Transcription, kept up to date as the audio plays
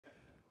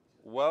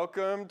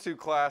Welcome to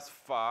class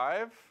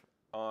 5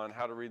 on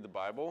how to read the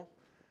Bible.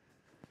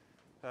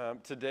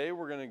 Today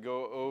we're going to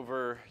go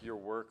over your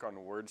work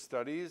on word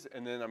studies,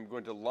 and then I'm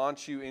going to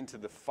launch you into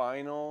the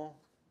final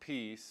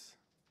piece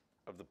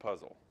of the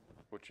puzzle,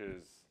 which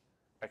is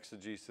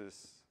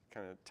exegesis,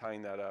 kind of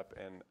tying that up,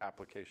 and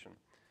application.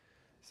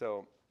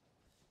 So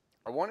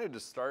I wanted to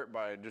start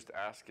by just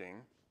asking,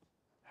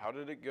 how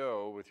did it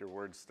go with your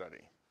word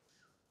study?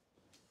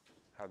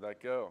 How'd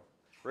that go?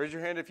 Raise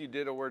your hand if you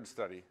did a word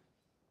study.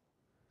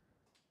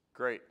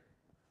 Great.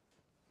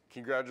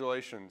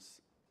 Congratulations.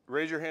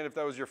 Raise your hand if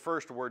that was your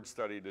first word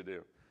study to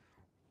do.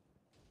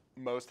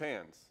 Most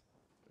hands,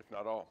 if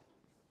not all.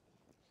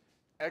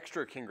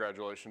 Extra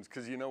congratulations,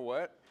 because you know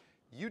what?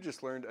 You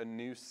just learned a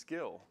new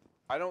skill.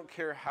 I don't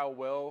care how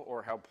well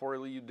or how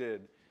poorly you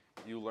did,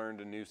 you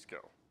learned a new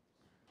skill.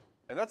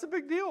 And that's a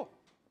big deal.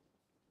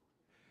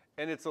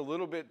 And it's a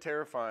little bit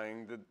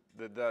terrifying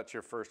that that's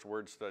your first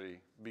word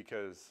study,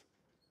 because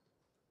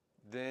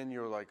then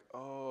you're like,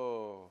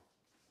 oh,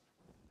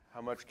 how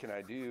much can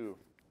I do?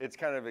 It's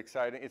kind of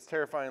exciting. It's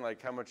terrifying,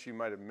 like how much you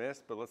might have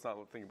missed, but let's not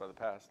think about the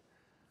past.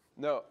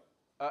 No,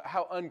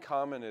 how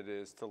uncommon it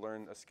is to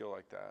learn a skill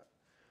like that.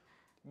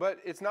 But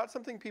it's not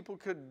something people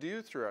could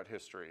do throughout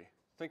history.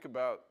 Think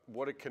about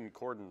what a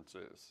concordance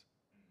is.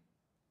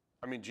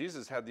 I mean,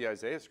 Jesus had the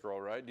Isaiah scroll,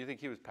 right? Do you think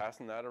he was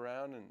passing that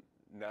around in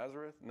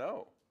Nazareth?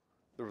 No.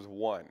 There was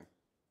one.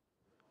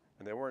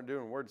 And they weren't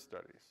doing word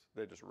studies.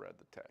 They just read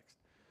the text.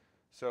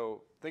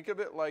 So think of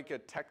it like a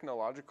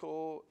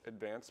technological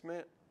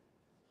advancement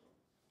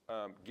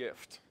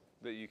gift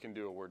that you can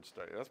do a word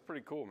study. That's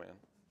pretty cool, man.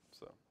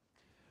 So,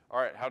 all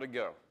right, how'd it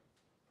go?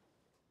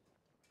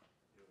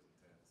 It was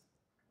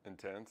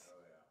intense. Intense?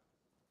 Oh, yeah.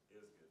 It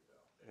was good,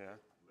 though. Yeah.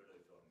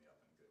 Literally filled me up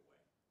in a good way.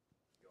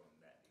 Going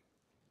that deep.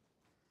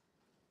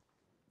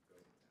 It was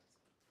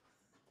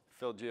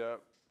intense. Filled you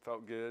up?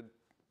 Felt good?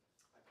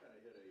 I kind of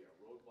hit a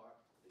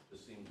roadblock. It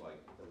just seemed like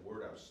the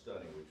word I was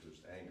studying, which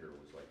was anger,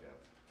 was like a,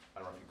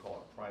 I don't know if you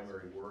call it a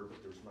primary word, but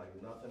there's like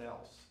nothing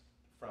else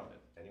from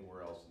it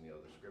anywhere else in the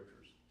other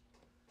scriptures.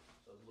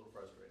 So it was a little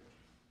frustrating.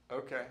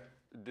 Okay.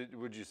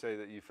 Would you say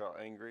that you felt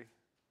angry?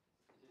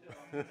 Yeah,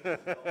 a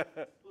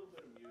little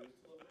bit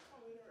amused, a little bit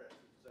interested,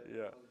 because I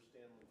didn't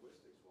understand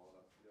linguistics well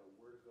enough to know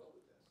where to go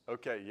with this.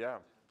 Okay, yeah.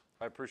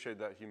 I appreciate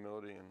that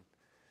humility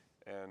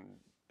and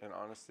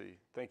honesty.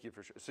 Thank you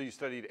for sure. So you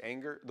studied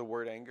anger, the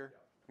word anger?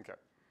 Yeah. Okay.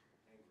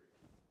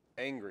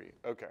 Angry. Angry,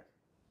 okay.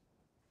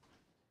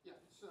 Yeah,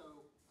 so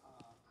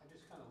I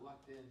just kind of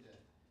lucked into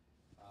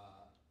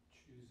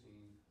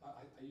choosing,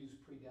 I use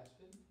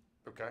predestined.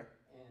 Okay.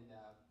 And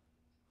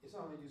it's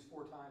only used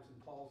 4 times,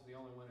 and Paul's the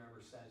only one who ever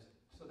says it.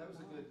 So that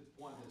was a good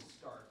one to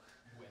start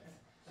with.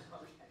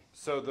 Okay.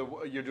 So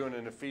you're doing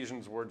an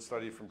Ephesians word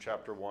study from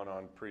chapter 1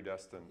 on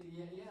predestined.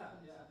 Yeah.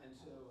 And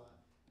so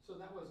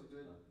that was a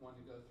good one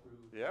to go through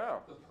the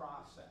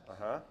process.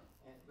 Uh-huh.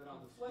 But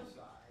on the flip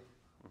side,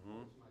 what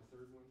was my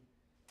third one?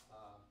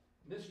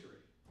 Mystery.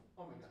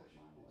 Oh my gosh.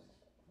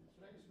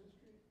 Did I use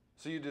mystery?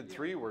 So you did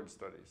 3 word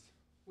studies.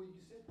 Well,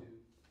 you said do.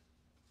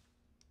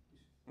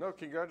 No,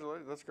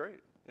 congratulations. That's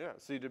great. Yeah.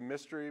 So you did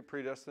mystery,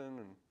 predestined,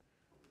 and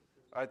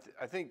I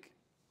think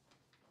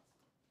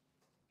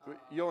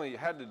you only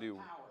had to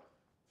do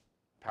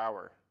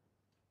power.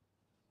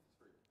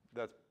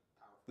 That's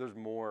there's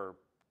more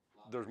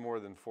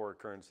than 4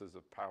 occurrences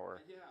of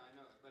power. Yeah, I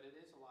know, but it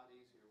is a lot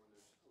easier when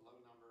there's a low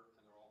number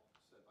and they're all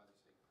said by the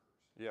same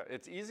person. Yeah,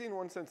 it's easy in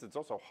one sense. It's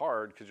also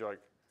hard because you're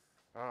like,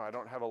 oh, I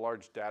don't have a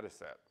large data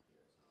set.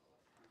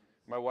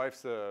 My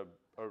wife's a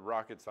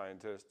rocket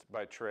scientist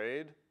by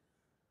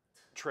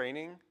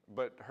training,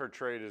 but her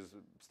trade is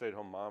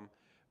stay-at-home mom.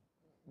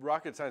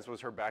 Rocket science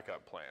was her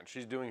backup plan.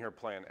 She's doing her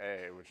plan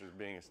A, which is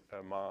being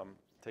a mom,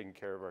 taking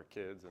care of our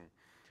kids and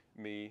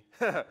me.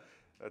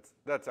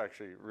 That's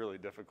actually really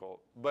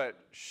difficult. But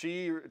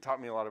she taught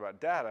me a lot about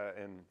data,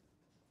 and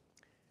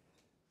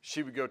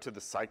she would go to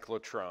the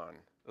cyclotron.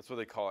 That's what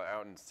they call it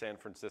out in San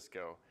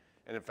Francisco.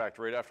 And in fact,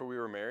 right after we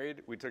were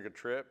married, we took a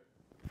trip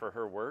for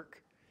her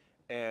work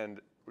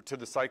and to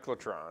the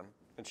cyclotron,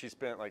 and she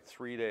spent like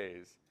 3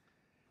 days.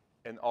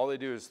 And all they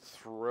do is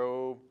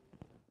throw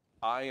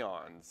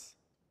ions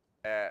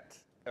at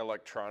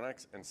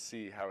electronics and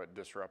see how it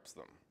disrupts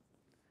them.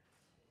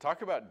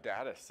 Talk about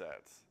data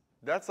sets.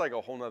 That's like a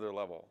whole nother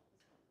level.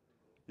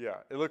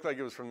 Yeah, it looked like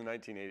it was from the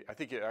 1980s. I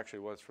think it actually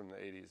was from the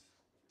 80s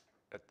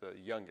at the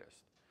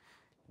youngest.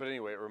 But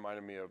anyway, it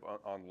reminded me of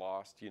on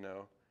Lost, you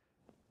know,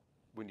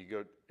 when you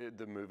go,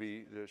 the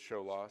movie, the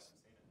show Lost,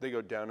 they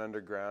go down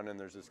underground and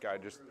there's this guy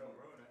just,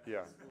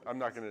 yeah, I'm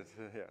not going to,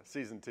 yeah,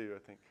 season 2, I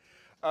think.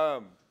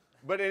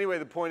 But anyway,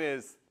 the point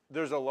is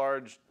there's a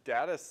large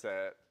data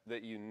set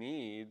that you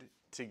need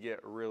to get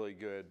really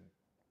good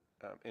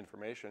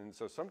information.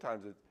 So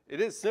sometimes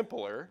it is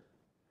simpler,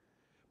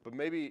 but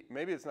maybe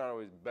it's not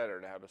always better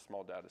to have a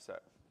small data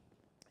set.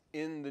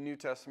 In the New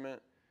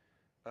Testament,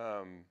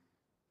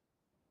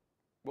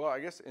 well, I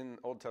guess in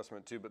Old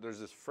Testament too, but there's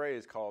this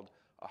phrase called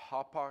a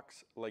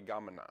hapax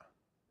legomena.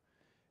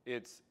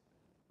 It's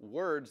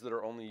words that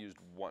are only used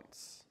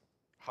once.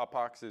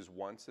 Hapax is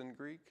once in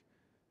Greek,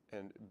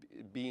 and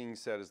being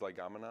said is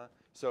legamina.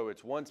 So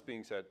it's once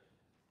being said.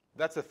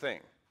 That's a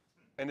thing.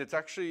 And it's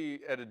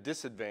actually at a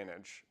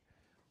disadvantage.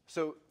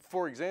 So,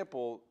 for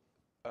example,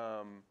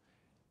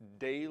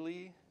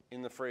 daily,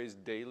 in the phrase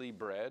daily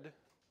bread,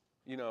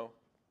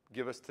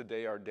 give us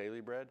today our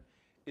daily bread,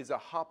 is a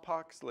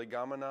hapax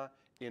legomena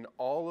in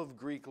all of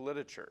Greek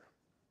literature.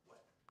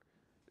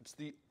 It's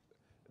the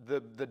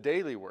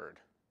daily word.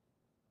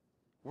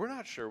 We're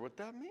not sure what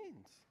that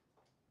means.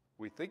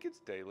 We think it's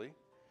daily.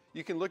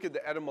 You can look at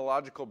the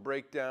etymological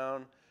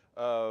breakdown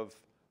of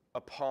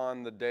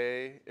upon the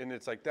day, and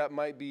it's like that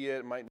might be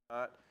it might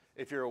not.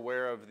 If you're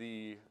aware of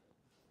the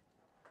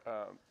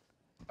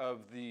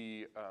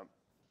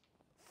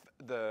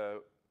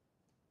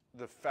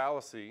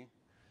fallacy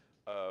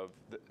of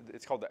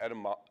it's called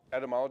the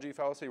etymology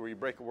fallacy, where you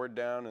break a word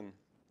down, and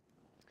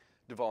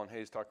Duvall and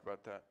Hayes talk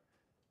about that.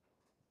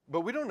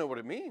 But we don't know what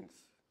it means.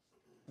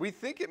 We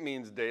think it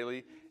means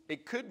daily.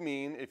 It could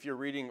mean, if you're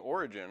reading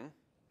Origen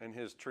and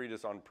his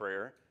treatise on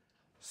prayer,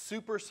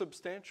 super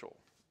substantial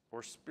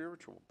or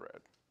spiritual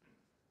bread.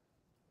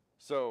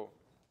 So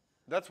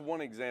that's one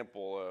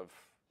example of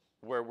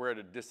where we're at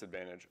a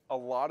disadvantage. A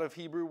lot of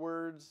Hebrew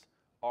words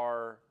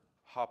are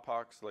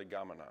hapax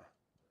legomena.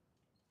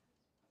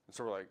 And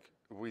so we're like,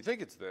 we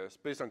think it's this.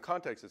 Based on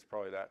context, it's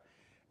probably that.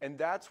 And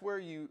that's where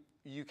you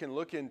can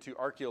look into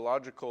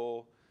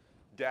archaeological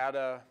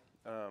data.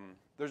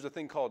 There's a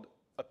thing called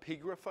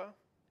epigrapha,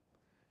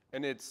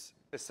 and it's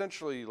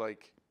essentially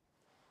like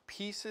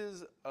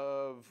pieces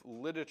of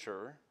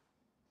literature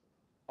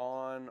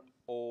on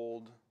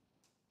old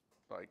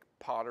like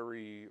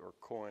pottery or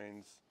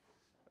coins.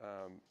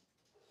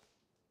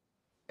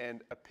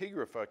 And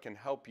epigrapha can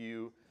help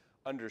you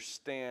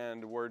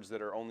understand words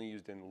that are only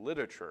used in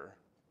literature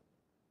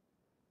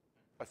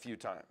a few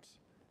times.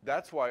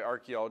 That's why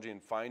archaeology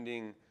and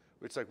finding,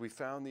 it's like we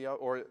found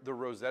or the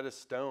Rosetta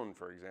Stone,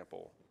 for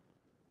example,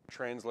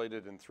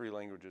 translated in 3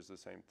 languages, the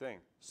same thing.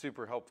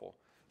 Super helpful.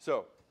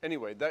 So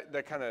anyway,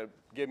 that kind of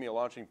gave me a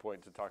launching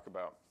point to talk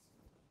about.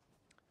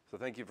 So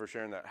thank you for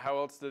sharing that. How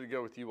else did it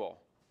go with you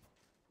all?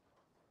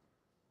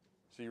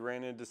 So you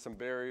ran into some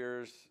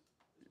barriers,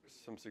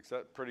 some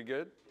success, pretty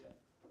good? Yeah.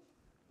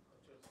 I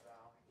chose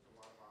vowel. There's a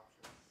lot of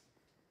options.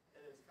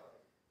 And it's kind of,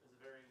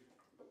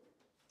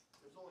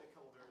 there's only a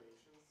couple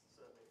variations,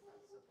 so it makes it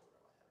simple to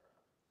wrap my head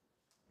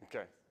around.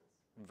 Okay,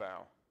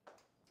 vow.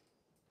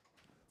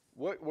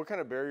 What kind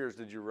of barriers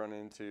did you run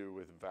into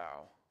with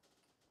vow?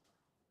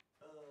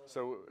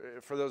 So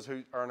for those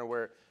who aren't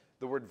aware,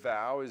 the word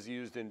vow is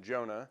used in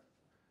Jonah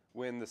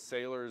when the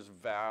sailors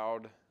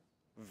vowed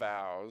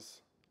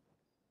vows.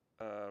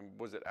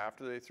 Was it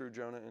after they threw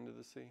Jonah into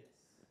the sea?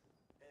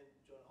 Yes.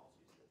 And Jonah also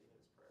used it at the end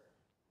of his prayer,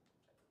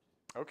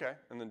 chapter 2. Okay,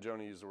 and then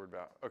Jonah used the word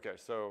vow. Okay,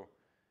 so.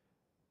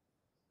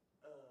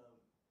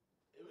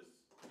 It was,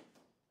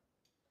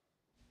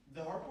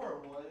 the hard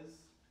part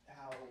was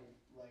how,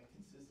 like,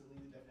 consistently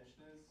the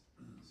definition is.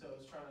 So I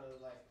was trying to,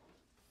 like,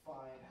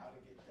 find how to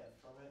get depth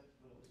from it,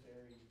 but it was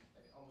very,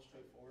 like, almost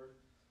straightforward.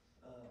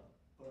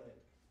 But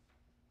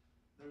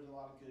there's a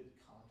lot of good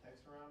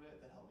context around it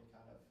that helped me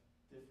kind of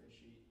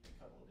differentiate a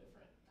couple of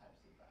different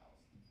types of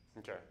vowels.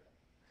 Okay.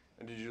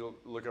 And did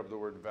you look up the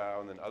word vow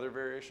and then other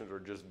variations, or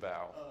just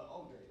vow?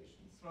 All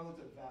variations. When I looked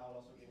at vow, it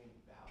also gave me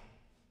vow.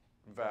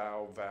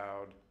 Vow,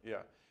 vowed,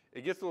 yeah.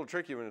 It gets a little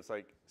tricky when it's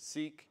like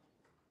seek,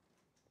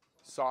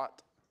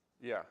 sought.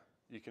 Yeah,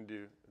 you can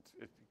do,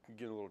 it can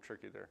get a little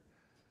tricky there.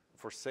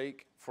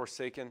 Forsake,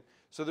 forsaken.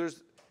 So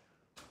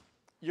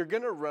you're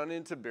going to run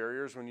into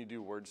barriers when you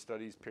do word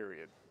studies,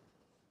 period.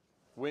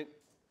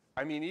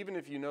 Even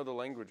if you know the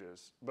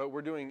languages, but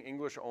we're doing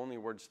English only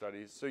word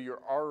studies, so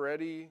you're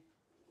already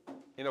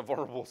in a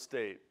vulnerable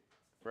state,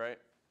 right?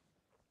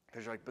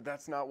 Because you're like, but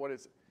that's not what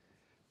it's.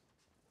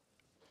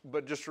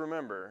 But just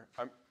remember,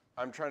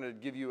 I'm trying to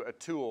give you a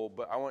tool,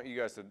 but I want you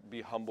guys to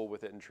be humble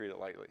with it and treat it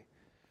lightly.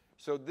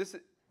 So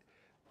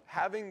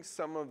having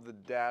some of the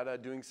data,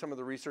 doing some of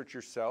the research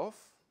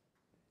yourself,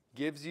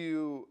 gives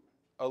you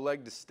a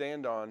leg to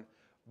stand on.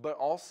 But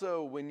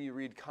also, when you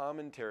read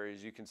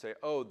commentaries, you can say,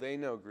 oh, they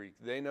know Greek,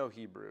 they know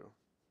Hebrew,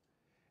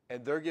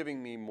 and they're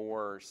giving me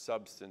more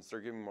substance,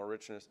 they're giving me more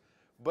richness.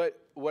 But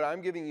what I'm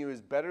giving you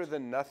is better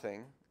than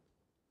nothing,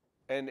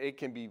 and it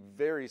can be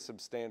very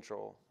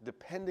substantial,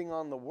 depending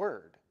on the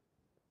word.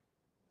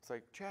 It's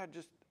like, Chad,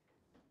 just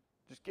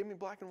give me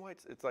black and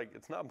whites. It's like,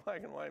 it's not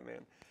black and white,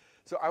 man.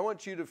 So I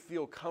want you to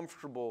feel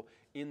comfortable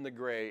in the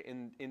gray,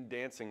 in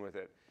dancing with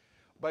it.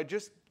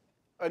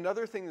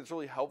 Another thing that's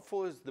really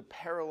helpful is the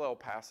parallel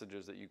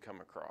passages that you come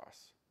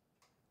across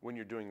when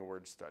you're doing a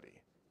word study.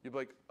 You'll be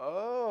like,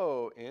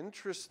 oh,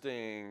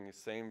 interesting,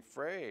 same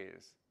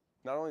phrase.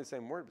 Not only the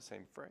same word, but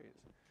same phrase.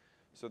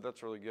 So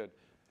that's really good.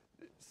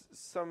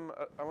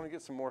 I want to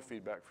get some more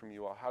feedback from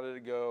you all. How did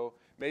it go?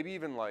 Maybe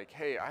even like,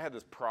 hey, I had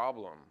this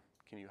problem.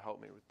 Can you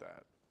help me with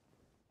that?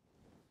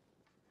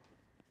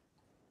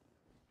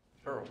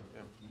 Earl,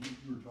 yeah.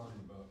 You were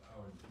talking about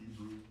how in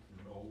Hebrew,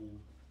 in old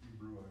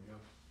Hebrew, I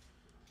guess,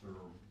 there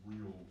are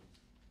real,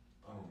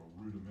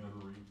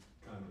 rudimentary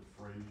kind of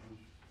phrases.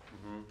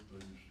 You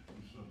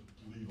said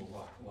leave a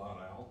lot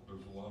out.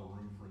 There's a lot of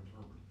room for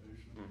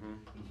interpretation.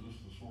 Is this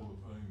the sort of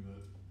thing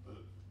that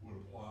would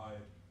apply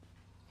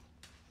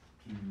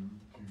to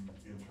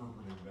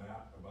interpreting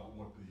that about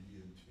what the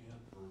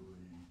intent or the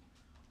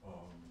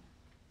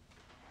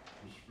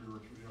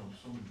spiritual,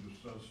 somebody just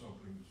says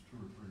something that's 2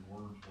 or 3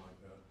 words like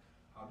that,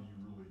 how do you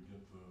really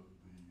get the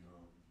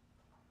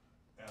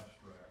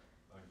abstract,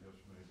 I guess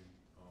maybe,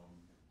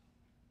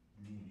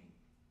 meaning?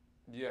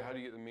 Yeah, how do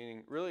you get the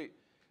meaning? Really,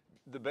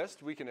 the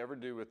best we can ever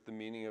do with the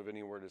meaning of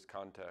any word is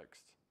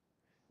context.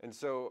 And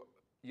so,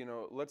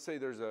 let's say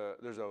there's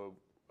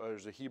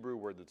a Hebrew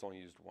word that's only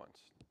used once,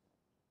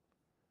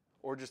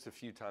 or just a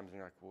few times, and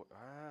you're like, well,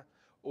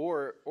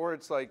 or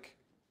it's like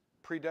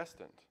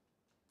predestined.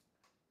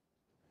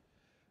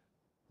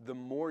 The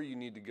more you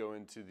need to go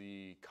into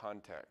the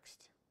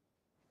context,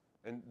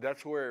 and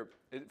that's where,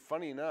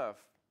 funny enough,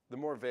 the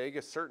more vague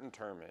a certain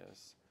term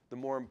is, the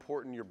more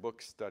important your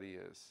book study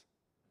is.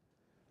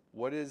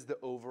 What is the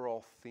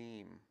overall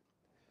theme?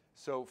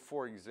 So,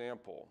 for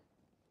example,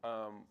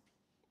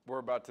 we're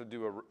about to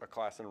do a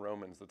class in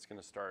Romans that's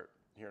going to start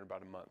here in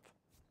about a month.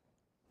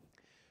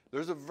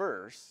 There's a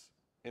verse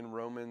in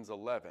Romans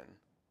 11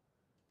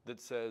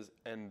 that says,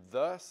 "And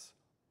thus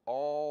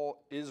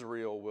all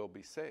Israel will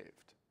be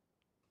saved."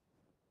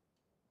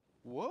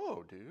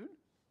 Whoa, dude.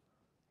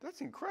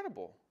 That's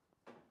incredible.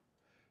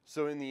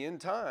 So in the end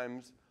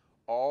times,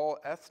 all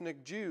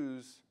ethnic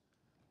Jews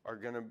are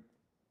going to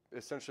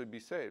essentially be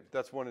saved.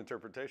 That's one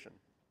interpretation.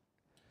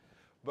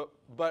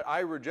 But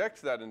I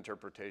reject that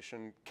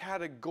interpretation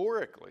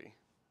categorically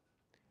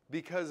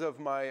because of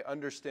my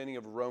understanding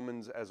of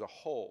Romans as a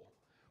whole,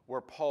 where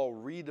Paul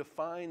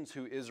redefines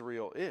who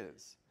Israel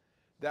is.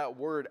 That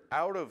word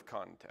out of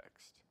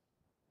context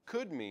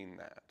could mean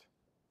that.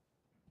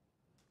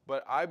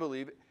 But I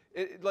believe,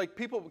 like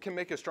people can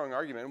make a strong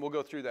argument, and we'll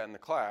go through that in the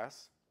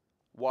class,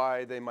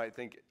 why they might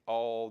think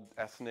all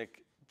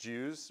ethnic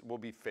Jews will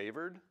be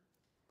favored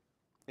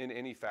in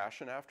any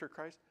fashion after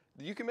Christ.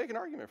 You can make an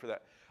argument for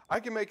that. I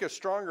can make a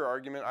stronger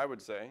argument, I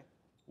would say,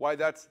 why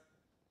that's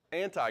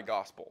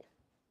anti-gospel.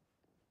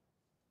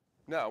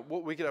 Now,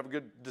 we could have a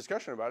good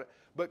discussion about it,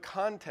 but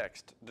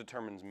context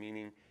determines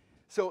meaning.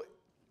 So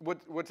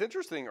what's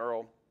interesting,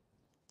 Earl,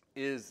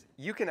 is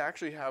you can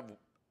actually have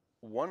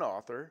one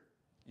author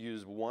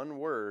use one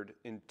word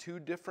in 2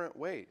 different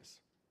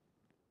ways,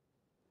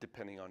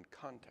 depending on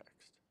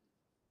context.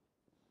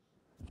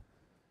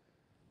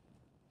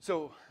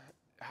 So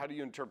how do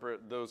you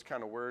interpret those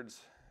kind of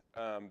words?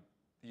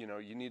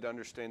 You need to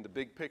understand the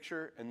big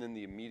picture, and then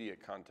the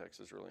immediate context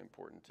is really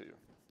important too.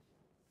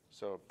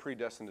 So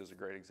predestined is a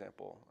great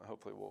example.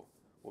 Hopefully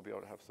we'll be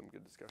able to have some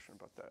good discussion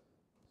about that.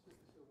 So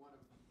one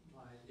of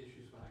my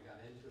issues when I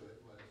got into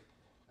it was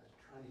I was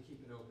trying to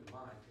keep an open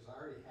mind because I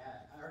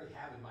already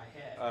have in my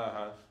head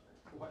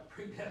what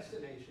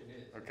predestination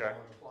is and how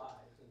it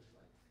applies. And it's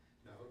like,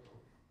 no,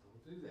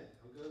 don't do that.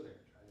 Don't go there.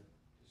 Try to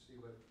see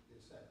what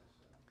it says.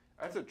 So.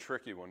 That's a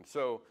tricky one.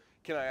 So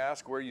can I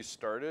ask where you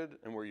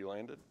started and where you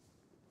landed?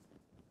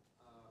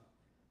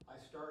 I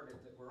started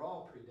that we're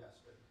all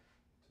predestined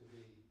to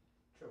be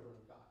children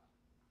of God,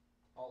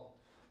 all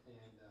of us. And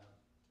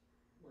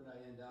where did I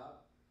end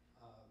up?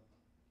 I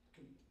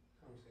don't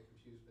want to say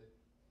confused, but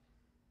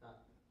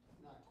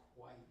not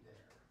quite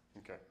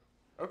there.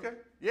 Okay.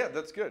 Yeah,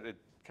 that's good. It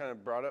kind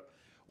of brought up.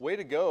 Way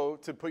to go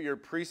to put your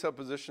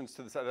presuppositions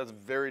to the side. That's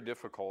very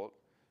difficult.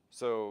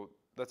 So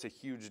that's a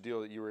huge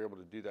deal that you were able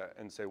to do that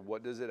and say,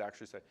 what does it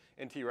actually say?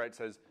 N.T. Wright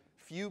says,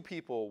 few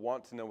people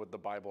want to know what the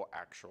Bible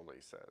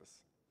actually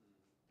says.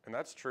 And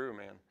that's true,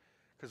 man.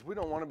 Because we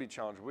don't want to be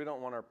challenged. We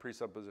don't want our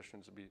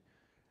presuppositions to be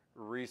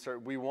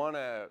researched. We want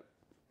to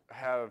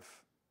have,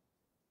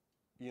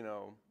 we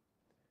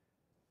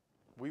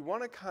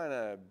want to kind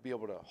of be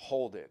able to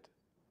hold it.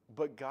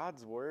 But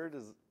God's word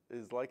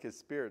is like his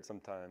spirit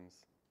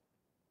sometimes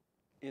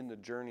in the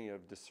journey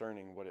of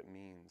discerning what it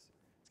means.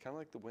 It's kind of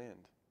like the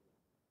wind.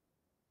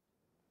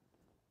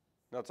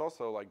 Now, it's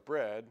also like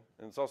bread,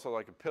 and it's also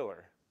like a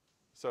pillar.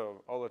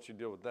 So I'll let you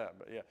deal with that.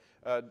 But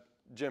yeah,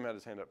 Jim had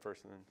his hand up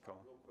first, and then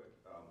Colin. Real quick,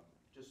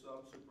 just so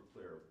I'm super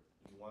clear,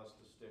 he wants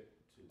to stick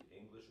to the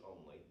English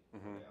only for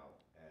now,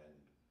 and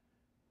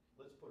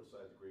let's put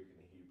aside the Greek and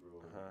the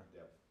Hebrew and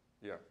depth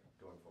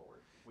going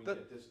forward. If we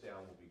get this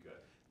down, we'll be good.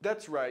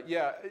 That's right,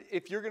 yeah.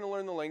 If you're going to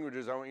learn the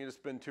languages, I want you to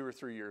spend 2 or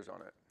 3 years on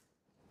it.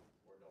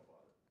 Or don't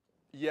bother.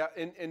 Yeah,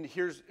 and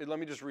let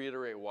me just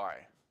reiterate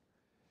why.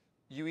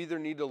 You either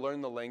need to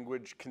learn the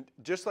language,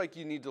 just like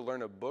you need to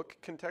learn a book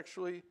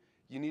contextually,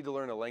 you need to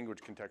learn a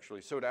language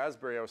contextually. So at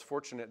Asbury, I was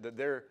fortunate that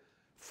their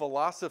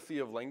philosophy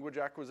of language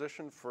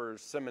acquisition for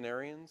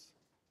seminarians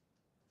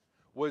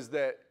was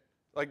that,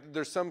 like,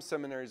 there's some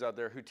seminaries out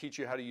there who teach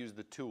you how to use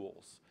the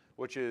tools,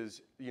 which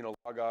is,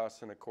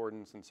 Logos and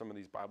Accordance and some of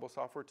these Bible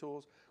software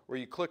tools, where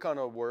you click on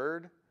a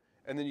word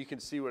and then you can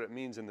see what it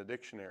means in the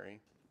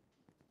dictionary.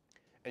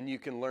 And you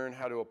can learn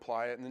how to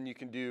apply it, and then you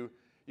can do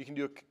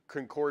a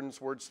concordance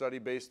word study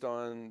based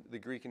on the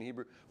Greek and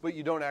Hebrew, but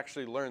you don't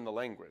actually learn the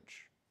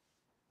language.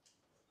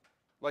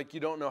 Like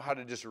you don't know how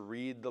to just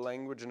read the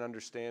language and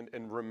understand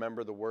and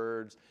remember the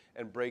words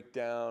and break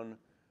down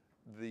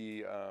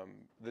the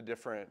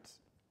different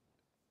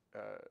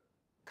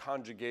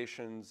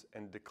conjugations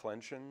and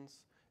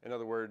declensions. In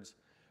other words,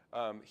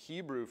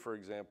 Hebrew, for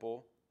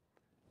example,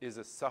 is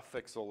a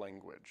suffixal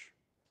language.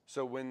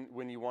 So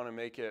when you want to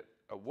make it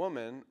a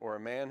woman or a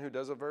man who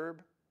does a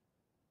verb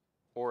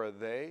or a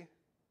they,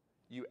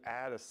 you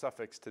add a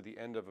suffix to the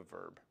end of a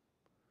verb.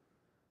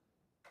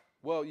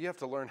 Well, you have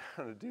to learn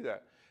how to do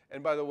that.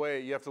 And by the way,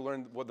 you have to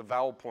learn what the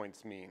vowel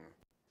points mean.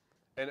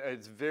 And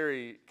it's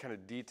very kind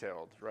of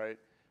detailed, right?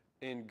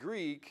 In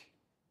Greek,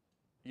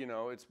 you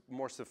know, it's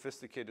more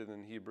sophisticated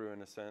than Hebrew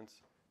in a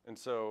sense. And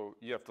so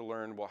you have to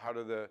learn, well, how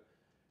do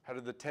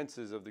the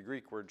tenses of the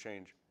Greek word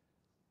change?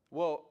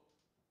 Well,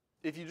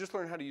 if you just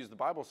learn how to use the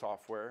Bible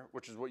software,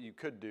 which is what you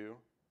could do,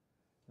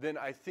 then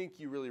I think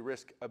you really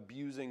risk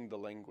abusing the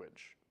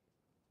language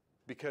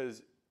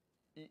because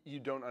you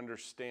don't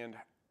understand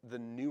the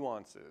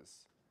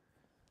nuances.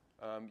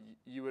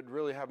 You would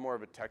really have more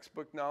of a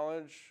textbook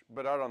knowledge,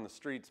 but out on the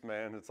streets,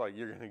 man, it's like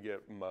you're going to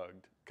get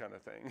mugged kind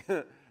of thing.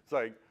 It's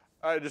like,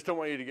 I just don't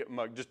want you to get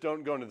mugged. Just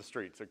don't go into the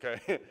streets, okay?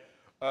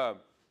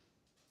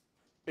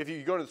 If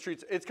you go into the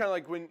streets, it's kind of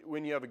like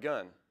when you have a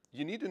gun.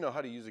 You need to know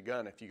how to use a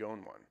gun if you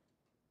own one.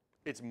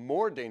 It's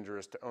more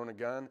dangerous to own a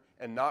gun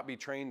and not be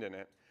trained in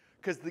it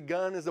because the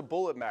gun is a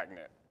bullet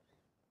magnet,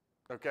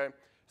 okay?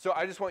 So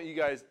I just want you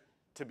guys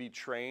to be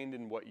trained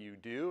in what you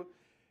do.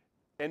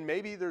 And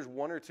maybe there's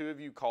one or two of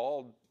you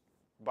called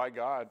by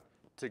God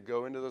to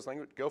go into those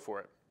languages. Go for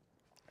it.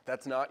 If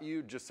that's not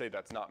you, just say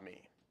that's not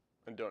me.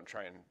 And don't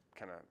try and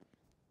kind of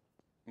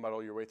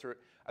muddle your way through it.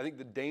 I think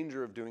the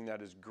danger of doing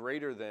that is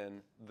greater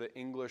than the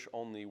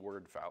English-only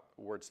word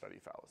study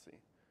fallacy.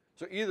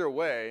 So either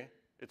way,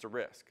 it's a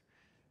risk.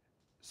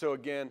 So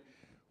again,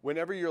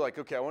 whenever you're like,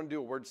 okay, I want to do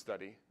a word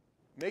study,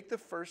 make the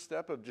first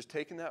step of just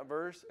taking that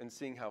verse and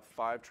seeing how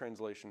 5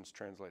 translations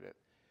translate it.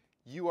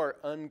 You are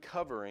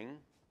uncovering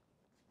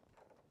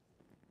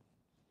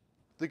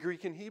the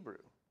Greek and Hebrew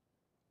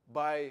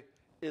by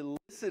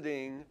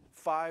eliciting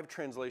 5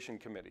 translation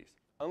committees,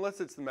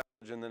 unless it's the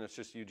Message and then it's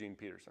just Eugene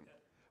Peterson.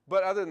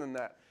 But other than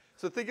that,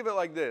 so think of it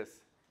like this.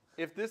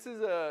 If this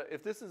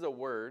is a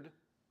word,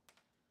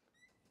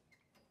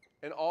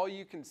 and all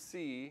you can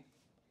see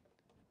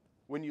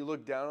when you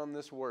look down on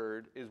this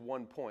word is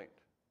one point,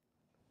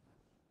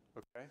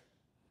 okay?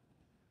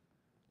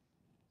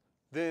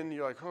 Then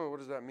you're like, oh, what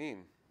does that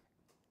mean?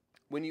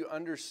 When you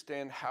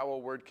understand how a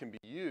word can be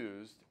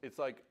used, it's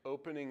like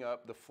opening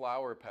up the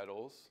flower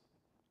petals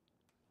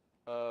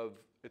of,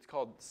 it's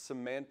called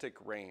semantic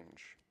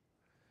range.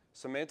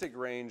 Semantic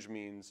range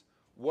means,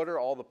 what are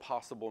all the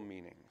possible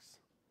meanings?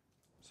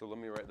 So let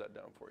me write that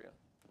down for you.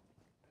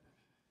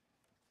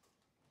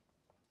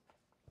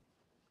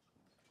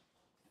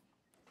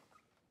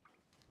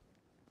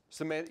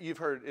 You've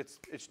heard,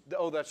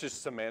 that's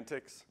just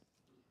semantics.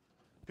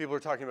 People are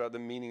talking about the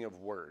meaning of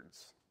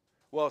words.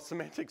 Well,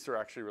 semantics are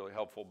actually really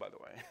helpful, by the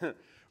way.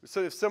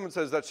 So if someone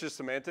says that's just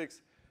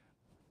semantics,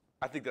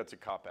 I think that's a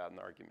cop-out in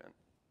the argument.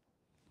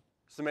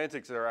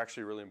 Semantics are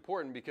actually really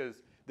important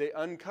because they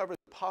uncover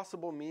the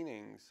possible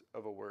meanings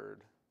of a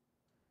word.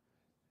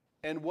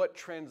 And what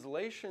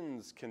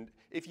translations can,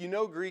 if you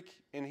know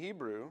Greek and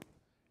Hebrew,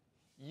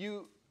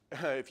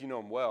 if you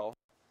know them well,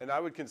 and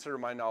I would consider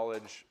my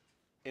knowledge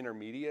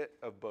intermediate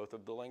of both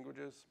of the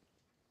languages.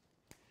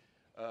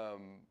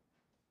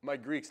 My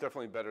Greek's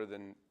definitely better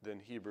than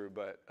Hebrew,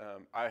 but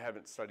I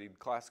haven't studied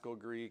classical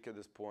Greek at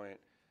this point,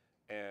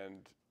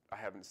 and I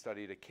haven't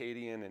studied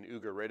Akkadian and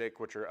Ugaritic,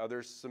 which are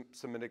other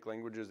Semitic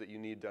languages that you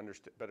need to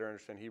better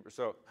understand Hebrew.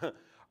 So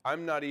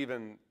I'm not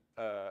even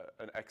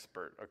an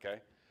expert,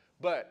 okay?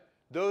 But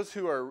those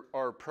who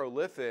are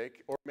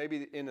prolific, or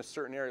maybe in a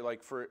certain area,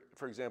 like for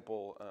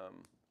example,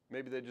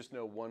 maybe they just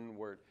know one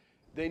word.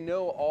 They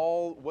know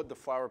all what the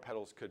flower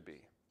petals could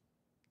be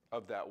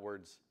of that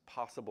word's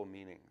possible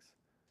meanings.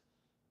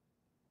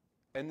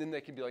 And then they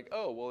can be like,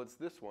 oh, well, it's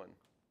this one,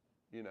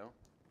 you know?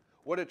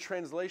 What a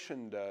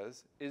translation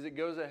does is it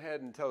goes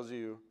ahead and tells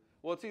you,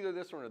 well, it's either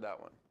this one or that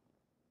one.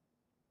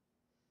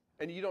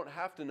 And you don't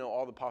have to know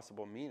all the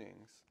possible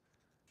meanings.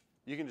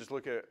 You can just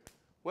look at,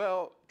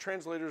 well,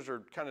 translators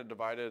are kind of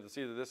divided. It's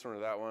either this one or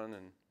that one.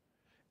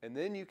 And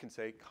then you can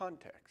say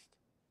context.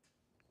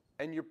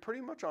 And you're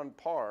pretty much on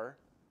par,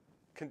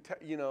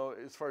 you know,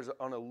 as far as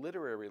on a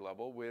literary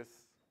level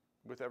with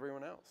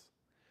everyone else.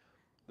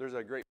 There's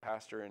a great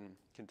pastor in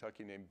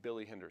Kentucky named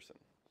Billy Henderson.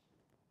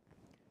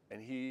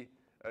 And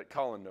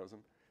Colin knows him.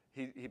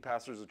 He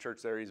pastors a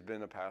church there. He's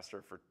been a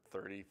pastor for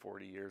 30,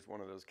 40 years, one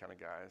of those kind of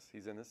guys.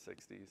 He's in his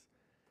 60s.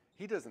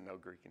 He doesn't know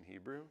Greek and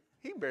Hebrew.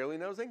 He barely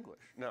knows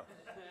English. No.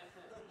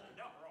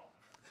 Not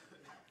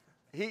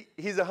wrong.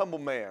 He's a humble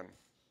man.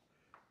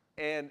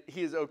 And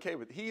he is okay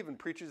with it. He even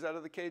preaches out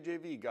of the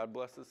KJV. God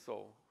bless his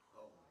soul.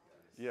 Oh,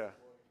 my goodness.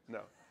 Yeah.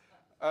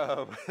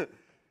 No.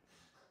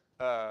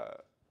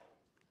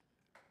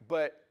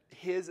 But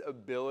his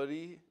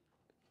ability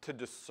to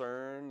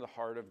discern the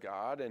heart of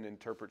God and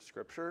interpret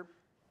Scripture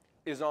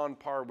is on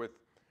par with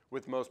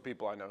with most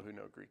people I know who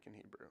know Greek and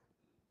Hebrew,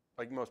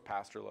 like most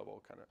pastor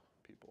level kind of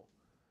people.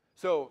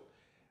 So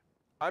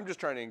I'm just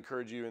trying to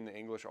encourage you in the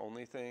English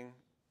only thing.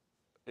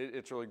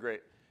 It's really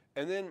great.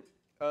 And then,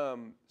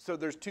 so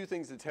there's two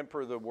things to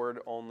temper the word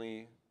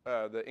only,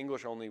 the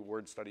English only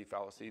word study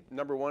fallacy.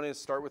 Number one is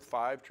start with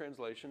 5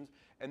 translations,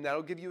 and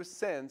that'll give you a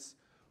sense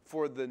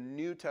for the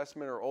New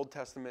Testament or Old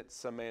Testament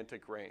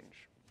semantic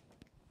range.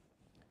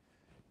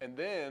 And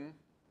then,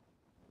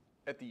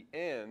 at the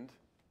end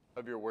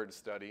of your word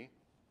study,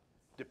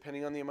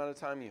 depending on the amount of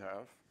time you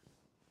have,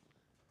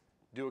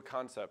 do a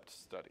concept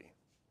study.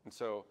 And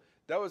so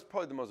that was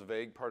probably the most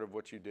vague part of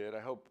what you did. I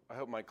hope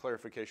my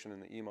clarification in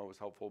the email was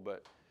helpful,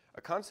 but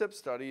a concept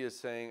study is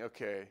saying,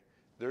 okay,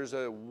 there's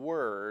a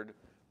word,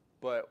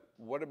 but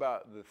what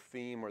about the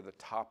theme or the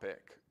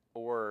topic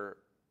or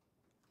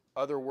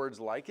other words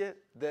like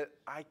it that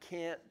I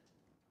can't,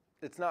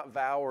 it's not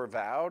vow or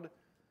vowed,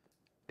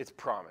 it's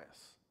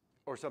promise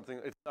or something.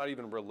 It's not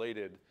even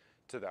related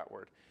to that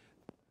word.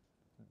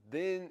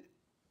 Then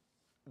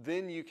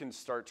you can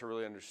start to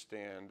really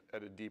understand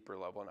at a deeper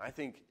level. And I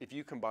think if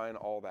you combine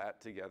all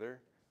that together,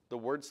 the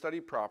word study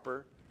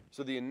proper,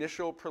 so the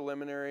initial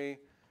preliminary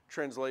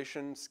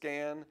translation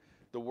scan,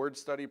 the word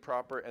study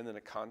proper, and then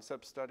a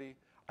concept study,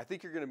 I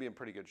think you're going to be in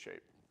pretty good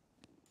shape.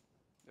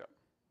 Yeah.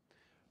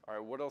 All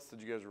right, what else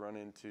did you guys run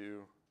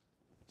into?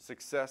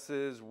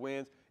 Successes,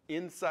 wins,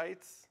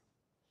 insights?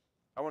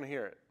 I want to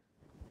hear it.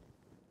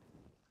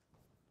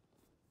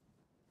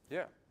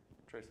 Yeah,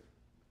 Tracy.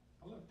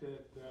 I looked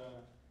at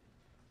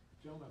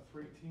Jonah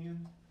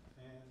 3:10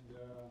 and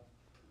the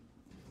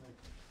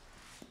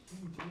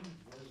King James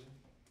Version.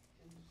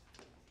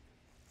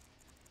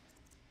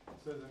 It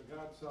says that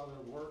God saw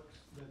their works,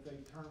 that they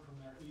turned from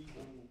their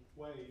evil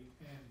way,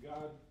 and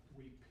God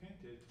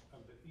repented of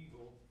the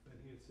evil that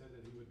he had said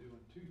that he would do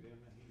unto them,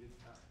 and he did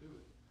not do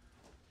it.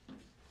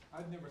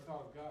 I'd never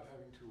thought of God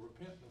having to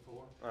repent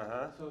before,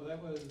 so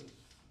that was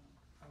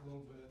a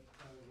little bit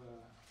of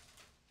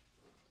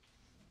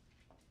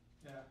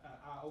an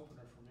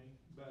eye-opener for me.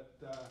 But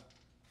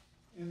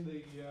in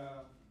the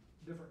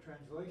different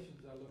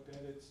translations I looked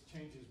at, it's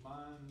change his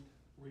mind,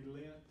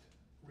 relent,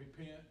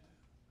 repent.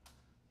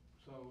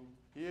 So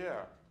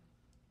yeah.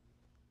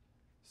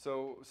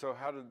 So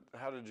how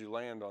did you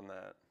land on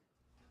that?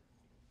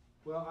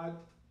 Well,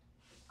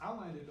 I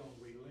landed on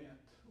relent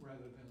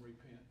rather than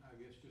repent, I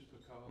guess, just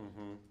because of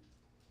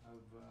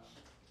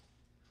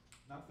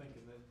not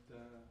thinking that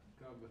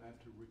God would have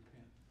to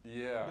repent.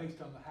 Yeah.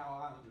 Based on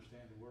how I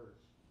understand the word.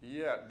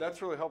 Yeah,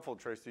 that's really helpful,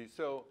 Tracy.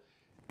 So,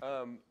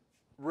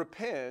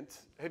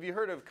 repent, have you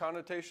heard of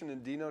connotation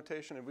and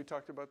denotation? Have we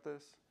talked about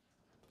this?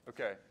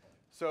 Okay,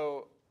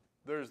 so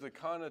there's the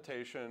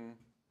connotation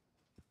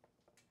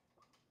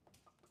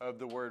of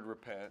the word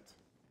repent,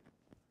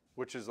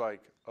 which is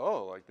like,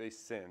 oh, like they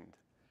sinned.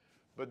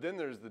 But then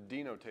there's the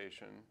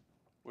denotation,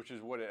 which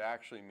is what it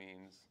actually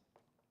means.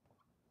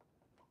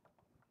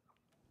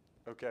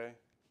 Okay?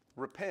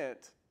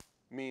 Repent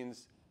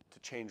means to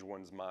change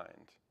one's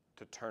mind,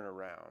 to turn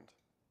around.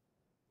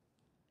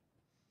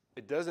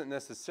 It doesn't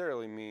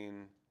necessarily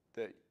mean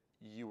that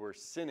you were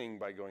sinning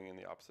by going in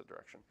the opposite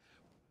direction.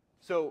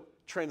 So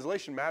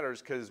translation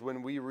matters because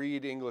when we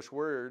read English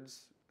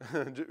words,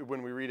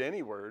 when we read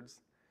any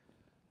words,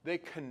 they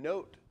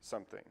connote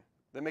something.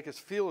 They make us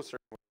feel a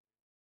certain way.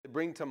 They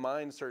bring to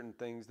mind certain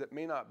things that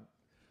may not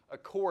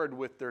accord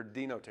with their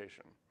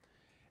denotation.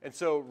 And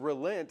so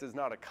relent is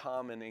not a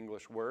common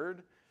English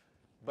word,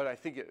 but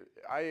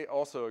I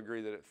also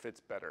agree that it fits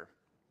better.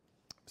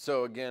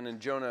 So again, in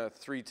Jonah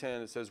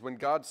 3:10, it says, when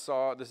God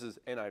saw, this is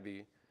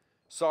NIV,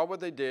 saw what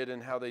they did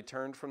and how they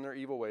turned from their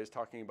evil ways,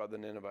 talking about the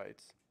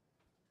Ninevites,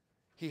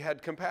 he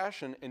had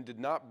compassion and did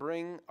not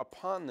bring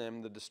upon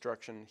them the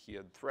destruction he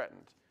had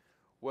threatened.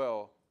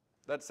 Well,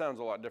 that sounds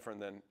a lot different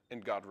than,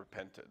 and God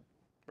repented,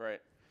 right?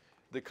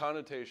 The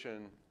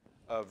connotation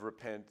of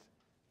repent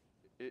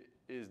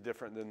is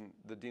different than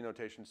the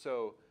denotation.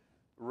 So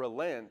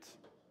relent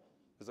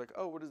is like,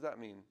 oh, what does that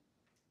mean?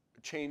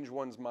 Change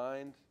one's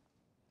mind.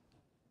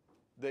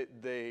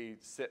 They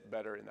sit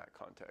better in that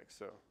context.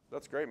 So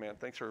that's great, man.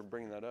 Thanks for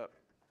bringing that up.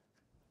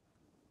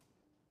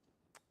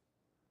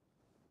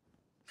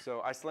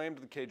 So I slammed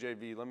the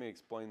KJV. Let me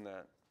explain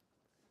that.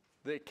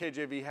 The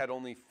KJV had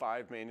only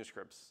 5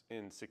 manuscripts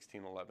in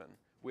 1611.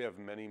 We have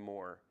many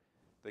more.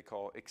 They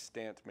call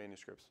extant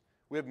manuscripts.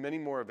 We have many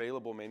more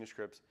available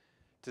manuscripts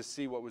to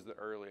see what was the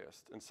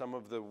earliest. And some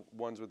of the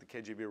ones with the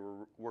KJV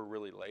were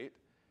really late.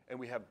 And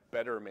we have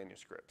better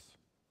manuscripts.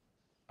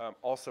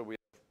 Also, we have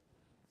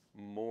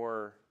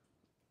more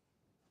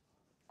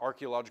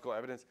archaeological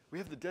evidence. We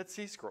have the Dead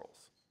Sea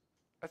Scrolls.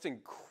 That's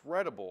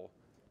incredible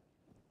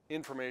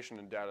information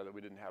and data that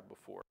we didn't have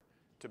before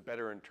to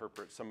better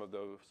interpret some of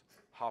those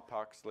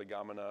hapax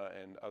legomena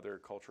and other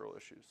cultural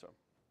issues. So.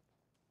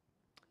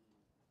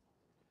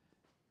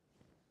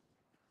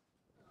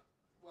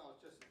 Well,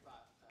 just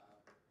about,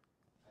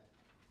 I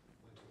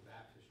went to a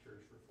Baptist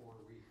church for 4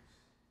 weeks,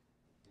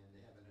 and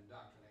they have an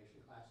indoctrination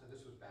class, and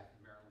this was back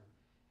in Maryland,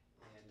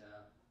 and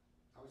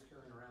I was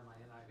carrying around my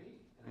NIV,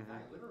 and a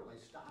guy literally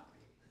stopped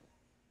me.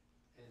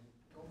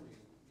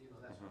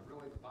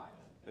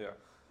 Yeah.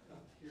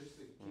 Here's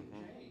the King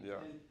James.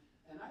 Yeah.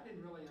 And I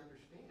didn't really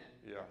understand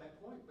Yeah. at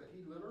that point, but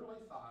he literally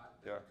thought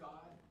Yeah. that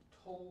God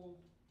told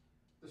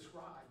the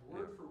scribe,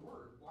 word for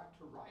word, what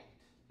to write.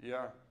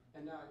 Yeah.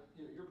 And now,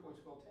 your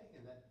point's well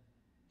taken,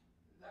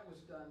 that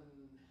was done,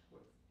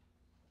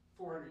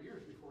 400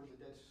 years before the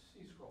Dead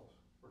Sea Scrolls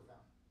were found,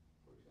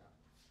 for example.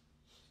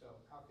 So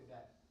how could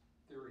that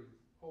theory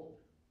hold?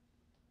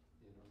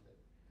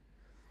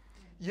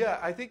 Yeah,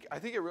 I think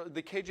it really,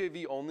 the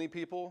KJV only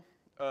people,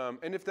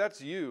 and if that's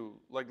you,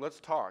 like, let's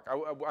talk.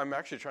 I'm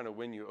actually trying to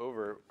win you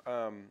over.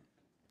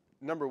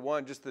 Number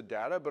one, just the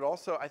data, but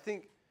also I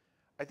think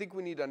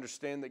we need to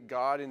understand that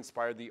God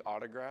inspired the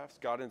autographs,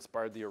 God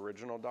inspired the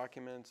original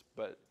documents,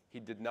 but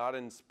he did not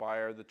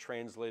inspire the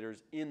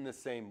translators in the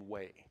same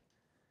way.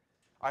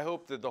 I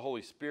hope that the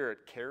Holy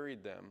Spirit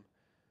carried them,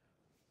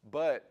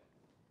 but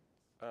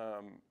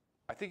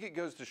I think it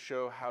goes to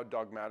show how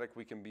dogmatic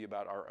we can be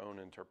about our own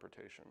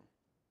interpretation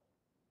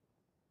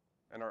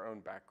and our own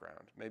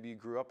background. Maybe you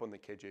grew up on the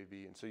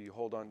KJV, and so you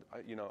hold on,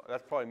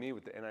 that's probably me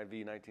with the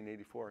NIV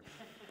 1984.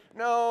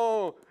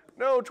 No,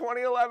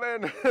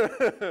 2011.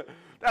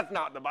 That's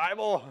not the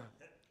Bible.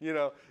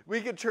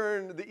 We could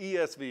turn the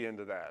ESV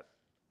into that.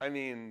 I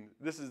mean,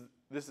 this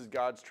is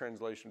God's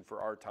translation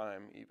for our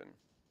time even.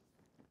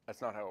 That's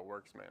not how it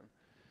works, man.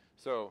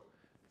 So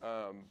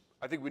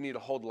I think we need to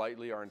hold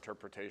lightly our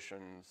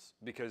interpretations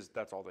because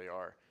that's all they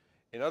are.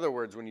 In other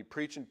words, when you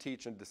preach and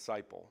teach and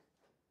disciple,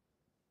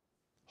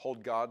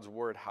 hold God's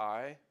word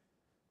high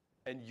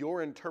and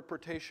your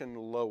interpretation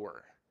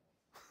lower.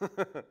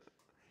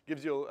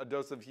 Gives you a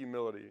dose of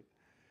humility.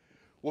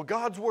 Well,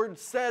 God's word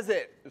says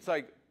it. It's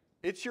like,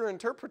 it's your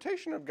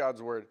interpretation of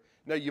God's word.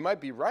 Now, you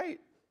might be right,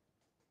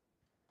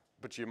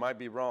 but you might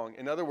be wrong.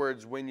 In other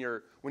words, when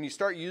you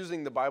start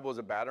using the Bible as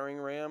a battering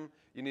ram,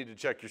 you need to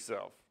check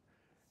yourself.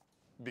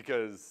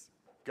 Because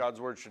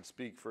God's word should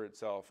speak for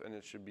itself, and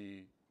it should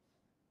be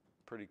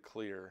pretty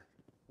clear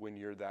when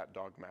you're that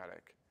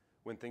dogmatic.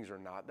 When things are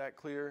not that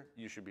clear,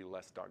 you should be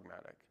less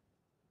dogmatic.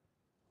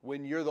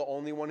 When you're the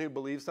only one who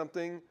believes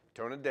something,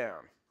 tone it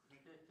down.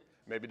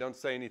 Maybe don't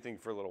say anything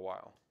for a little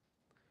while.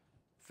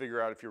 Figure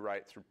out if you're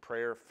right through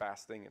prayer,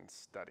 fasting, and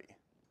study.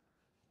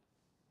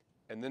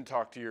 And then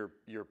talk to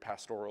your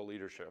pastoral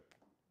leadership.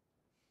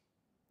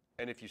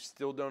 And if you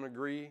still don't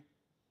agree,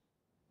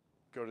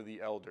 go to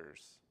the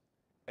elders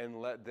and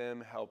let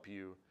them help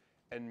you.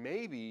 And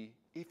maybe,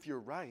 if you're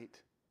right,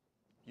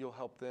 you'll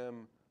help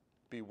them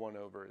be won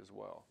over as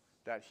well.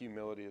 That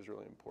humility is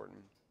really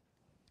important.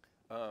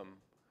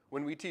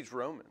 When I teach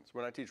Romans,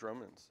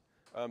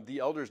 the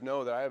elders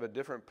know that I have a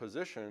different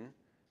position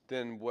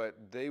than what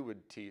they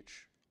would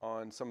teach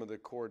on some of the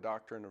core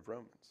doctrine of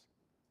Romans.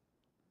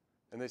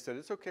 And they said,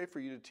 it's okay for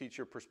you to teach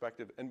your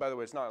perspective. And by the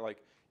way, it's not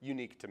like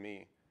unique to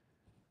me.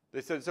 They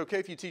said, it's okay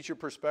if you teach your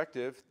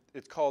perspective.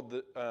 It's called,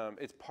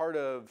 it's part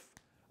of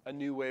a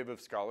new wave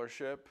of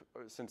scholarship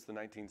since the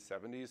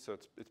 1970s. So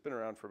it's been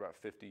around for about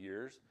 50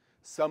 years.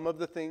 Some of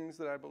the things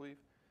that I believe.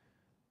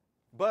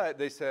 But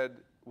they said,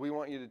 we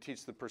want you to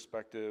teach the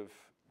perspective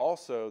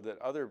also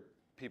that other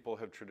people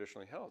have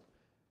traditionally held.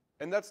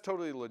 And that's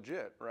totally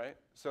legit, right?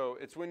 So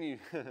it's when you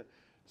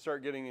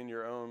start getting in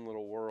your own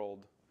little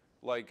world.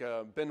 Like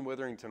Ben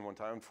Witherington one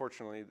time,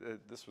 unfortunately,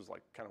 this was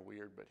like kind of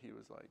weird, but he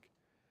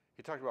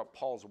talked about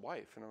Paul's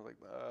wife. And I was like,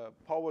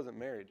 Paul wasn't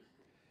married.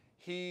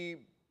 He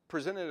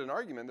presented an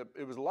argument that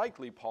it was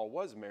likely Paul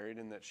was married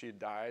and that she had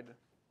died.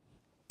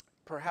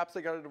 Perhaps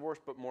they got a divorce,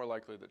 but more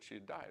likely that she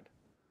had died.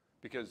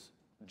 Because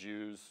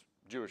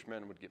Jewish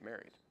men would get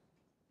married.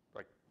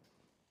 Like,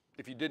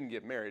 if you didn't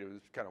get married, it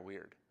was kind of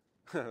weird.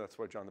 That's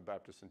why John the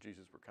Baptist and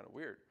Jesus were kind of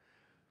weird.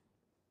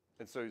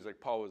 And so he's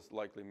like, Paul was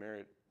likely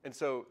married. And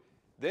so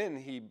then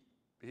he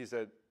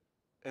said,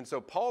 and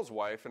so Paul's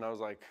wife, and I was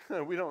like,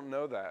 we don't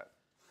know that.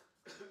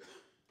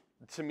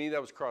 To me,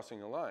 that was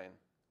crossing a line,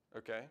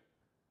 okay?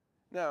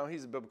 Now,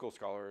 he's a biblical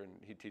scholar, and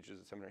he teaches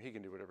at seminary. He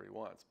can do whatever he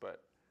wants,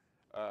 but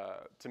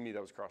to me,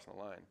 that was crossing a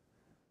line.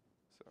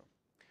 So,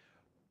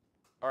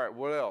 all right,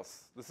 what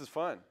else? This is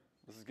fun.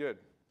 This is good.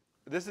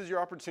 This is your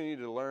opportunity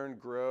to learn,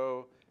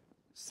 grow,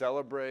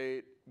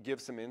 celebrate,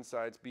 give some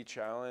insights, be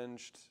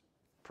challenged,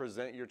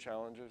 present your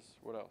challenges.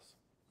 What else?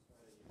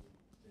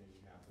 Thing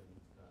happened.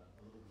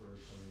 A little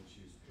bird coming to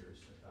choose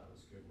pierced. I thought it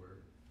was a good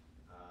word.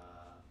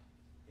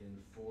 In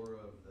 4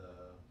 of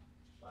the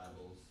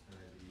Bibles,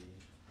 NIV,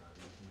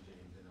 New King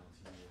James,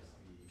 NLT,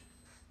 ESV,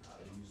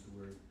 they use the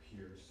word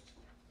pierced.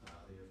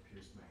 They have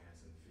pierced my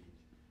hands and feet.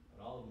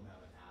 But all of them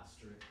have an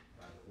asterisk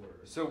by the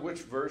word. So which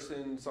verse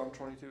in Psalm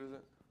 22 is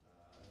it?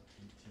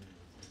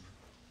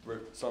 18.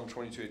 Psalm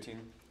 22:18.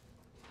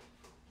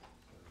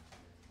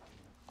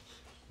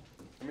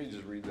 Let me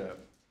just read that.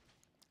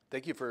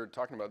 Thank you for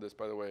talking about this,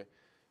 by the way.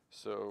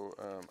 So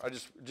I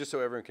just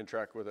so everyone can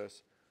track with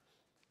us.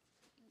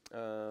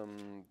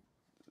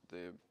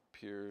 They have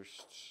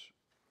pierced.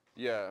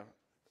 Yeah.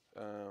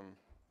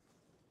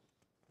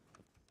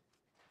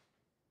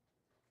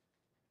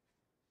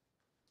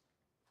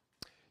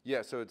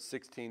 Yeah, so it's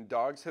 16.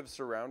 Dogs have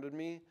surrounded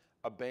me.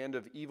 A band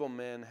of evil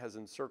men has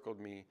encircled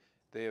me.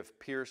 They have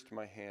pierced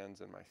my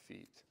hands and my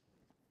feet.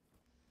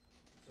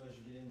 So as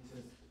you get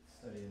into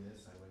studying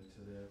this, I went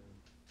to the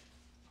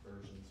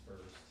versions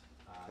first.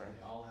 Okay.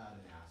 They all had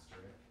an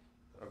asterisk.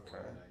 The Okay.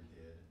 four that I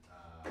did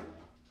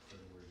for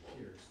the word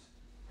pierced,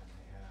 and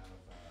they have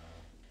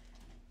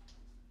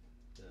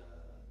the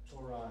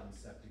Torah and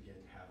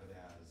Septuagint have it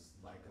as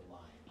like a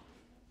lion.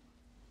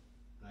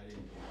 And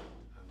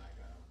I'm not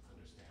gonna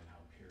understand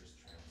how pierced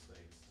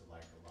translates to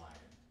like a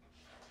lion.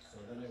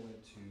 So then I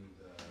went to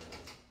the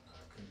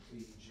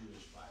complete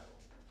Jewish Bible.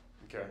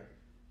 Okay.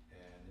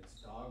 And its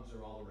dogs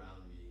are all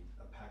around me,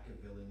 a pack of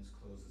villains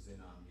closes in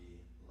on me,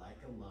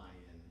 like a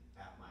lion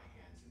at my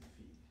hands and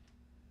feet.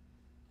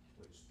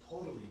 Which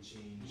totally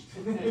changed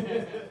the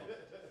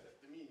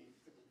meaning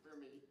for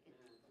me.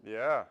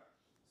 Yeah.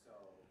 So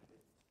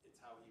it's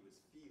how he was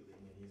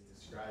feeling, and he's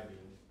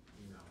describing,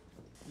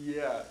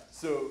 Yeah.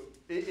 So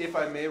if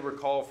I may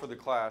recall for the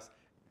class,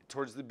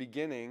 towards the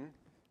beginning,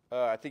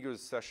 I think it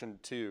was session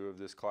 2 of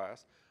this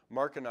class,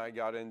 Mark and I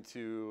got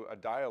into a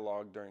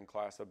dialogue during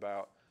class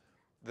about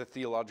the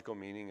theological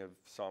meaning of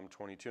Psalm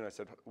 22. And I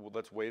said, well,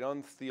 let's wait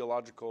on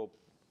theological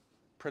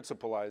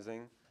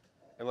principalizing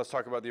and let's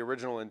talk about the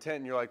original intent.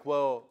 And you're like,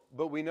 well,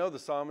 but we know the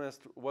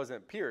psalmist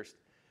wasn't pierced.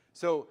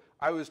 So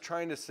I was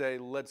trying to say,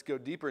 let's go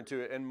deeper into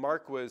it. And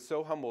Mark was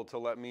so humble to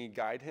let me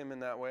guide him in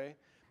that way.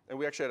 And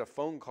we actually had a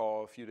phone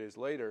call a few days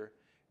later.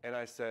 And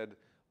I said,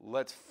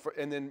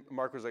 and then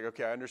Mark was like,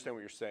 okay, I understand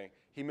what you're saying.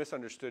 He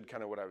misunderstood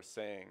kind of what I was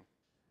saying,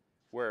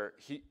 where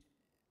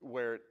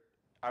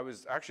I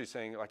was actually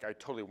saying, like, I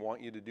totally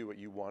want you to do what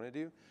you want to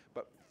do,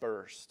 but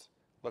first,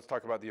 let's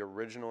talk about the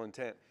original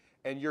intent.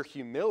 And your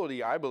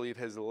humility, I believe,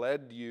 has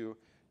led you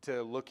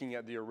to looking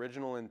at the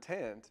original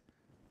intent,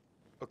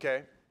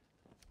 okay,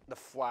 the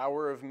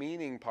flower of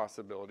meaning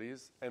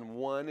possibilities, and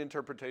one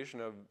interpretation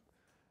of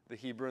the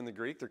Hebrew and the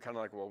Greek, they're kind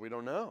of like, well, we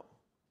don't know.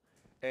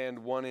 And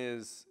one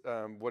is,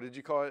 what did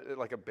you call it,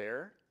 like a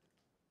bear?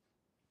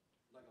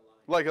 like a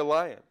lion. Like a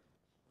lion.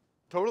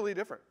 Totally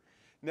different.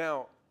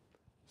 Now,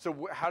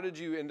 so how did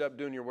you end up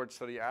doing your word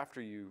study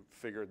after you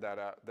figured that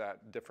out,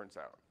 that difference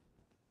out?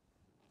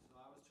 So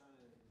I was trying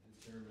to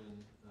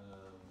determine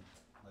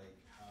like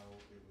how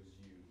it was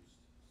used.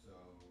 So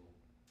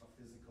a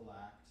physical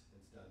act,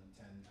 it's done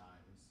 10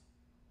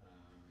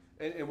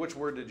 times. And which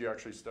word did you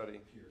actually study?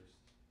 Pierced.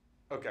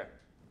 Okay.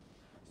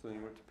 So then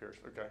you went to pierced.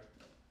 Okay.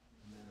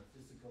 And then a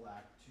physical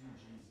act to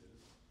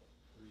Jesus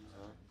 3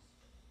 times.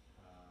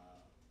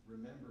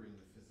 Remembering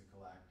the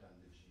physical act done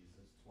to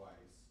Jesus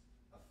twice.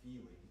 A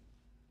feeling,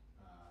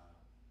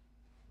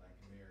 like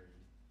Mary.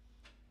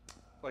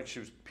 Like she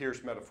was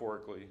pierced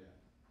metaphorically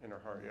Yeah. in her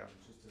heart, yeah.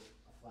 Just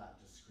a flat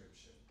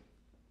description.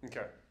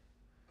 Okay.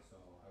 So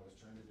I was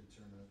trying to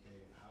determine,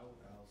 okay, how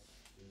else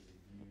is it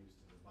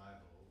used in the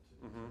Bible to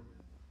Mhm. determine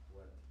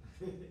what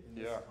in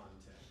this Yeah.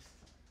 context?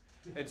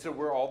 And so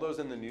were all those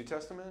in the New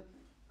Testament?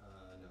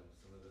 No,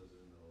 some of those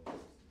are in the Old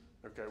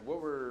Testament. Okay.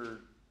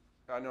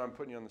 I know I'm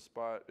putting you on the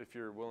spot if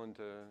you're willing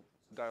to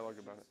dialogue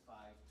about it.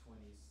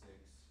 5:26,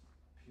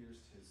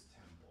 pierced his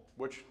temple.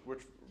 Which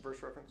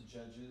verse reference?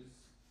 Judges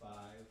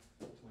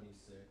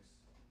 5:26.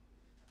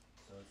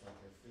 So it's like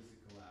a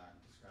physical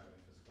act, describing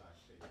a physical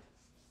act, they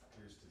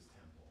pierced his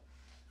temple.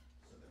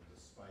 So there was a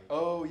spike.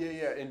 Oh,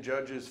 yeah. In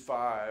Judges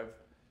 5,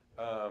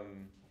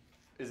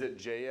 is it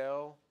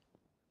Jael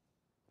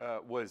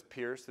was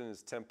pierced in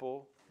his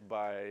temple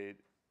by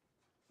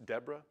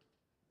Deborah?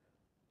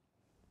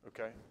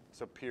 Okay,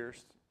 so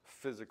pierced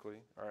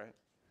physically, all right.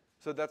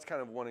 So that's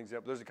kind of one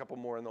example. There's a couple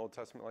more in the Old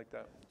Testament like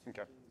that.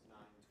 Okay. Kings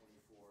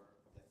 9:24,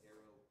 the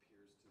arrow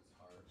pierced his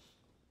heart.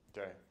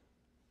 Okay.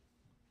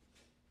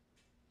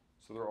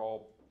 So they're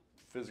all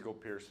physical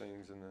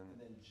piercings, and then.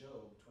 And then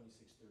Job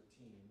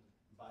 26:13,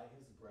 by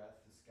his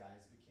breath the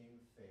skies became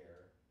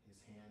fair, his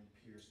hand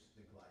pierced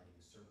the gliding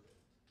serpent.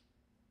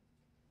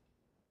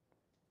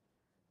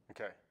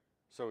 Okay.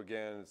 So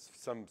again, it's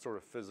some sort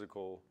of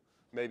physical,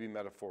 maybe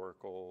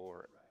metaphorical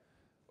or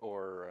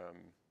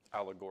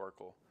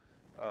allegorical.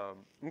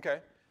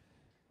 Okay.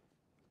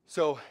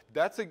 So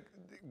that's a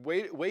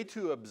way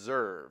to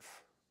observe,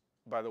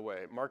 by the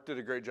way. Mark did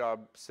a great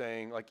job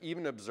saying, like,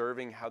 even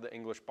observing how the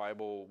English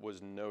Bible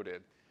was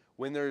noted.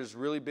 When there's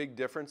really big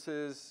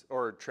differences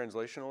or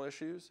translational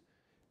issues,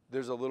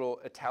 there's a little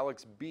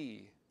italics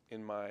B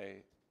in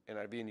my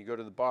NIV, and you go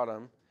to the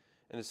bottom,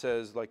 and it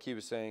says, like he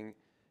was saying,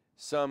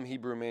 some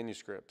Hebrew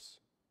manuscripts.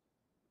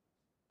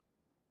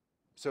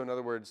 So in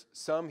other words,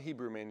 some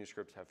Hebrew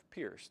manuscripts have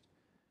pierced.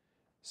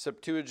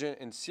 Septuagint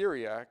and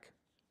Syriac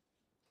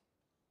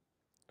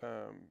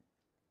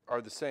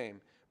are the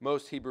same.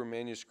 Most Hebrew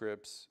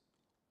manuscripts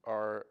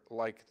are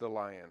like the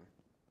lion.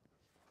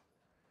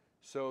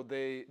 So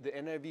the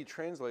NIV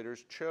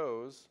translators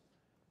chose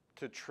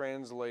to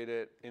translate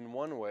it in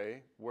one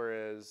way,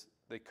 whereas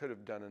they could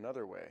have done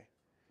another way.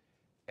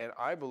 And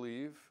I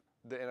believe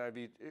the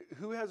NIV,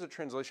 who has a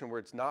translation where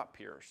it's not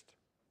pierced?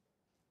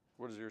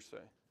 What does yours say?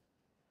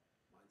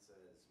 Mine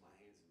says, my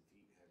hands and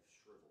feet have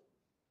shriveled.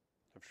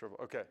 Have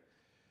shriveled. Okay.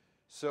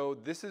 So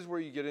this is where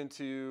you get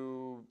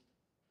into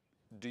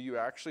do you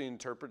actually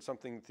interpret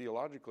something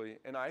theologically?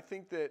 And I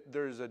think that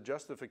there's a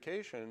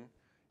justification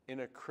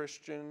in a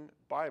Christian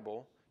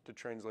Bible to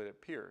translate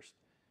it pierced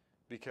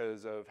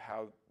because of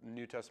how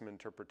New Testament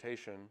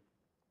interpretation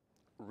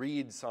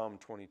reads Psalm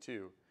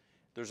 22.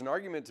 There's an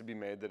argument to be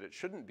made that it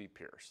shouldn't be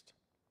pierced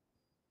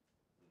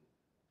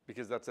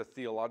because that's a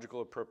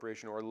theological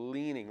appropriation or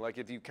leaning. Like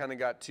if you kind of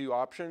got two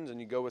options and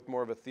you go with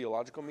more of a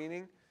theological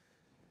meaning,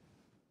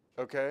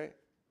 okay,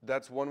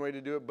 that's one way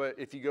to do it. But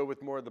if you go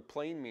with more of the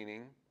plain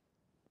meaning,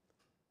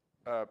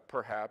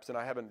 perhaps, and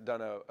I haven't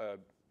done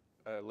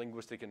a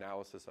linguistic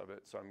analysis of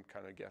it, so I'm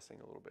kind of guessing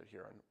a little bit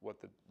here on what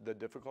the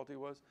difficulty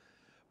was.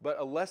 But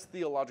a less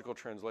theological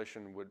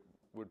translation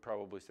would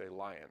probably say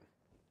lion,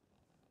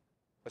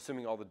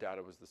 assuming all the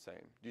data was the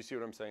same. Do you see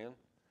what I'm saying?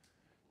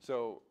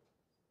 So,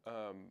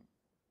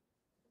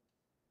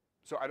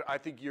 I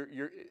think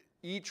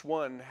each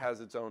one has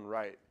its own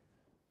right,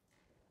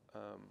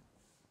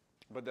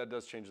 but that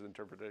does change the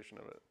interpretation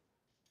of it.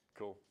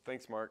 Cool.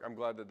 Thanks, Mark. I'm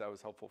glad that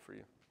was helpful for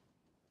you.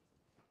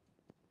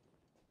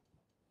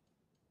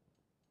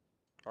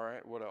 All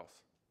right, what else?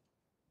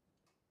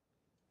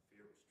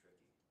 Fear was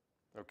tricky.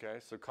 Okay,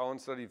 so Colin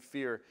studied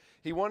fear.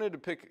 He wanted to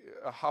pick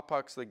a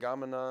hapax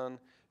legomenon,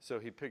 so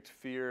he picked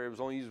fear. It was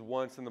only used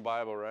once in the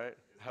Bible, right?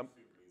 Super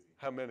easy.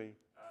 How many?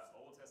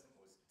 Old Testament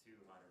was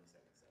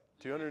 277.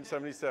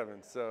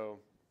 277. So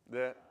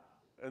that,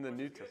 and the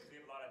New Good, Testament. we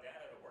have a lot of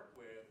data to work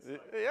with.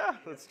 It's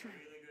Yeah, we that's have true. a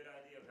really good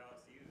idea of how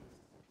it's used.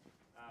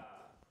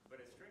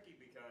 But it's tricky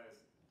because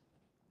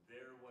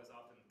there was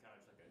often kind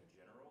of like a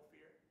general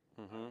fear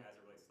as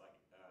it relates to like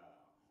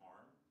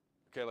harm.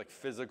 Okay, like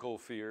physical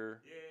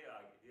fear. Yeah.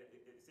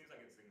 It seems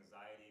like it's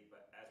anxiety,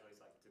 but as it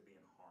relates like to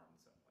being harmed in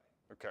some way.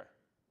 Okay.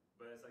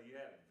 But it's like you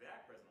have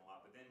that present a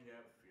lot, but then you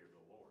have fear of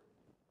the Lord.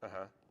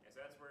 Uh-huh. And so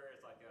that's where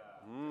it's like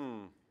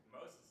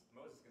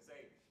Moses can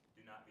say,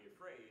 "Do not be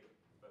afraid,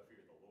 but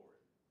fear the Lord."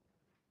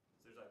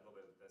 So there's like a little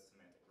bit of that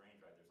semantic range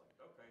right there. It's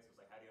like, okay, so it's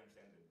like, how do you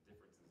understand the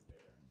differences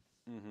there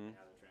and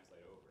how they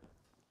translate over?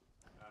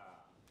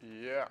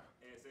 Yeah.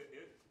 And so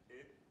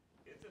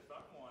it's a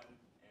fun one,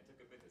 and it took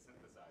a bit to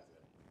synthesize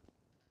it.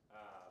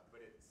 But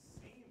it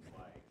seems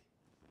like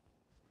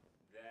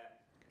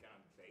that kind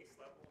of base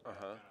level, kind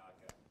of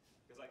like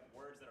because like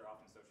words that are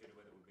often associated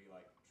with it would be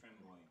like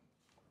trembling,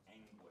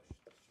 anguish,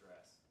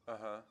 stress.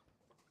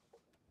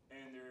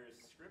 And there's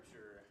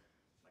scripture,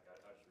 like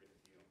I'll just read it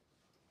to you,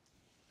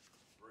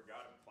 where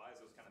God applies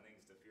those kind of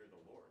things to fear the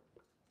Lord.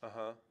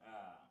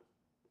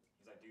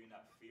 He's like, "Do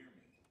not fear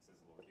me," says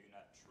the Lord. "Do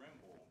not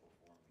tremble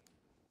before me.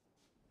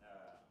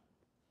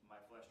 My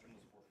flesh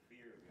trembles for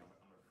fear of you.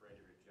 I'm afraid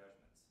of your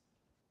judgments.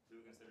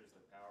 Who considers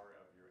the power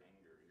of your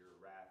anger? Your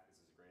wrath is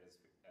as great as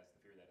the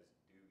fear that is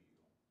due you."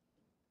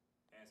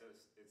 And so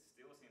it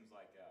still seems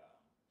like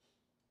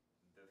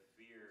the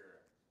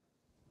fear,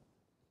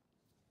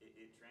 it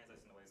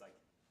translates in the ways like,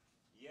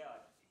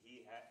 yeah,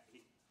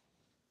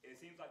 it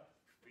seems like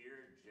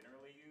fear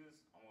generally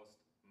used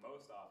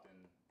most often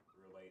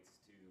relates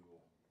to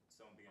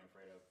someone being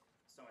afraid of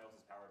someone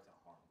else's power to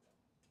harm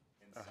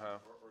them in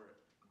or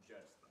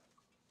judge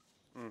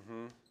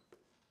them.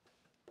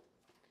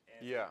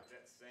 And Yeah. so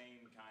that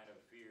same kind of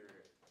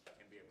fear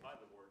can be applied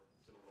to the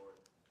Lord.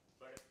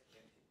 But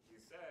he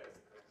says,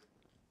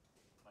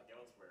 like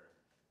elsewhere,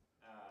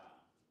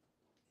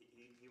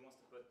 he wants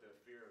to put the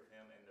fear of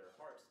him in their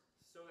hearts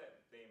so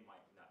that they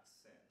might not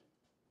sin.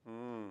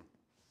 And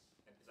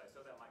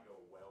so that might go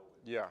well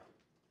with Yeah. them.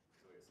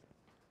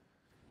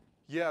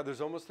 Yeah,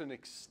 there's almost an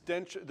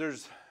extension.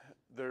 There's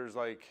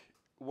like,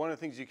 one of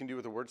the things you can do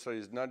with the word study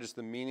is not just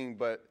the meaning,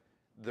 but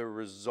the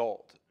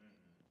result.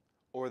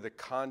 Or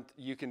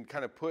you can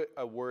kind of put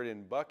a word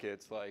in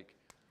buckets, like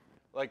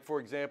for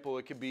example,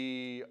 it could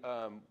be,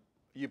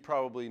 you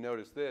probably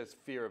noticed this,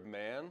 fear of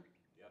man,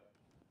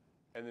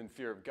 and then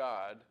fear of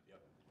God,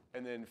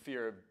 and then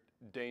fear of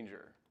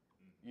danger,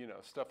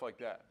 stuff like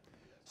that.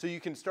 So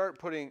you can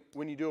start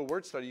when you do a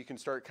word study, you can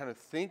start kind of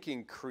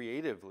thinking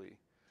creatively.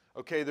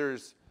 Okay,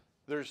 there's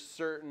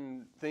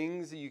certain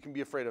things that you can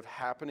be afraid of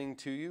happening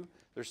to you.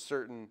 There's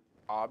certain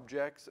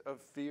objects of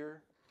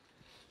fear.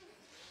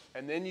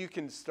 And then you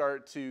can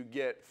start to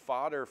get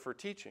fodder for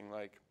teaching.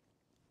 Like,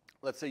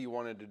 let's say you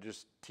wanted to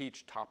just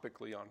teach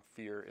topically on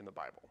fear in the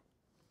Bible.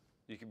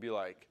 You could be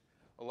like,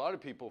 a lot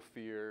of people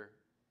fear,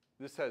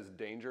 this has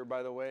danger,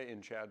 by the way,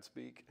 in Chad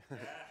speak.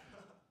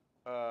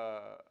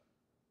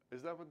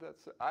 Is that what that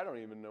says? I don't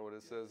even know what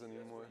it says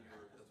anymore.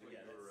 That's what you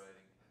were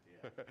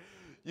writing.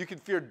 You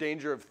could fear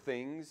danger of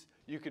things.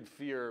 You could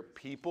fear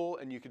people,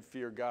 and you could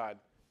fear God.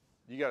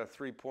 You got a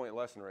 3-point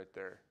lesson right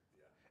there.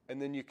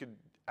 And then you could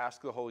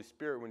ask the Holy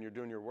Spirit when you're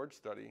doing your word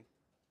study,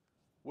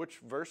 which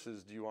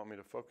verses do you want me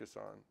to focus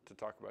on to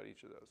talk about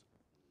each of those?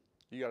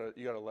 You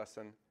got a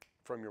lesson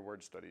from your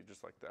word study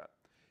just like that.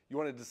 You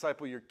want to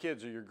disciple your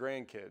kids or your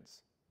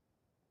grandkids,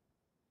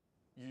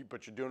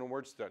 but you're doing a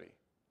word study.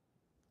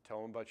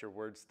 Tell them about your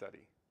word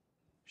study.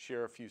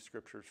 Share a few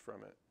scriptures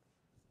from it.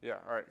 Yeah,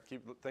 all right.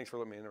 Thanks for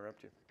letting me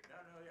interrupt you. No,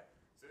 yeah.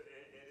 So it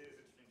is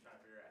interesting trying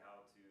to figure out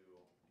how to,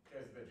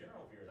 because the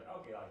general fear is like,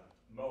 okay, like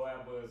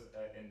Moab was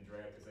in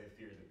dread because they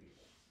feared the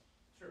people.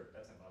 Sure,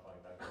 that's simple.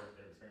 Like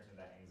they're experiencing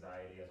that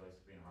anxiety as well as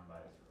being harmed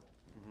by Israel.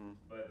 Mm-hmm.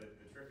 But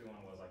the tricky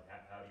one was like,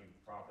 how do you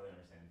properly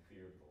understand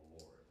fear of the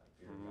Lord, like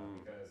fear of God?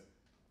 Because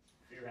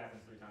fear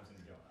happens 3 times in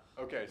Jonah.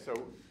 Okay, so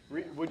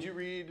would you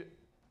read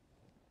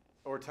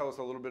or tell us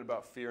a little bit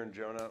about fear in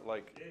Jonah?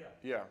 Like,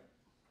 yeah.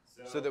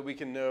 So that we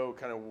can know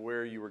kind of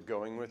where you were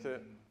going with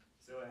it.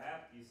 So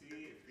you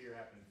see fear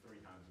happened 3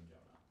 times in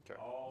Jonah. Okay.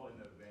 All in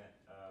the event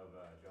of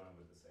Jonah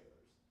with the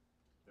sailors.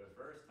 The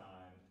first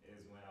time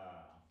is when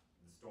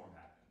the storm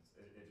happens.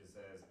 It just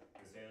says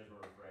the sailors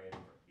were afraid,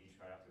 each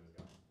cried out to his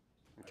God.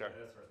 Okay.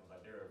 That's the first one.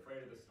 Like they were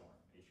afraid of the storm.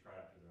 Each cried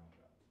out to their own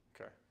God.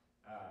 Okay.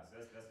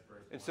 So that's the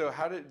first one. And so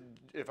how did,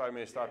 if I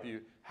may stop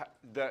you,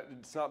 that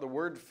it's not the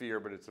word fear,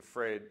 but it's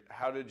afraid.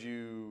 How did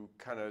you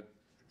kind of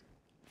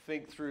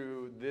think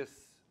through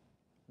this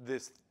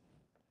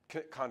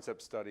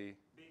concept study?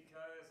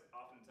 Because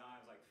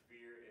oftentimes, like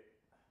fear,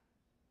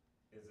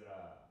 is it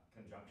a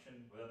conjunction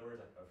with other words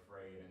like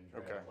afraid and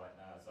dread and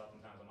whatnot. So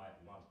oftentimes I might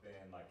lump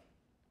in like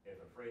if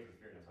afraid with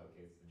fear, it's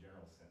okay. It's the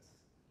general sense.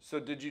 So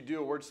did you do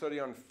a word study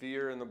on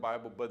fear in the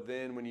Bible, but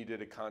then when you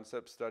did a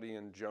concept study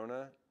in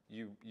Jonah,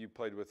 you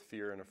played with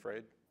fear and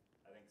afraid?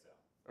 I think so.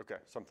 Okay,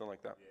 something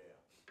like that.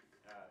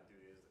 Yeah.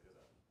 Dude, is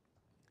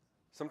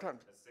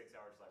Sometimes. a 6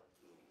 hours like.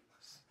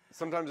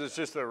 Sometimes it's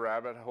just a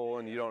rabbit hole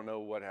and you don't know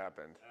what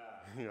happened.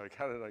 You're like,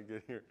 how did I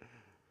get here?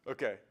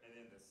 Okay. And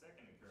then the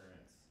second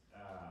occurrence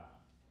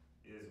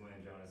is when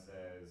Jonah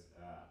says,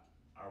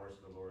 I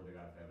worship the Lord, the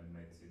God of heaven, who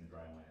made the sea and the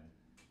dry land.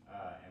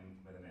 And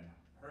when the men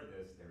heard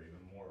this, they were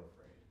even more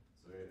afraid.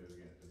 So it is,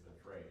 again, it's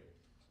afraid.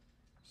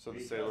 So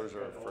the sailors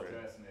are The afraid.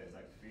 Old Testament is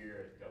like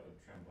fear dealt with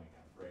trembling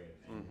and afraid.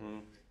 And Mm-hmm.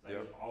 like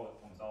Yep.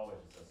 almost always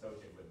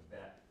associated with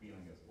that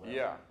feeling as well.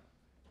 Yeah.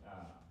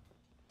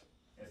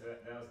 And so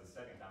that was the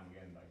second time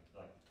again, like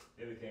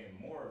they became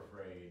more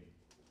afraid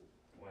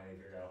when they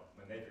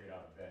figured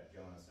out that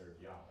Jonah served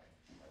Yahweh.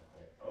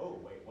 Like,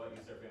 oh wait, what,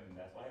 you serve him and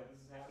that's why this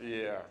is happening?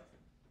 Yeah.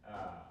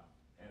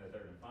 And the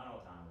third and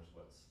final time, which is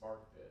what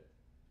sparked it,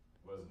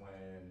 was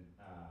when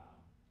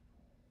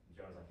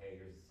Jonah's like, hey,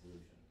 here's the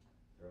solution.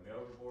 Throw me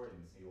overboard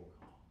and the sea will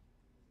calm.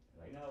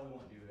 They're like, no, we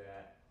won't do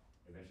that.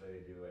 Eventually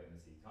they do it and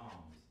the sea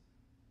calms.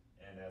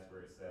 And that's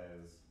where it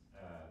says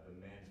the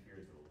men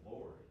feared the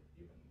Lord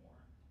even more.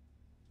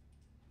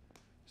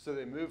 So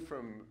they moved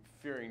from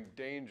fearing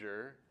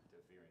danger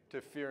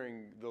to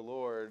fearing the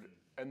Lord,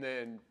 and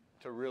then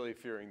to really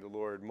fearing the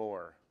Lord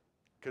more,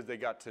 because they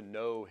got to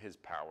know his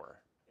power.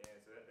 And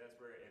so that's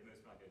where it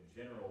moves from like a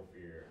general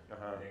fear,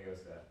 Uh-huh. and then it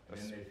goes to, and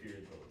then they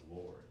feared the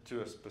Lord.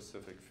 To a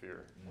specific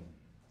fear. Mm.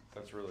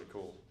 That's really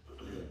cool.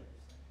 Really.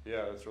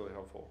 Yeah, that's really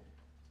helpful.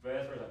 But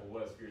that's where like,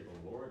 what does fear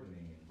the Lord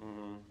mean?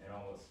 Mm-hmm. And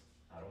almost,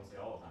 I don't want to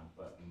say all the time,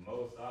 but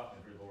most often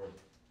fear the Lord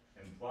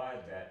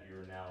implied that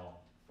you're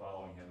now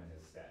following him and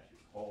his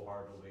statutes,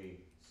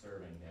 wholeheartedly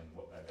serving him.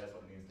 That's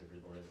what it means to fear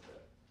the Lord, is to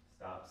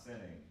stop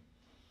sinning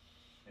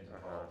and to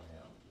follow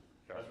him.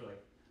 Yeah. That's really,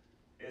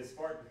 it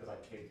sparked because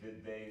like, okay,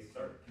 did they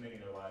start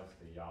committing their lives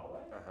to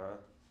Yahweh?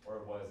 Uh-huh.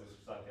 Or was this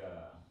just like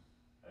a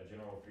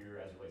general fear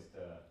as it relates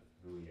to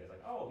who he is?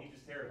 Like, oh, he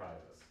just terrifies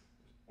us.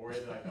 Or is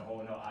it like the whole,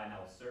 no, I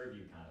now serve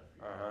you kind of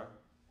fear? Uh-huh.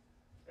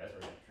 That's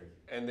where it's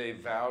tricky. And they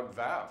vowed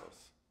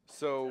vows.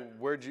 So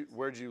where'd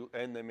you,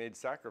 and they made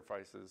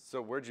sacrifices.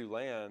 So where'd you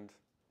land?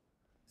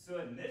 So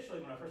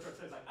initially, when I first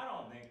started studying, like, I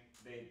don't think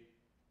they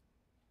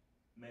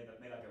made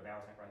like a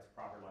vow sacrifice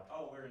proper, like,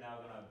 oh, we're now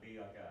gonna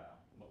be like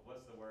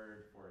what's the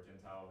word for a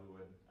Gentile who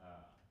would,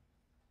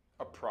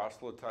 A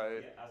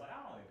proselyte? yeah, I was like, I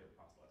don't think they're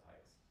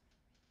proselytes.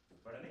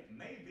 But I think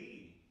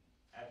maybe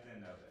at the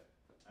end of it,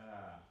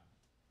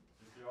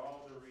 just through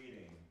all the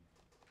reading,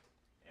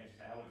 and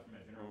just how it went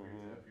from a general fear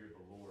to a fear of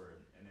the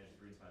Lord, and then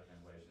just reading some other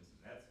translations,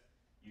 and that's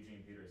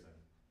Eugene Peterson.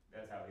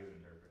 That's how he would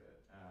interpret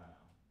it.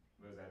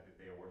 Was that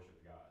they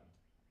worshiped God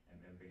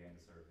and then began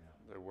to serve him.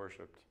 They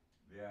worshipped.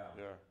 Yeah.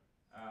 Yeah.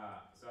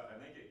 So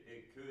I think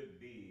it could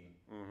be,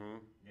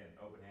 Mm-hmm. again,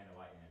 open-handed,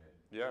 light-handed,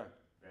 Yeah.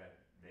 that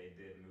they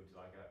did move to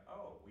like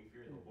we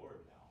fear the Lord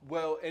now.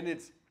 Well, and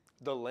it's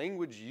the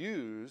language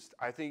used,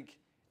 I think,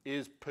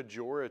 is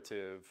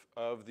pejorative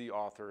of the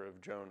author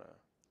of Jonah.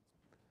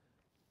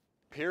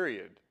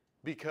 Period.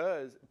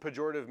 Because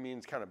pejorative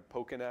means kind of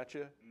poking at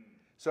you.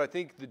 So I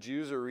think the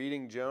Jews are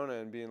reading Jonah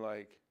and being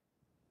like,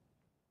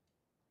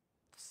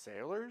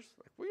 sailors?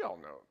 Like, we all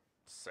know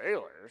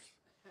sailors.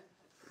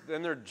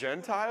 Then they're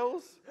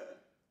Gentiles?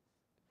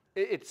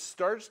 It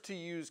starts to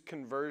use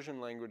conversion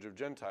language of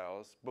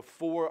Gentiles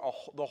before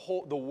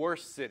the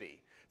worst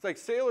city. It's like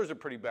sailors are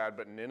pretty bad,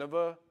 but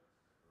Nineveh,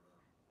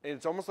 and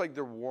it's almost like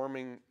the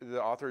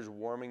author is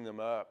warming them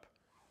up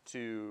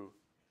to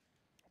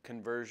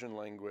conversion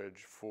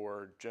language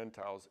for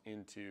Gentiles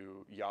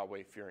into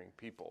Yahweh-fearing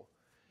people.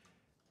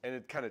 And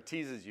it kind of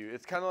teases you.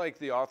 It's kind of like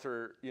the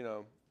author,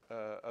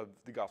 of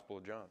the Gospel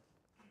of John.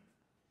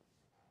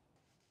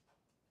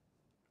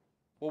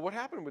 Well, what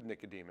happened with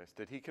Nicodemus?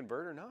 Did he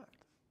convert or not?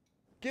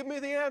 Give me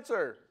the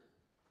answer.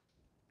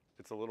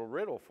 It's a little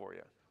riddle for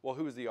you. Well,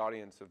 who was the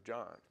audience of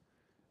John?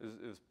 It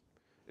was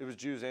It was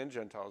Jews and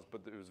Gentiles,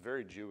 but it was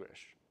very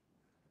Jewish.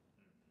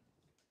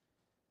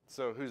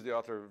 So who's the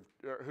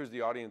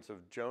audience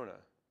of Jonah?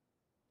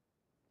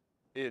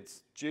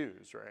 It's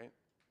Jews, right?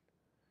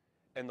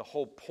 And the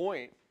whole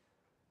point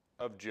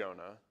of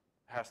Jonah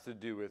has to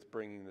do with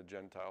bringing the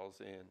Gentiles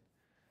in.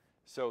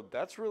 So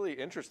that's really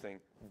interesting.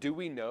 Do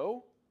we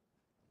know?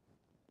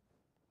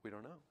 We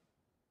don't know.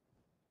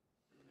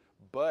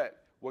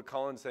 But what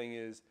Colin's saying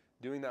is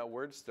doing that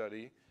word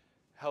study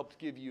helped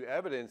give you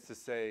evidence to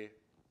say,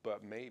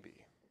 but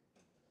maybe.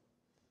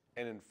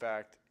 And in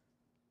fact,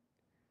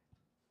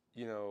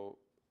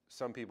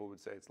 some people would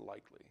say it's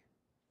likely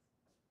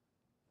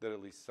that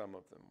at least some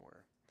of them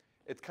were.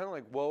 It's kind of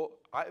like,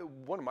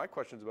 one of my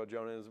questions about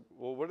Jonah is,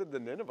 what did the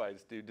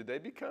Ninevites do? Did they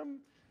become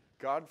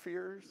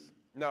God-fearers?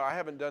 No, I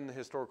haven't done the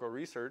historical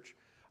research.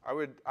 I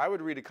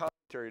would read a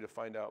commentary to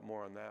find out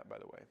more on that, by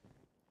the way.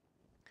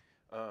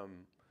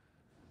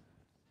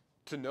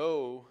 To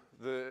know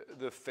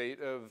the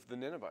fate of the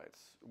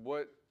Ninevites.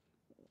 Did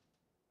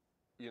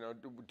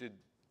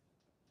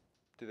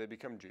they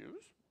become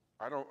Jews?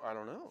 I don't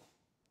know.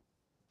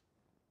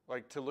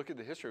 Like, to look at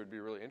the history would be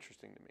really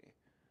interesting to me.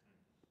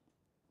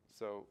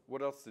 So, what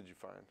else did you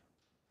find?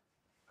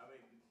 I mean,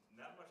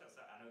 not much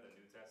outside. I know the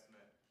New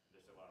Testament,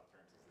 there's a lot of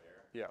occurrences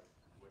there. Yeah.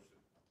 Which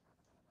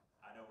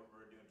I know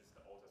we're doing just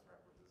the Old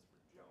Testament references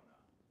for Jonah.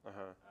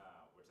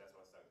 Which that's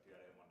what I stuck to. I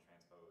didn't want to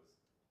transpose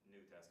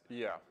New Testament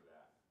into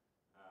that.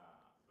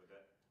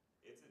 But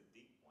it's a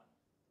deep one.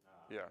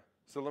 Yeah.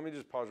 So let me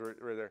just pause right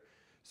there.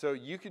 So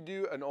you could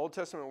do an Old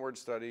Testament word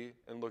study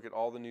and look at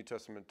all the New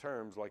Testament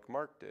terms like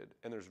Mark did,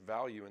 and there's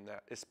value in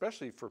that,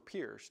 especially for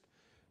Pierced,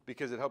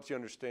 because it helps you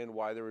understand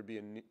why there would be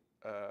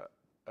a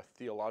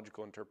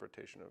theological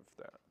interpretation of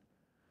that.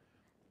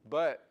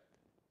 But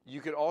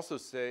you could also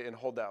say and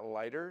hold that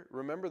lighter.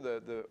 Remember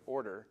the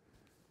order.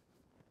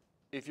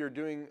 If you're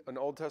doing an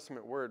Old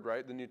Testament word,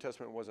 right, the New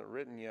Testament wasn't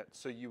written yet,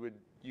 so you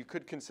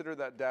could consider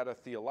that data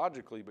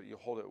theologically, but you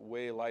hold it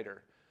way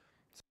lighter.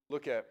 So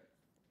look at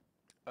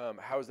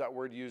how is that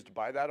word used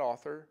by that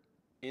author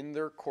in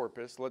their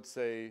corpus. Let's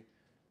say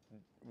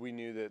we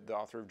knew that the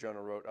author of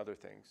Jonah wrote other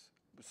things.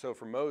 So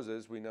for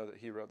Moses, we know that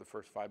he wrote the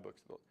first 5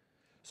 books.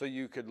 So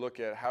you could look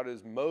at how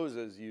does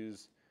Moses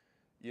use,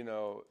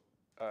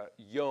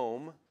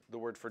 yom, the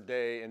word for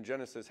day, in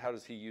Genesis, how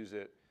does he use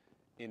it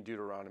in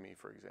Deuteronomy,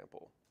 for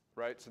example,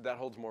 right? So that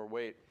holds more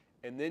weight.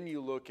 And then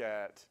you look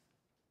at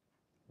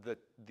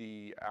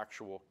the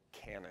actual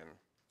canon.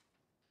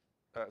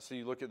 So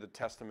you look at the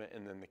Testament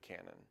and then the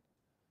canon.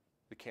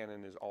 The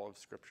canon is all of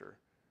Scripture.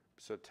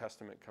 So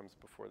Testament comes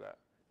before that.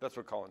 That's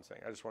what Colin's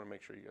saying. I just want to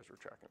make sure you guys were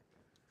tracking.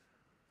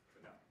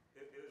 But no,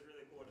 it was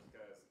really cool just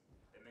because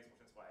it makes more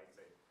sense why I can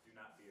say, do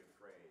not be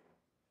afraid,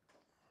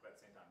 but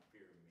at the same time,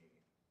 fear me.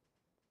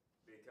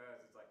 Because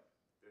it's like,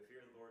 the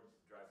fear of the Lord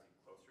drives you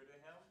closer to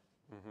Him.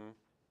 Mm-hmm.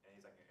 And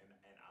He's like, and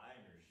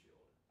I'm your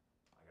shield.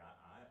 Like,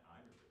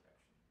 I'm your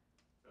protection.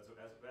 That's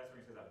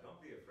when He says,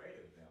 don't be afraid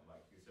of them.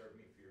 Like, you serve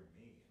me, fear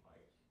me. Like,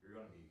 you're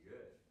going to be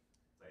good.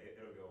 It's like,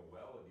 it'll go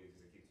well with you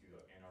because it keeps you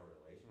in our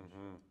relationship.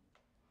 Mm-hmm.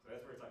 So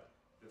that's where it's like,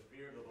 the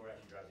fear of the Lord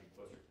actually drives you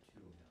closer to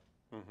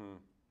Him. Mm-hmm.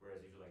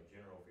 Whereas usually like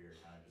general fear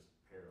kind of just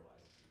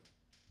paralyzes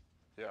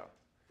you. Yeah.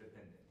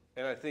 Depending.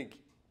 And I think,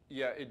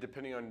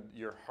 depending on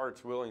your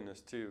heart's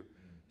willingness too.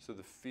 So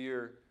the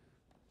fear,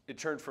 it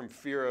turned from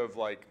fear of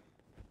like,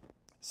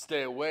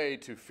 stay away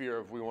to fear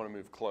of we want to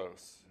move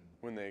close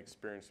when they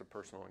experience a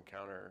personal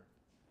encounter,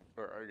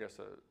 or I guess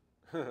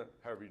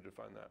however you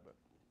define that. But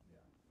Yeah.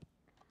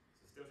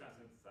 So still trying to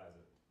synthesize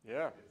it.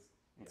 Yeah,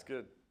 it's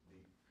good.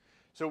 Deep.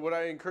 So what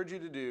I encourage you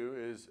to do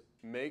is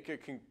make a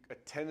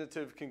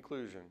tentative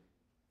conclusion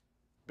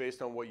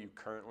based on what you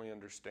currently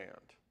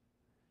understand.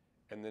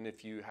 And then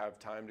if you have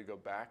time to go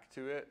back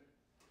to it,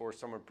 or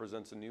someone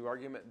presents a new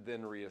argument,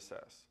 then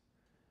reassess.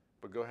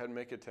 But go ahead and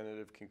make a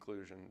tentative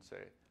conclusion and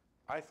say,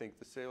 I think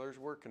the sailors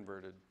were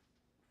converted.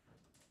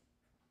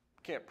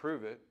 Can't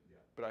prove it,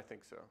 but I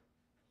think so.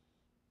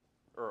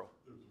 Earl.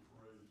 There's a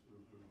phrase in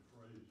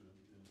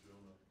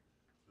Jonah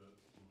that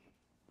was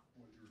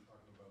what you were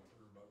talking about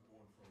there, about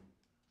going from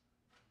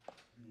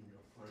being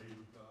afraid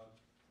of God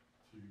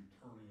to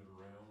turning it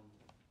around.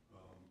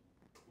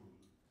 What was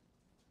it?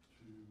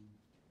 2:8,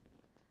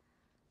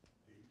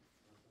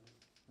 I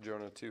think.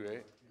 Jonah 2:8.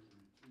 I can't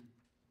read 2.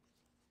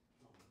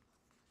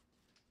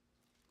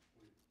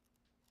 Wait.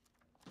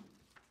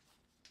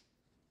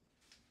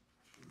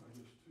 I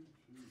guess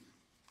 2:2.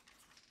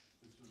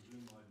 It says,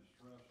 in my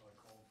distress I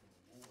called to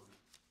the Lord,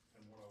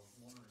 and what I was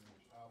wondering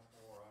was how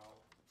far out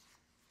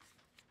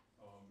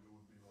it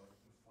would be like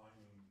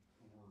defining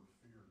the word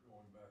fear,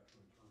 going back to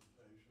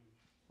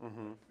interpretations.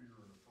 Mm-hmm. Like fear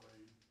and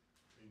afraid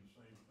being the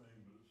same thing,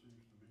 but it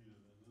seems to be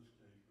that in this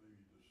case,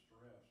 maybe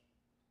distress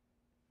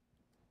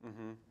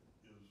Mm-hmm.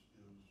 is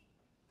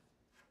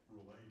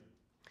related.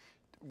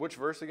 Which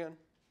verse again?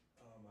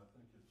 I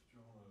think it's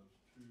Jonah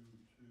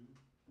 2:2.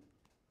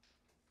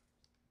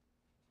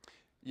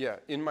 Yeah,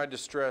 in my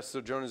distress, so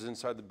Jonah's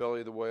inside the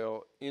belly of the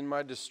whale. In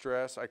my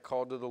distress, I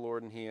called to the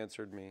Lord and he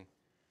answered me.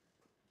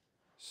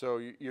 So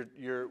you're In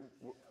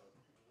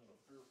a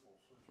fearful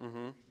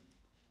Mm-hmm.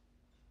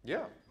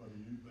 Yeah. But they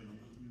uses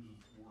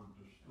the word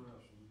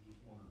distress, and I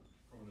just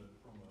wondered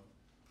from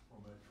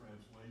a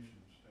translation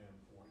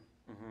standpoint,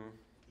 Mm-hmm.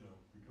 you know,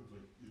 because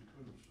it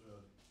could have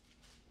said,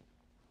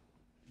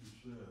 you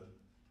said,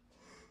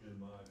 in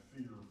my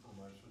fear for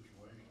my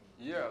situation.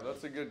 Yeah,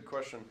 that's a good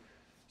question.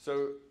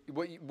 So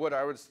what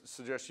I would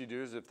suggest you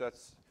do is if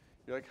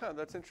you're like,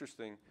 that's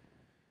interesting,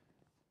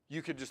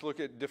 you could just look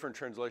at different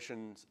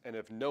translations, and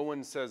if no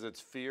one says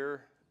it's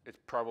fear, it's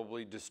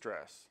probably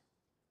distress.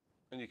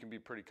 And you can be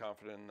pretty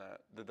confident in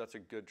that that's a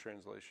good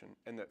translation,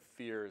 and that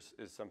fear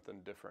is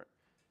something different.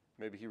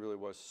 Maybe he really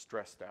was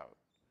stressed out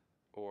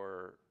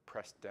or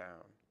pressed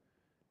down,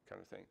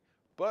 kind of thing.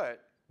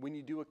 But when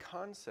you do a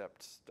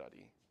concept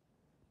study,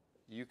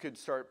 you could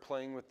start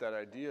playing with that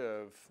idea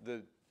of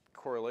the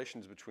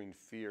correlations between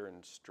fear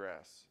and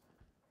stress.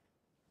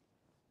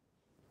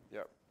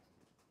 Yep.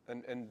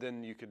 And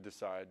then you could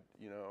decide,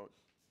 you know,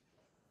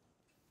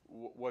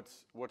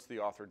 what's the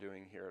author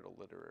doing here at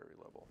a literary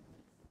level.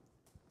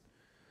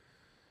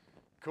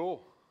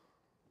 Cool.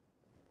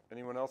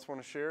 Anyone else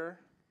want to share?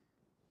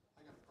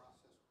 I got a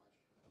process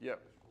question. Yep.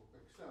 Just real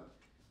quick. So,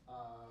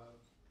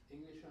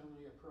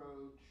 English-only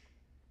approach,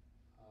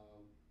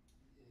 and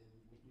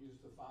we use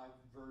the 5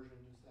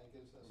 versions, that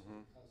gives us a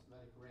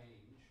cosmetic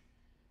range.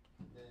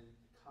 Then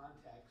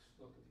context,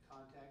 look at the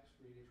context,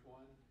 read each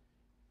one,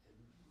 and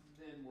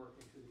then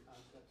working through the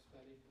concept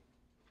study.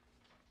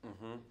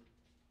 Mm-hmm.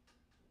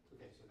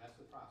 Okay, so that's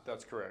the process.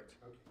 That's correct.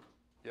 Okay.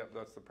 Yep,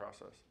 that's the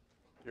process.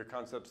 Your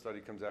concept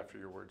study comes after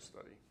your word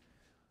study.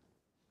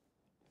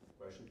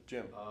 Question?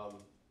 Jim.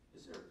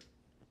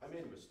 I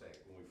made a mistake.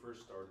 When we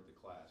first started the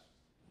class,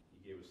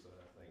 he gave us the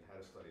thing, how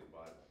to study the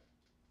Bible.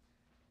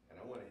 And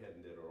I went ahead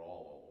and did it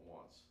all at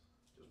once.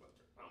 Just went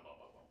through,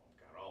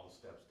 got all the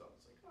steps done.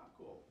 It's like,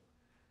 cool.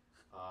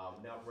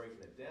 Now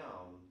breaking it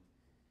down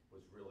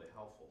was really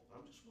helpful.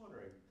 I'm just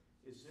wondering,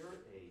 is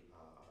there a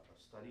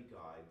study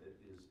guide that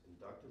is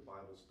inductive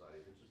Bible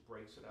study that just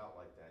breaks it out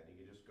like that, and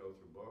you can just go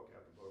through book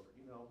after book,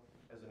 you know,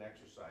 as an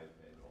exercise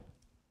manual?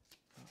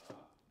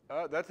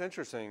 That's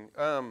interesting.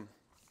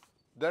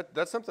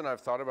 That's something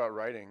I've thought about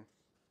writing.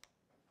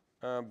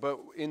 But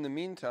in the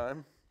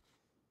meantime,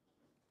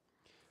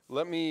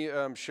 let me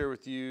share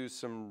with you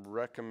some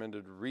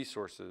recommended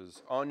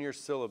resources on your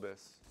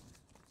syllabus.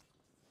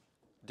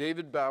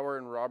 David Bauer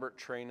and Robert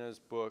Traina's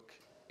book,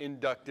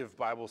 Inductive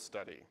Bible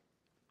Study.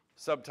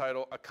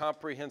 Subtitle, A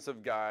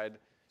Comprehensive Guide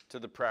to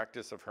the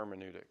Practice of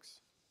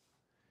Hermeneutics.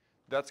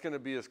 That's going to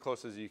be as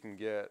close as you can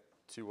get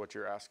to what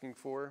you're asking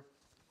for.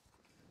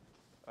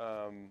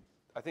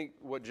 I think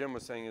what Jim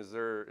was saying is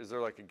there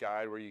like a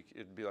guide where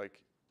it'd be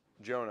like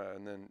Jonah,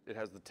 and then it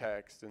has the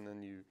text, and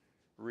then you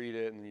read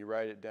it, and then you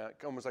write it down,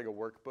 almost like a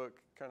workbook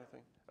kind of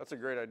thing. That's a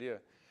great idea.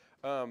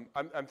 I'm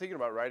thinking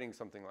about writing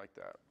something like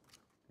that.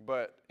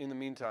 But in the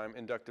meantime,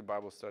 inductive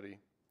Bible study.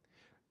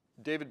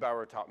 David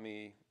Bauer taught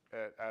me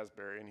at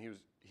Asbury, and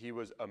he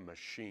was a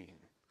machine.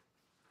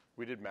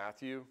 We did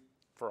Matthew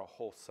for a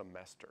whole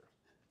semester.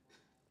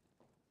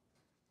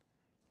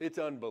 It's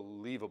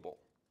unbelievable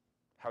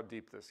how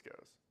deep this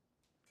goes.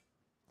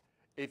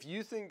 If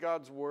you think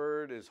God's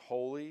word is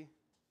holy,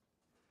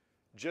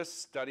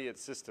 just study it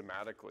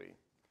systematically,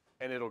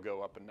 and it'll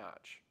go up a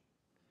notch.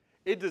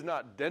 It does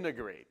not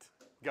denigrate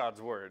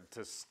God's word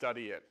to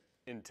study it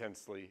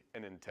intensely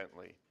and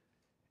intently.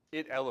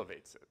 It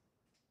elevates it.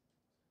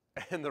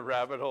 And the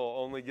rabbit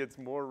hole only gets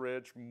more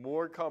rich,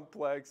 more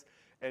complex,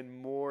 and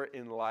more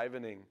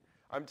enlivening.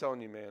 I'm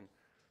telling you, man,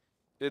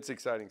 it's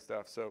exciting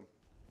stuff. So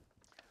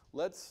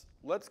let's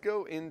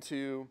go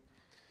into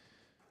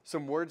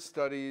some word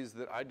studies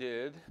that I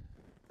did.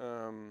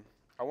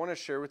 I want to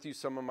share with you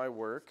some of my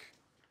work.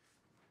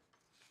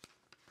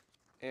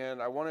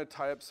 And I want to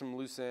tie up some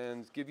loose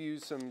ends, give you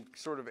some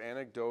sort of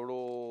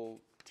anecdotal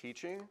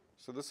teaching.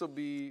 So this will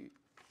be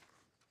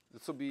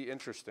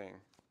interesting.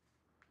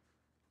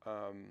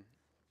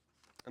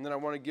 And then I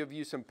want to give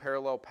you some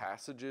parallel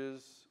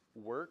passages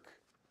work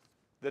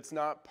that's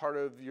not part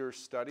of your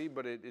study,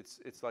 but it's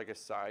like a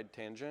side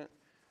tangent.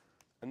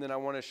 And then I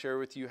want to share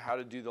with you how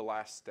to do the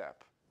last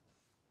step,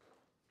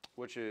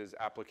 which is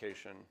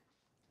application.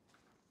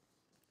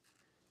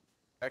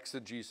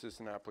 Exegesis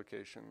and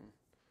application.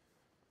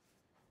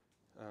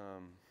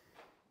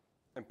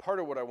 And part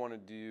of what I want to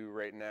do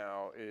right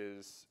now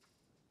is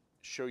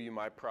show you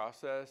my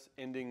process,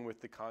 ending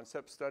with the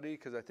concept study,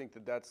 because I think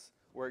that's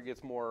where it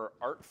gets more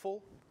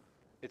artful.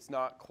 It's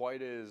not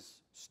quite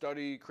as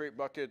study, create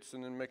buckets,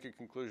 and then make a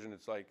conclusion.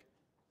 It's like,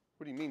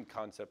 what do you mean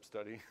concept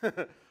study?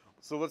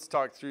 So let's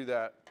talk through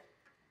that.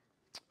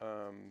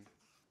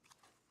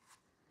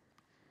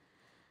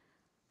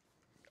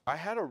 I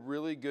had a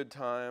really good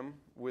time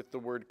with the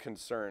word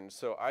concern.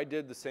 So I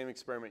did the same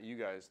experiment you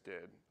guys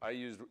did. I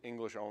used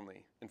English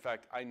only. In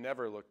fact, I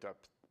never looked up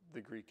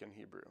the Greek and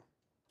Hebrew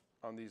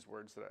on these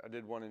words. I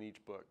did one in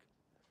each book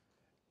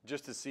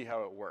just to see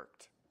how it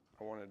worked.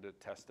 I wanted to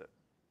test it.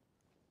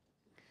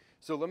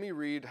 So let me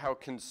read how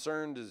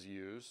concerned is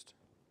used.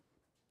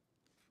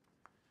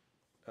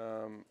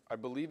 I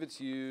believe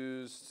it's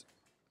used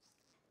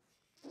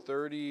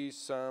 30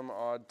 some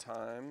odd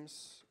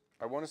times.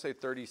 I want to say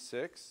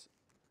 36.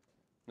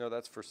 No,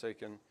 that's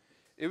forsaken.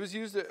 It was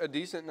used a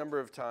decent number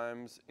of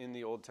times in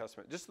the Old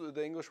Testament, just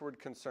the English word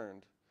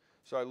concerned.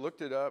 So I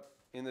looked it up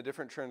in the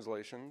different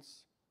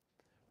translations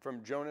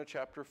from Jonah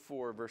chapter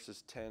 4,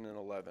 verses 10 and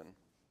 11.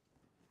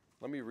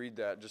 Let me read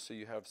that just so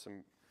you have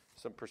some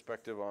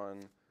perspective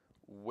on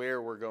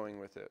where we're going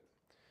with it.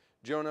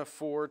 Jonah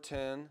 4,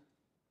 10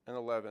 and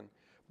 11.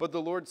 But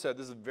the Lord said,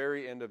 this is the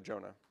very end of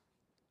Jonah,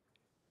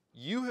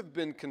 you have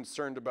been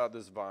concerned about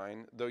this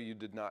vine, though you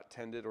did not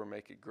tend it or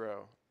make it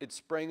grow. It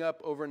sprang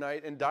up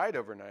overnight and died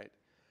overnight.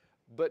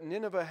 But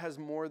Nineveh has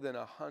more than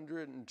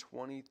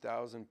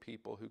 120,000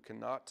 people who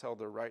cannot tell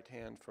their right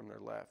hand from their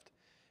left,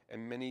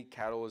 and many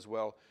cattle as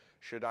well.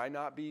 Should I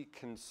not be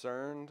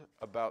concerned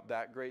about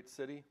that great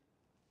city?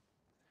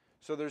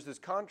 So there's this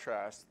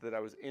contrast that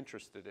I was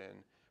interested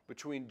in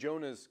between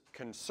Jonah's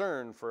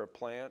concern for a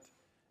plant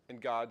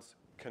and God's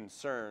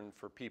concern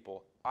for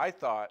people. I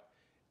thought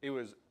it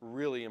was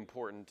really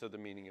important to the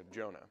meaning of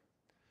Jonah.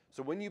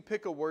 So when you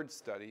pick a word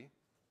study,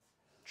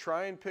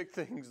 try and pick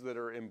things that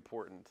are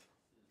important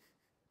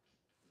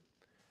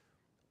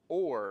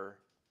or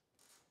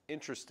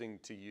interesting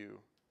to you.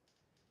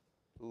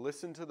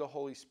 Listen to the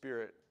Holy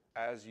Spirit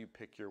as you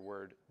pick your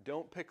word.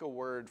 Don't pick a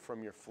word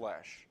from your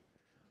flesh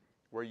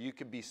where you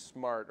could be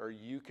smart, or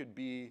you could,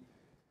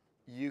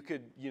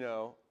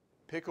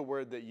 pick a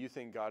word that you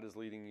think God is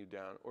leading you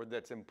down, or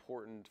that's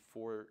important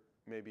for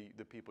maybe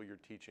the people you're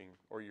teaching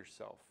or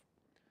yourself.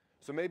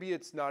 So maybe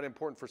it's not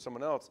important for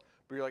someone else,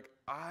 but you're like,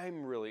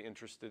 I'm really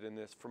interested in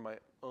this for my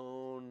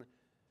own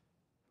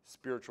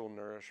spiritual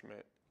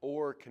nourishment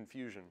or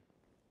confusion.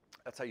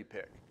 That's how you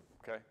pick,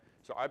 okay?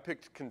 So I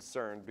picked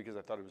concerned because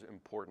I thought it was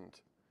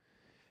important.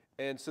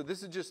 And so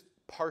this is just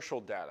partial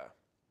data.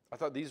 I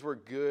thought these were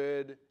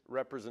good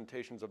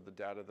representations of the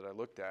data that I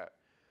looked at.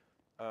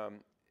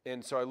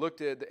 And so I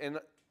looked at,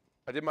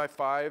 I did my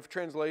 5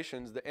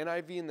 translations. The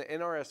NIV and the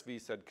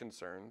NRSV said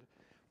concerned.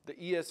 The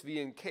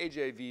ESV and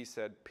KJV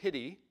said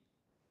pity.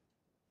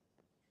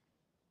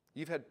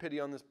 You've had pity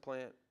on this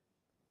plant.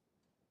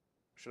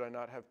 Should I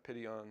not have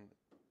pity on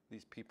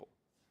these people?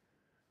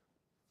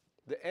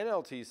 The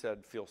NLT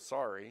said feel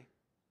sorry.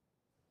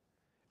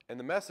 And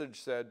the Message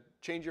said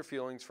change your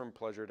feelings from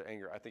pleasure to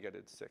anger. I think I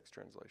did 6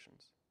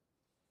 translations.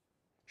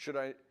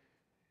 Should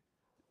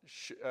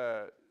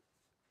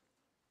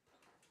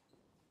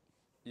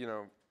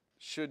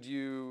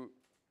you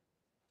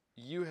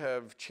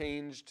have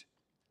changed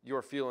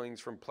your feelings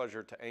from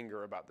pleasure to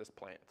anger about this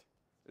plant,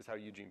 is how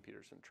Eugene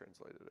Peterson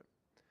translated it.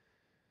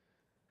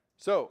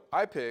 So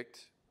I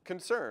picked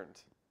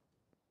concerned.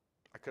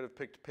 I could have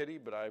picked pity,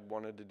 but I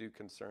wanted to do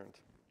concerned.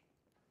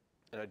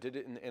 And I did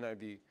it in the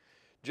NIV.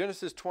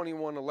 Genesis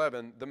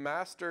 21:11, the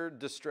master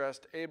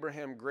distressed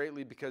Abraham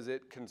greatly because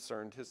it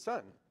concerned his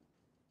son.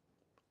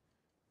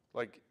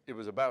 Like it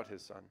was about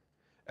his son.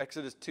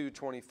 Exodus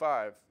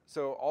 2:25.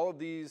 So all of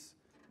these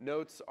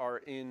notes are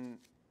in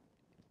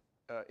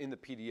the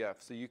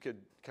PDF. So you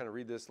could kind of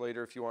read this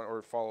later if you want,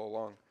 or follow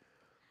along.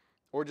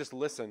 Or just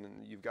listen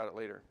and you've got it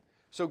later.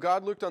 So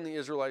God looked on the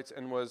Israelites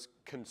and was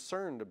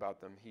concerned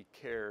about them. He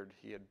cared.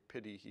 He had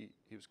pity.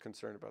 He was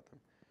concerned about them.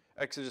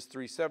 Exodus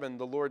 3:7,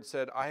 the Lord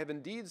said, I have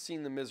indeed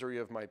seen the misery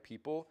of my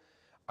people.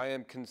 I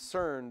am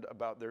concerned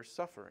about their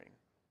suffering.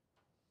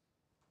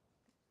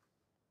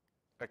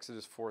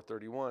 Exodus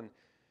 4:31,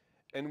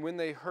 and when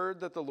they heard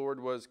that the Lord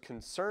was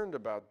concerned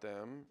about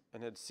them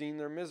and had seen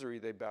their misery,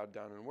 they bowed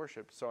down and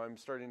worshiped. So I'm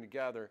starting to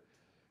gather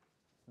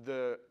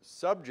the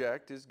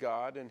subject is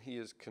God, and he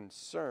is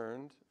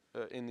concerned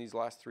in these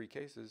last 3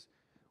 cases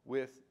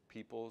with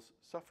people's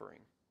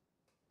suffering.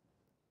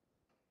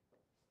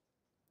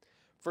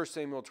 1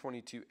 Samuel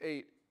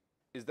 22:8,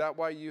 is that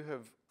why you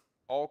have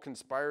all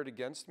conspired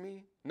against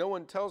me? No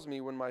one tells me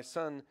when my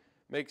son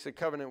makes a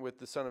covenant with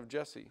the son of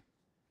Jesse.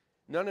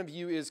 None of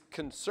you is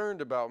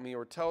concerned about me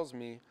or tells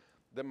me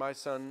that my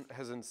son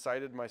has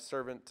incited my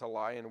servant to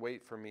lie in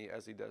wait for me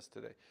as he does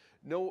today.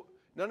 No,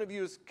 none of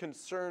you is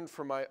concerned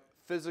for my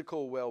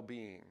physical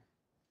well-being,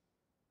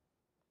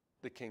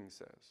 the king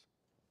says.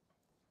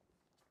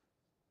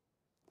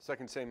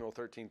 2 Samuel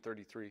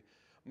 13:33.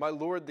 My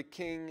lord the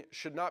king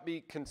should not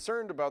be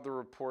concerned about the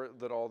report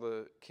that all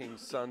the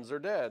king's sons are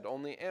dead.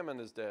 Only Ammon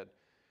is dead.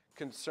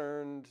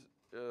 Concerned,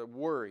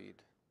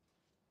 worried.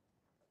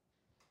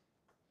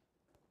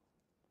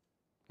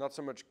 Not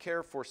so much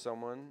care for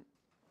someone,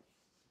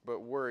 but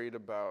worried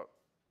about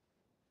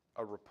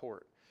a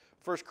report.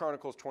 1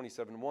 Chronicles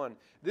 27:1.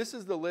 This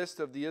is the list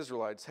of the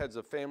Israelites, heads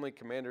of family,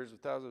 commanders,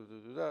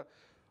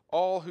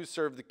 all who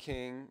served the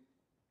king,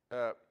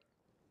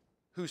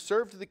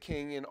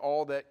 in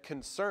all that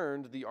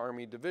concerned the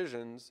army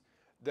divisions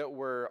that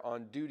were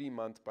on duty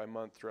month by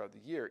month throughout the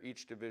year.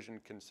 Each division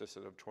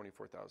consisted of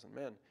 24,000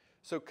 men.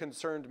 So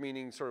concerned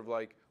meaning sort of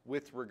like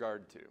with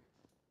regard to.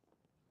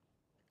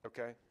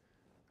 Okay?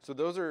 So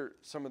those are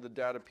some of the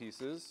data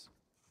pieces.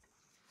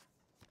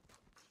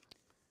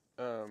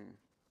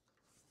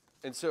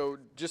 And so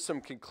just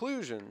some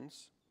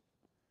conclusions.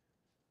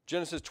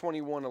 Genesis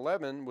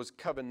 21:11 was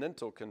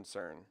covenantal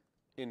concern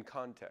in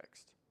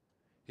context.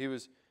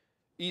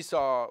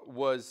 Esau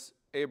was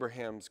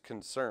Abraham's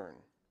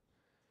concern.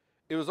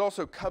 It was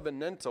also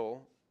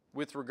covenantal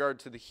with regard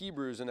to the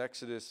Hebrews in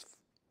Exodus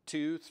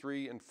 2,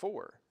 3, and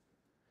 4.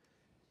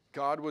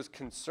 God was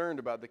concerned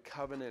about the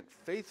covenant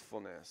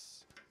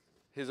faithfulness,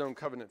 his own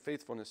covenant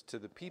faithfulness to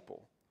the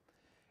people.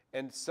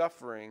 And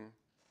suffering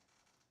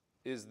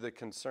is the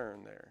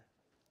concern there.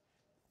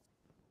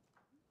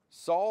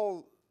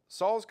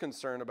 Saul's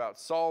concern about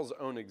Saul's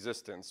own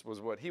existence was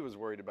what he was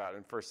worried about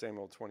in 1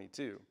 Samuel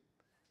 22.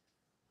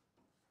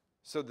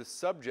 So the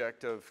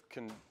subject of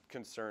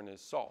concern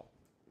is Saul,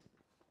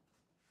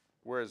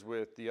 whereas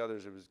with the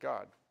others it was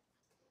God.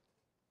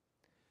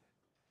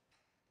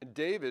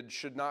 David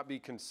should not be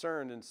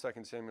concerned in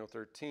 2 Samuel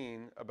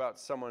 13 about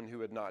someone who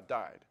had not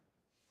died.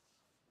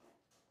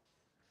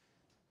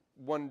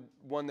 One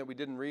that we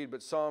didn't read,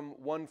 but Psalm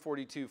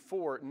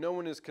 142:4, no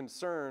one is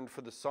concerned for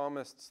the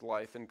psalmist's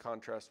life in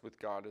contrast with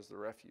God as the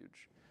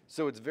refuge.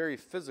 So it's very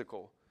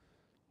physical.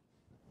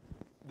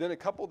 Then a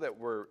couple that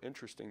were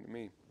interesting to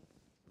me.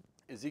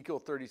 Ezekiel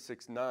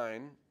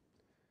 36:9,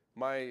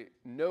 my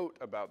note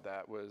about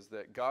that was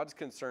that God's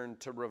concerned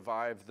to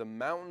revive the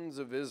mountains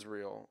of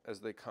Israel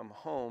as they come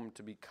home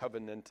to be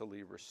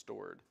covenantally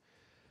restored.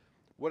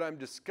 What I'm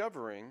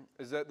discovering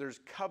is that there's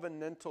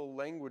covenantal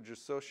language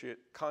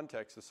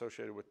context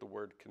associated with the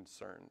word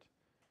concerned.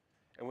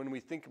 And when we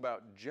think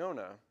about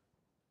Jonah,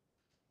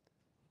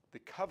 the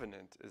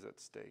covenant is at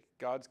stake.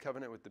 God's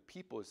covenant with the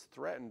people is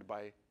threatened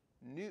by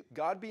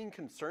God being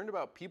concerned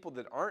about people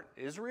that aren't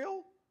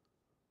Israel?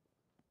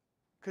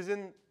 Because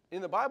in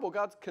the Bible,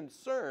 God's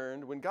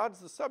concerned, when God's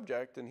the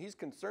subject and he's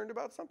concerned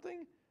about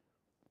something,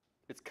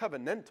 it's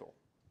covenantal.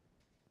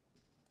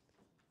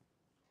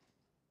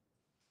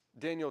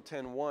 Daniel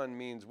 10:1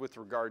 means with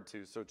regard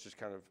to, so it's just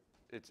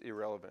it's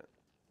irrelevant.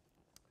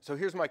 So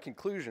here's my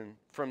conclusion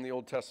from the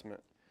Old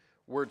Testament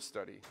word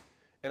study.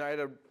 And I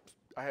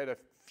had a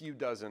few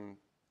dozen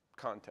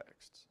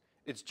contexts.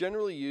 It's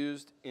generally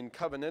used in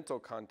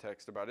covenantal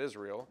context about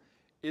Israel,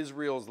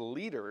 Israel's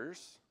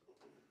leaders,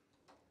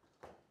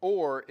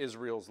 or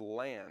Israel's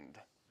land.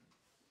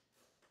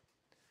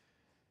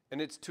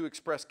 And it's to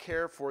express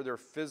care for their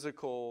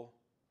physical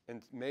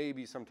and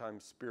maybe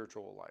sometimes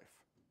spiritual life.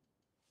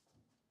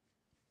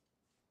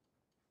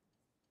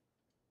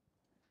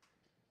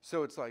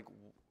 So it's like,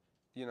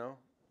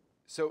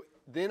 so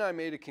then I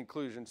made a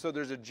conclusion. So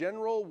there's a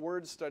general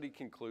word study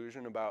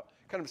conclusion about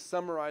kind of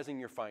summarizing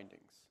your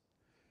findings.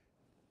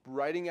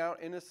 Writing out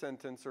in a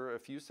sentence or a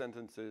few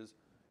sentences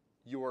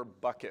your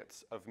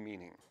buckets of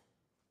meaning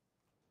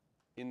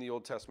in the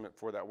Old Testament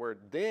for that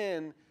word.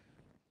 Then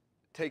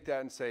take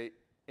that and say,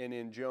 and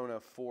in Jonah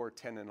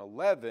 4:10 and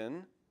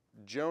 11,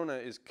 Jonah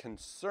is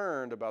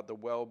concerned about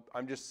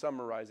I'm just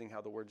summarizing how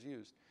the word's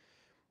used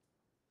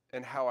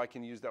and how I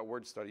can use that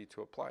word study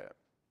to apply it.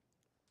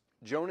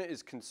 Jonah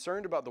is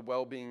concerned about the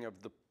well-being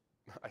of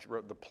I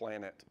wrote the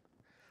planet.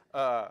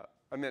 I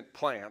meant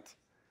plant.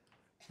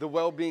 The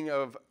well-being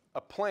of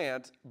a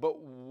plant, but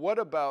what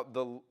about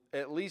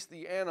at least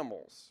the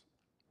animals,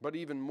 but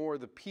even more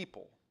the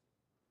people?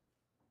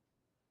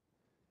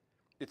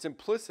 It's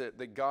implicit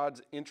that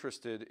God's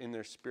interested in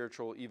their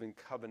spiritual, even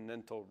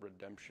covenantal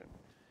redemption.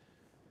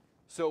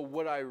 So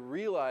what I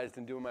realized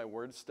in doing my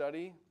word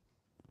study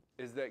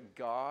is that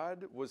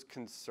God was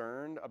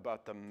concerned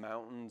about the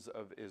mountains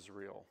of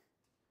Israel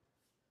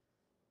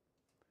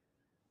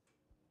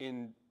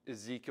in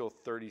Ezekiel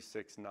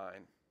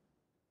 36:9.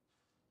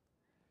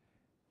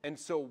 And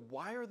so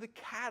why are the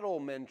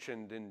cattle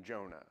mentioned in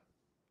Jonah?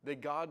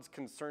 That God's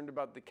concerned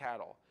about the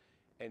cattle.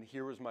 And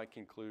here was my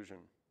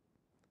conclusion.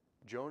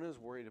 Jonah's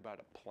worried about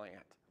a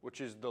plant,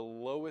 which is the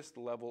lowest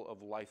level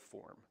of life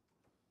form.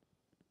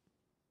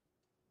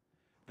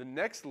 The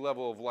next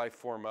level of life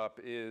form up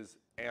is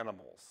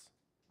animals,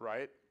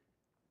 right?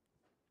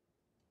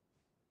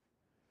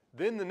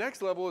 Then the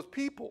next level is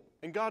people.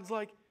 And God's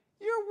like,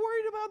 you're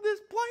worried about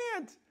this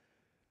plant.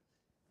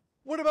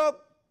 What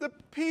about the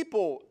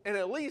people and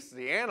at least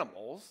the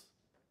animals?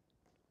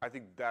 I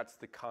think that's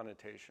the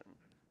connotation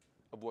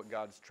of what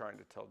God's trying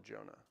to tell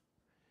Jonah.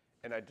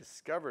 And I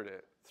discovered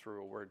it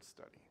through a word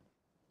study.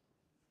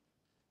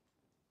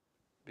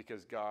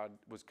 Because God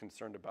was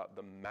concerned about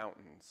the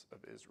mountains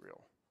of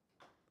Israel.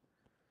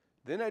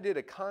 Then I did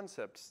a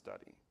concept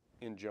study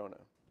in Jonah.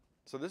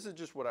 So this is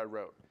just what I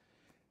wrote.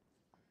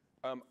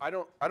 I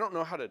don't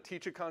know how to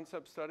teach a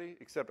concept study,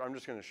 except I'm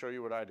just going to show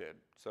you what I did.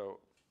 So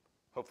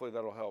hopefully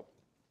that'll help.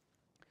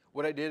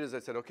 What I did is I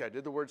said, okay, I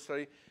did the word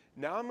study.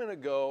 Now I'm going to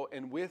go,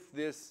 and with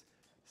this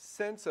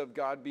sense of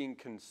God being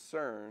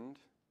concerned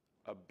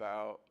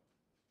about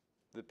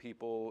the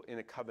people in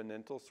a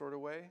covenantal sort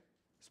of way,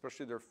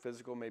 especially their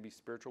physical, maybe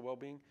spiritual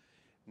well-being,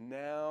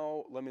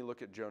 now let me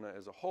look at Jonah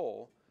as a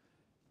whole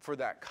for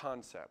that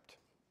concept.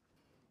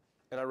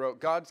 And I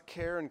wrote, God's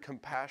care and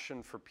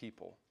compassion for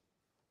people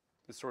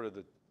is sort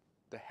of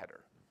the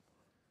header.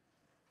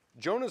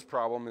 Jonah's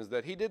problem is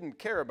that he didn't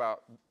care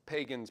about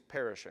pagans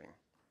perishing.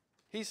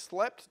 He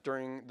slept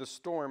during the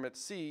storm at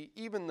sea,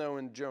 even though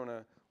in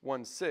Jonah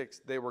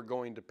 1:6 they were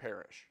going to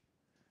perish.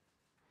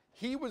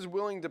 He was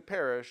willing to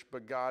perish,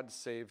 but God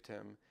saved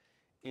him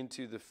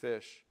into the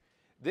fish.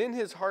 Then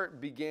his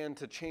heart began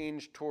to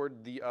change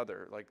toward the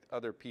other, like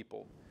other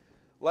people.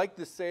 Like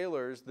the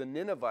sailors, the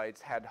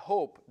Ninevites had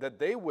hope that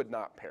they would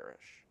not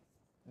perish.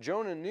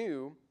 Jonah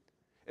knew,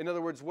 in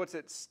other words, what's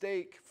at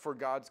stake for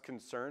God's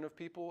concern of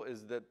people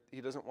is that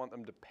he doesn't want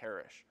them to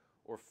perish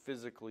or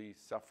physically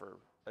suffer,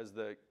 as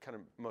the kind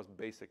of most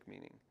basic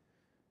meaning.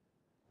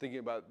 Thinking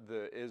about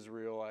the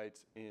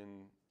Israelites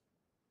in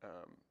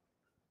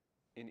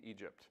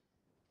Egypt.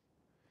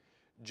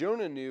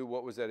 Jonah knew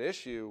what was at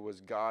issue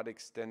was God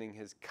extending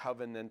his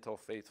covenantal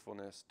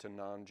faithfulness to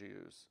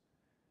non-Jews.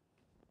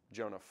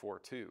 Jonah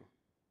 4:2.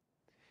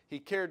 He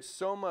cared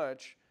so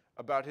much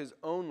about his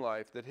own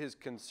life that his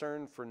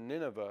concern for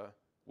Nineveh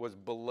was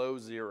below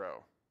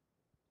zero.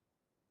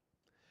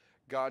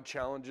 God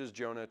challenges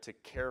Jonah to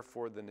care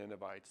for the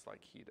Ninevites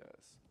like he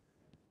does,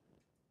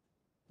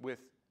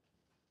 with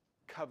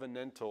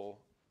covenantal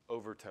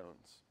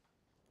overtones.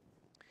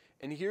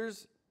 And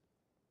here's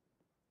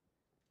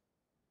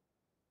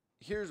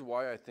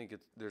why I think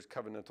there's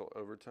covenantal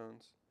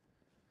overtones.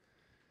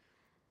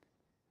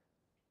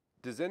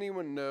 Does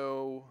anyone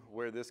know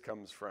where this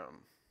comes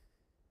from?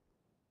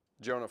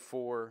 Jonah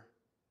 4,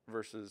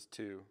 verses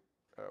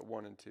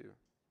 1 and 2.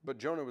 But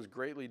Jonah was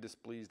greatly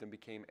displeased and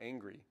became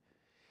angry.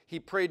 He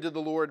prayed to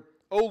the Lord,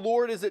 "O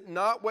Lord, is it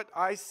not what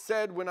I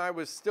said when I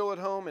was still at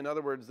home?" In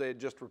other words, they had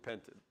just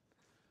repented.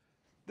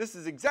 This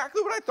is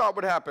exactly what I thought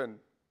would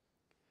happen.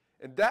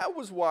 And that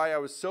was why I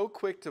was so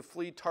quick to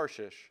flee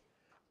Tarshish.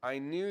 I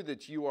knew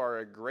that you are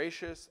a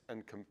gracious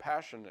and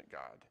compassionate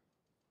God.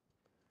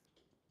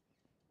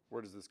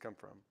 Where does this come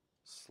from?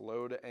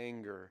 Slow to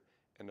anger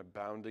and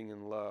abounding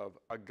in love,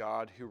 a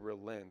God who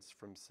relents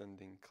from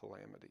sending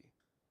calamity.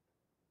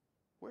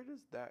 Where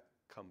does that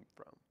come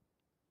from?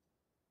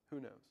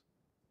 Who knows?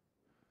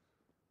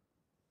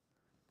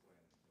 When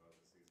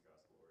Moses sees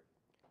God's glory.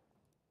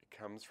 It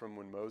comes from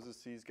when Moses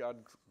sees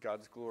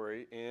God's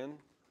glory in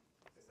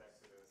It's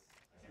Exodus.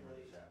 I It's can't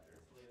remember late, the chapter.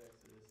 it's late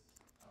Exodus.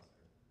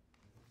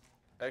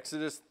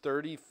 Exodus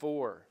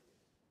 34.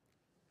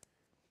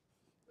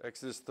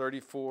 Exodus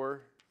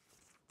 34.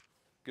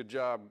 Good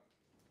job,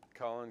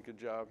 Colin. Good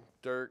job,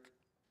 Dirk.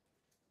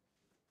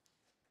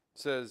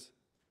 Says,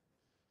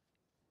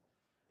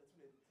 That's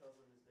when it tells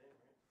him his name,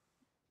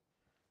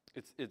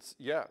 right?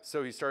 yeah,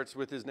 so he starts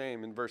with his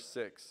name in verse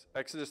 6.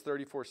 Exodus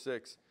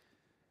 34:6.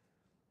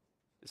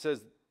 It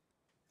says,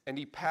 "And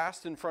he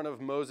passed in front of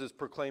Moses,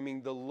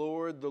 proclaiming, the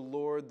Lord,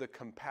 the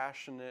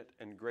compassionate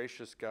and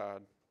gracious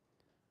God,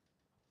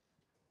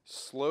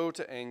 slow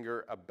to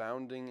anger,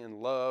 abounding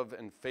in love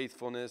and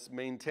faithfulness,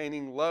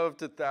 maintaining love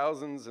to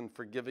thousands and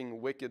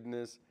forgiving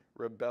wickedness,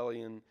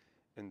 rebellion,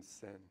 and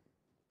sin."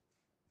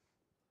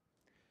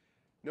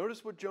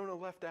 Notice what Jonah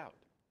left out.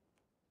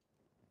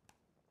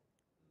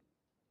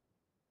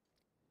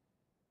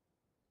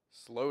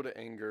 Slow to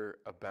anger,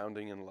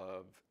 abounding in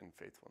love and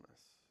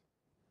faithfulness.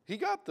 He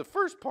got the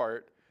first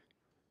part,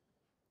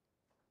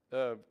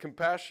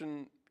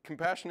 compassionate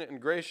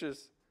and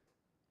gracious.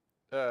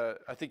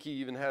 I think he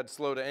even had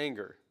slow to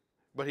anger,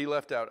 but he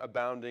left out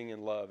abounding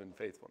in love and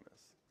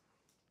faithfulness.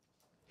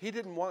 He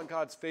didn't want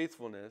God's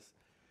faithfulness.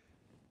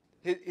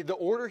 The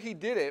order he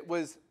did it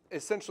was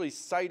essentially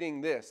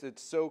citing this.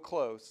 It's so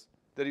close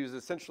that he was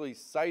essentially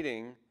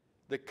citing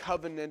the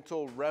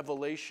covenantal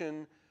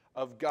revelation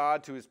of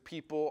God to his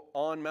people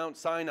on Mount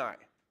Sinai.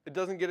 It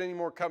doesn't get any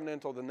more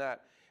covenantal than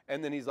that.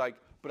 And then he's like,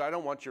 but I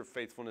don't want your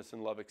faithfulness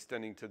and love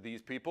extending to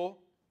these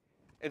people.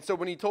 And so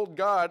when he told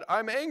God,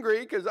 I'm angry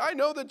because I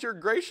know that you're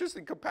gracious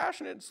and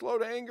compassionate and slow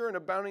to anger and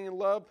abounding in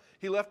love,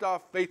 he left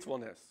off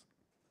faithfulness.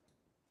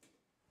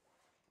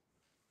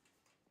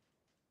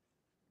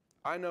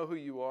 I know who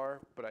you are,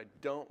 but I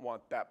don't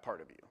want that part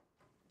of you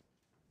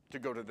to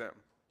go to them.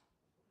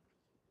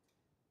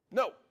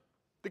 No,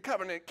 the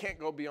covenant can't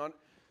go beyond.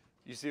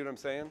 You see what I'm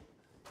saying?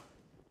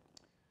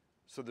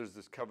 So there's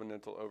this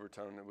covenantal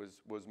overtone. It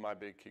was my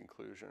big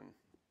conclusion.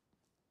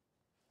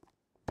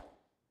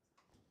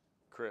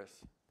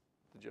 Chris,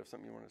 did you have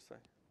something you wanted to say?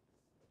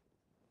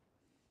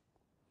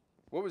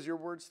 What was your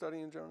word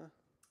study in Jonah?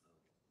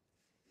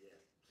 Yeah,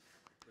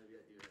 maybe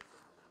I do have something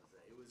I want to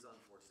say. It was on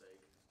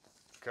forsake.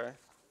 Okay.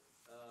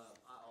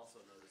 I also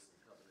noticed some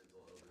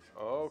covenantal overtones.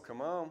 Oh,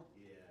 come on.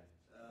 Yeah.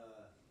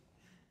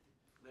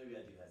 Maybe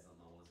I do have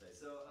something I want to say.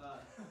 So,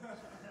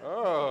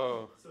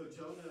 Oh. so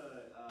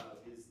Jonah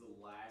is the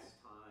last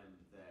time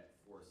that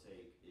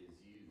forsake is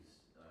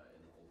used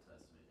in the Old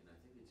Testament, and I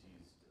think it's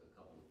used a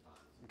couple of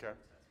times in Okay. the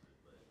Old Testament.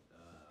 But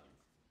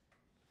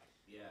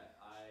yeah,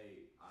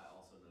 I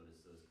also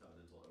noticed those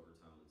covenantal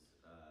overtones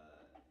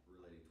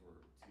relating to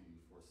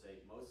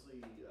forsake,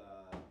 mostly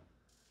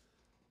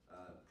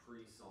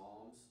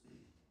pre-Psalms.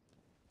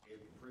 It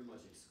pretty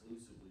much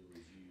exclusively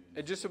was used.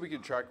 And just so we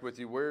could track with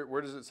you,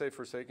 where does it say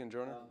forsake in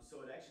Jonah?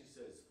 So it actually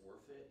says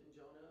forfeit in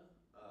Jonah.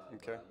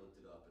 Okay. But I looked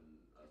it up in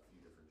a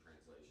few different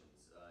translations.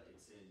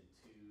 It's in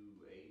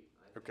 2:8,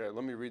 I think. Okay,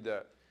 let me read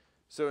that.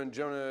 So in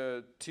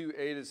Jonah 2:8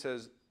 it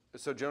says,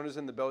 so Jonah's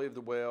in the belly of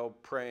the whale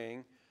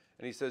praying,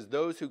 and he says,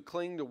 those who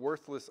cling to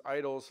worthless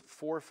idols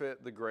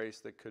forfeit the grace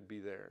that could be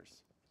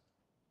theirs.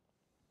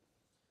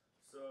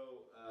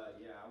 So,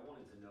 yeah, I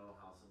wanted to know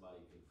how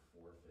somebody could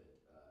forfeit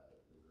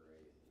the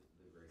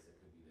grace that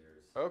could be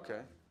theirs.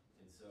 Okay.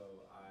 And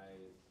so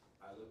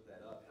I looked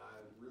that up, and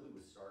I really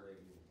was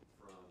starting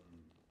from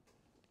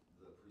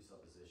the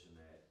presupposition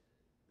that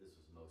this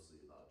was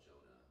mostly about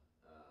Jonah.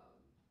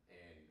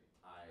 And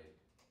I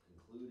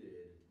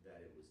concluded that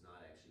it was not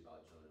actually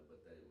about Jonah,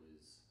 but that it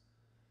was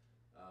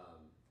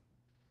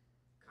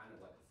kind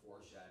of like a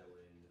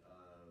foreshadowing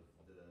of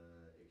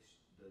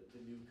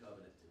the new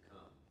covenant to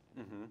come.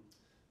 Mm-hmm.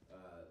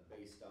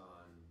 Based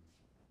on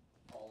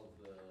all of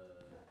the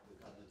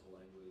covenantal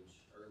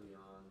language early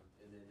on,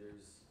 and then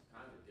there's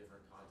kind of a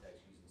different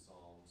context using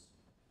Psalms.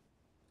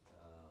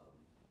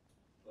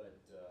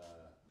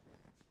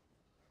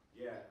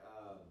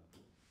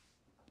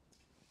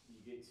 You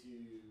get to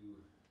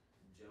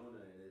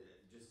Jonah, and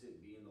just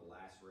it being the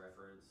last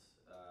reference,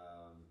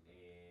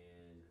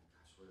 and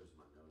gosh, where's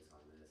my notes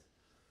on this?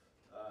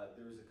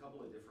 There's a couple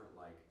of different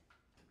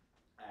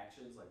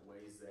actions,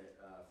 ways that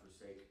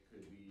forsake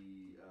could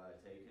be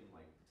taken,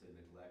 like to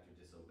neglect or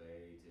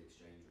disobey, to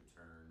exchange or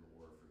turn,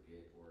 or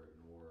forget or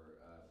ignore.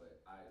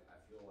 But I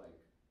feel like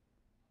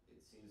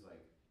it seems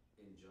like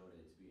in Jonah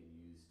it's being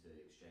used to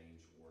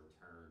exchange or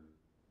turn,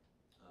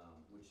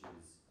 which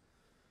is,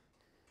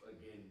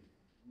 again,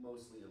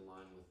 mostly in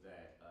line with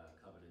that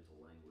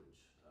covenantal language,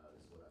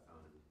 is what I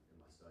found in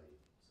my study.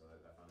 So I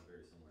found a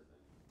very similar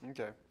thing.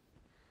 Okay.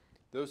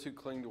 Those who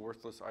cling to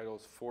worthless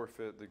idols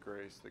forfeit the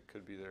grace that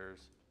could be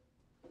theirs.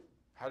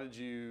 How did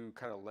you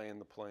kind of land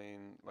the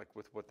plane,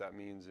 with what that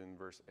means in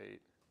verse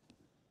 8?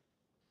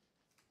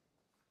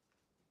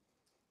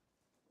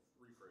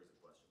 Rephrase the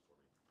question for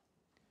me.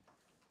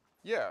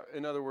 Yeah.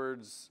 In other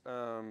words,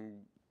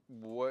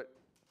 what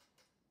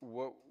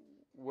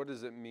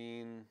does it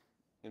mean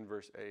in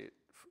verse 8?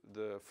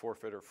 The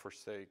forfeit or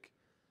forsake.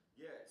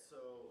 Yeah. So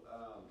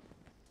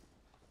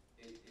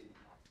it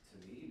to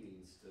me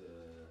means to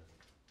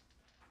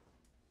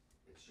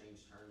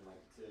exchange, turn,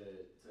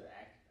 to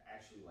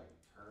actually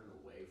turn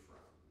away from,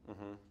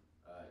 Mm-hmm.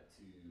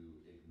 to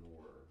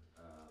ignore.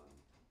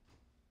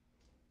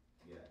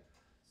 Yeah.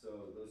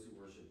 So those who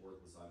worship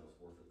worthless idols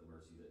forfeit the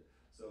mercy that.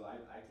 So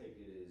I take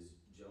it as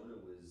Jonah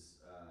was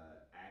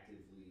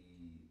actively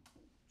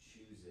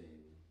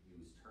choosing. He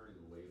was turning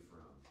away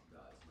from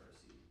God's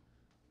mercy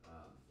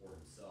for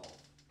himself,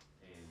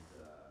 and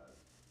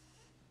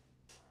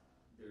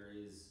there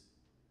is.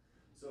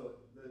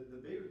 So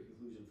the bigger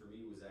conclusion for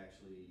me was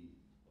actually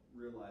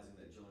realizing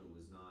that Jonah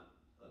was not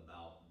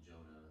about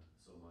Jonah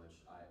so much.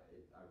 I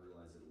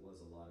realized it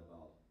was a lot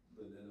about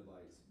the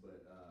Ninevites,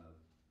 but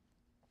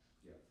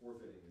yeah,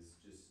 forfeiting is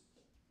just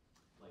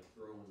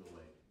throwing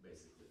away,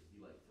 basically. He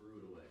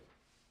threw it away.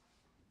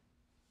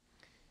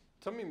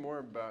 Tell me more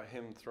about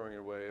him throwing it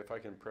away, if I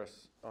can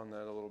press on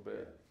that a little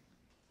bit.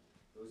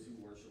 Yeah. Those who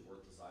worship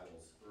worthless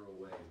idols throw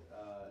away,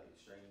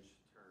 exchange,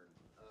 turn.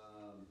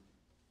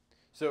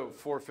 So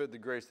forfeit the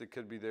grace that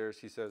could be theirs,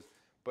 he says,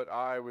 but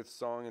I with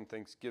song and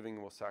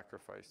thanksgiving will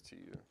sacrifice to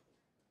you.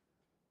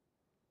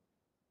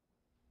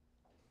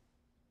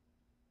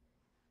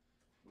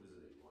 What is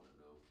it that you want to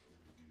know? I'm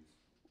confused.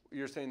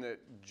 You're saying that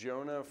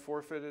Jonah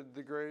forfeited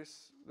the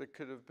grace that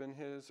could have been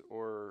his,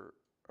 or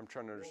I'm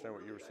trying to understand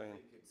what you were saying.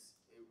 I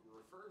think it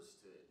refers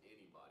to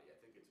anybody. I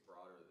think it's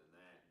broader than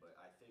that, but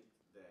I think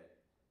that,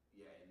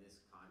 yeah, in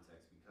this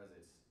context, because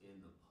it's in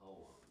the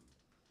poem,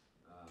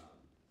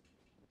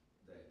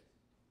 that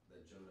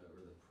Jonah,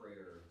 or the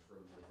prayer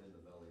from within the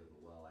belly of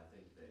the well, I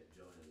think that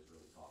Jonah is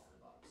really talking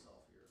about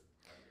himself here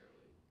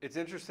primarily. It's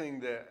interesting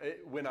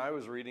that when I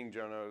was reading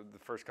Jonah the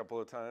first couple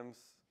of times,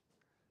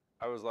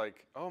 I was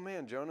like, oh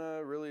man,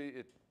 Jonah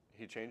really,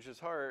 he changed his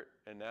heart,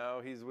 and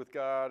now he's with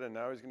God, and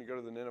now he's going to go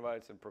to the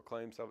Ninevites and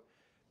proclaim something.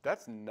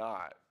 That's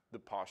not the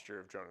posture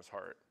of Jonah's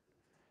heart.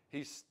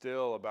 He's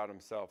still about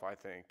himself, I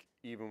think,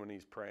 even when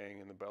he's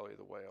praying in the belly of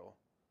the whale.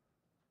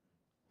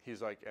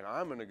 He's like, and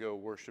I'm going to go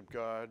worship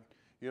God,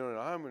 and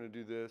I'm going to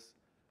do this.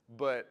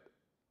 But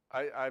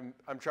I'm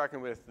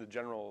tracking with the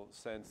general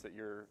sense that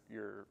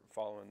you're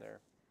following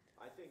there.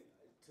 I think,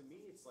 to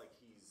me, it's like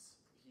he's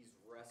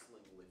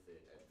wrestling with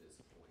it at this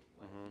point.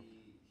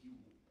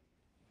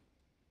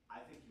 I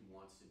think he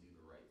wants to do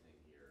the right thing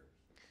here,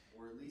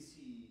 or at least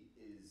he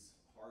is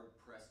hard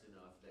pressed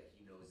enough that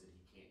he knows that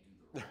he can't do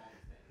the wrong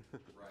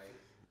thing, right?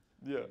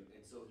 Yeah.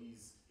 And so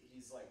he's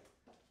like,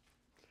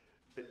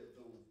 the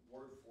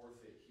word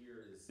forfeit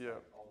here is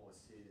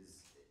almost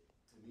his,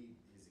 to me,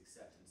 his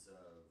acceptance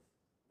of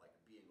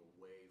being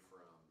away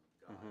from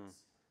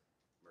God's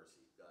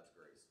mercy, God's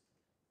grace.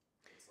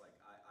 It's like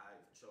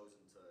I've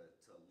chosen to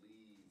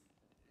leave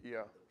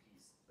the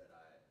peace that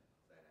I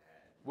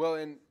had. Well,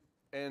 and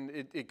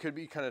it could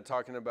be kind of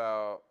talking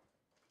about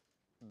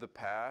the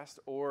past,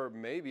 or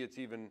maybe it's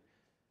even,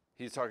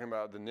 he's talking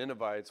about the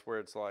Ninevites, where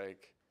it's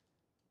like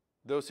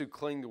those who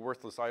cling to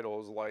worthless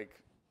idols,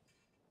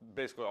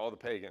 basically all the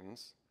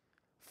pagans,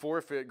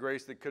 forfeit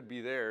grace that could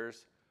be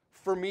theirs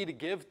for me to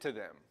give to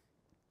them.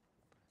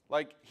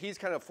 Like, he's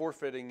kind of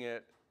forfeiting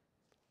it.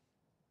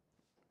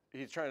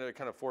 He's trying to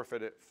kind of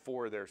forfeit it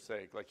for their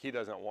sake. Like, he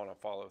doesn't want to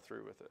follow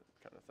through with it,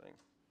 kind of thing.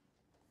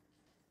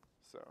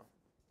 So.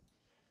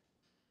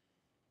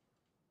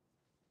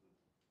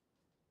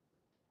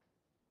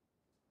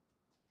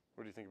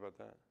 What do you think about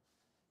that?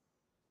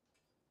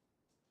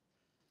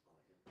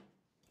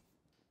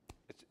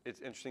 It's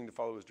interesting to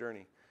follow his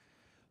journey.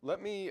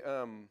 Let me,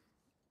 I'm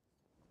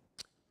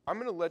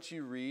going to let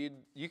you read.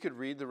 You could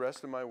read the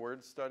rest of my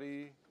word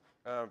study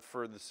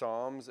for the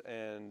Psalms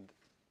and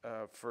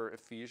for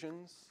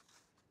Ephesians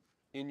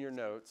in your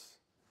notes.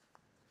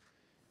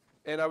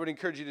 And I would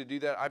encourage you to do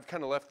that. I've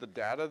kind of left the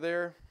data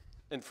there.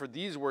 And for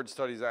these word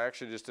studies, I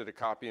actually just did a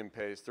copy and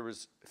paste. There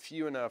was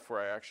few enough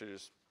where I actually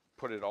just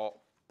put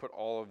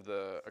all of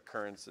the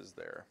occurrences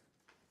there.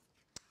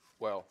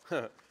 Well,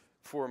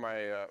 for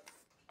my,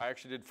 I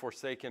actually did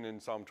forsaken in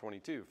Psalm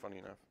 22, funny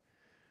enough.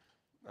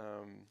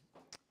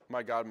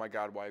 My God,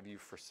 why have you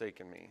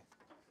forsaken me?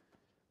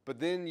 But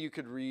then you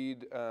could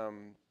read,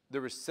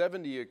 there were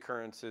 70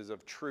 occurrences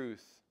of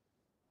truth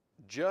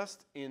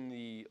just in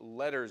the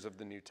letters of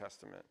the New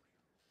Testament.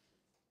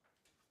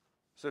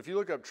 So if you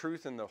look up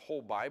truth in the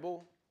whole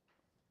Bible,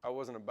 I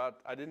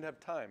didn't have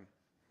time.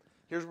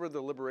 Here's where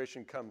the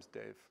liberation comes,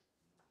 Dave.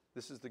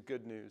 This is the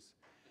good news.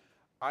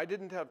 I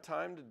didn't have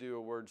time to do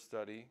a word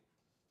study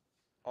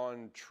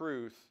on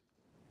truth,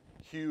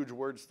 huge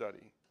word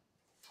study.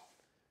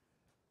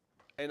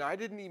 And I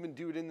didn't even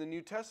do it in the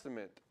New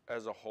Testament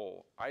as a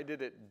whole. I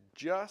did it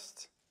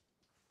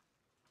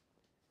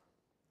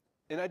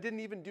and I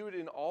didn't even do it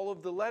in all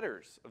of the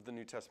letters of the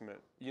New Testament,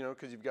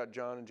 because you've got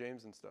John and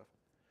James and stuff.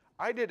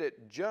 I did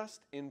it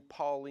just in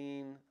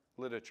Pauline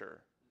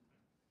literature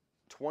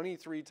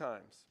 23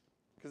 times,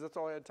 because that's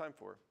all I had time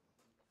for.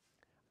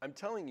 I'm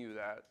telling you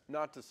that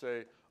not to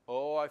say,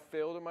 oh, I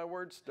failed in my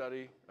word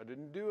study. I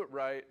didn't do it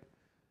right.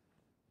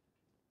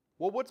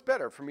 Well, what's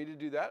better, for me to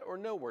do that or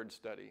no word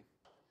study?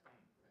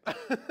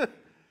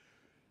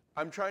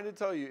 I'm trying to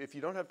tell you, if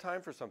you don't have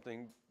time for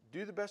something,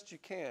 do the best you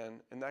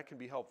can, and that can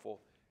be helpful.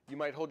 You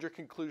might hold your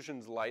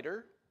conclusions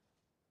lighter,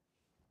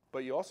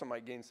 but you also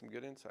might gain some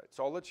good insight.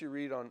 So I'll let you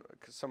read on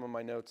some of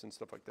my notes and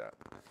stuff like that.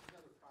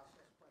 Another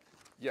process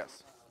question.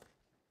 Yes.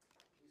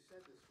 You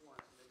said this once,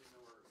 and I didn't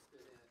know where it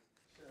fit in.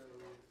 So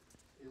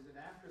is it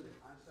after the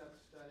concept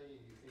study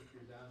and you think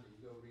you're done, that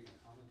you go read a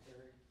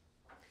commentary?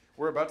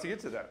 We're about to get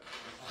to that.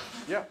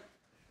 Yeah.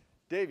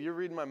 Dave, you're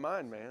reading my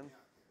mind, man.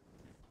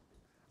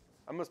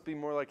 I must be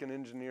more like an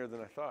engineer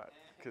than I thought,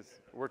 because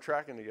we're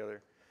tracking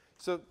together.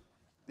 So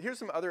here's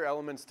some other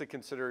elements to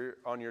consider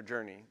on your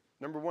journey.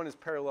 Number one is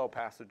parallel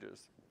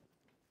passages.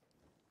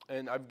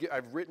 And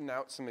I've written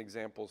out some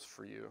examples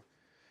for you.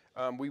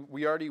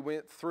 We already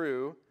went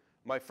through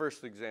my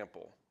first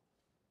example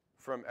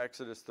from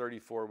Exodus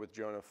 34 with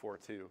Jonah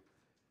 4:2.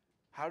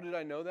 How did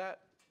I know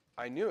that?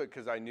 I knew it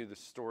because I knew the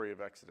story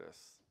of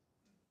Exodus.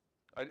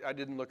 I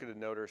didn't look at a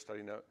note or a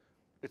study note.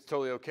 It's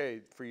totally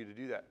okay for you to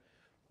do that.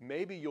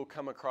 Maybe you'll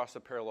come across a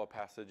parallel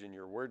passage in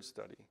your word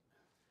study.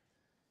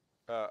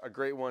 A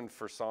great one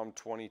for Psalm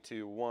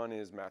 22:1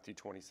 is Matthew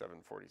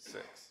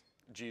 27:46.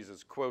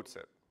 Jesus quotes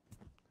it.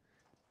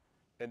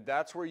 And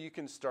that's where you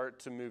can start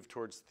to move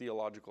towards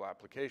theological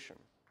application.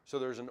 So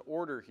there's an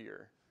order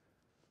here,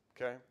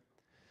 okay?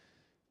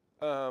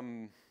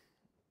 And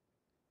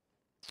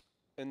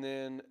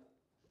then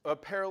a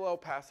parallel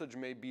passage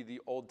may be the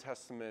Old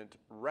Testament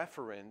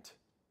referent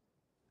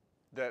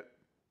that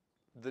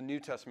the New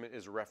Testament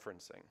is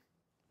referencing.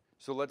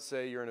 So let's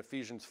say you're in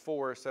Ephesians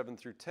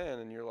 4:7-10,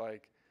 and you're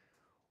like,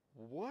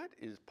 what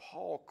is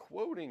Paul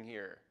quoting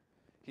here?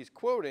 He's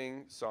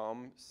quoting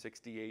Psalm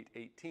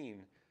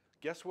 68:18.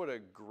 Guess what a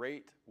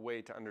great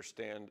way to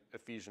understand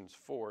Ephesians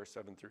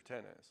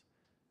 4:7-10 is?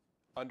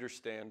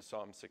 Understand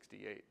Psalm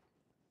 68.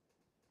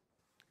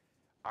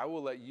 I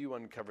will let you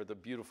uncover the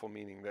beautiful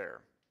meaning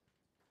there.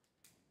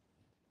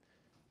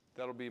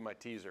 That'll be my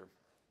teaser.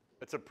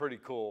 It's a pretty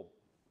cool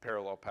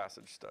parallel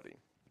passage study.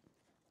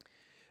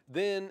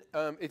 Then,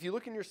 if you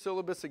look in your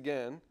syllabus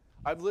again,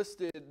 I've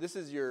listed,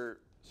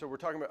 so we're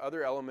talking about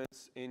other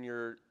elements in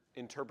your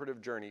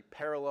interpretive journey,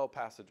 parallel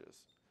passages,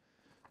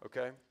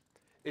 okay?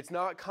 It's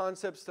not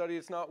concept study,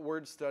 it's not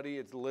word study,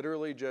 it's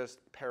literally just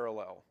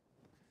parallel.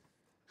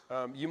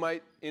 You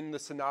might, in the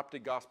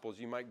synoptic gospels,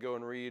 you might go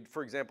and read,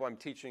 for example, I'm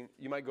teaching,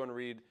 you might go and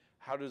read,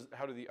 how do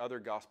the other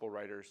gospel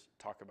writers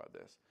talk about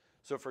this?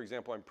 So for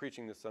example, I'm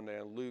preaching this Sunday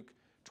on Luke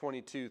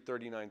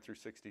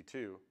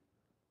 22:39-62.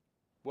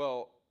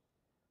 Well,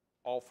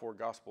 all four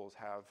gospels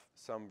have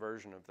some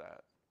version of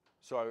that.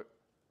 So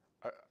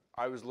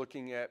I was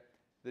looking at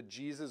that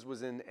Jesus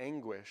was in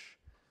anguish,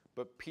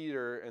 but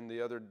Peter and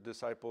the other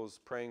disciples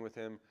praying with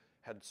him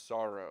had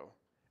sorrow.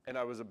 And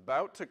I was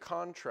about to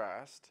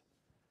contrast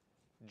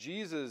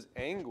Jesus'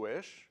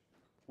 anguish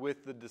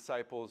with the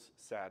disciples'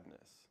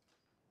 sadness.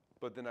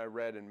 But then I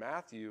read in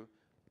Matthew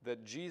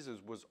that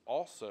Jesus was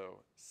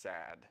also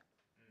sad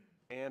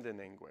and in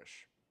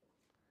anguish.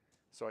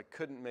 So I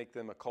couldn't make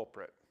them a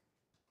culprit.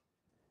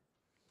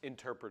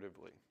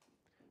 interpretively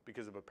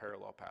because of a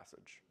parallel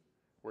passage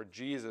where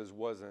Jesus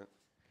wasn't.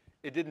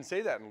 It didn't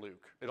say that in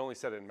Luke. It only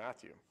said it in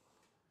Matthew.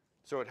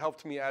 So it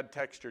helped me add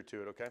texture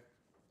to it, okay?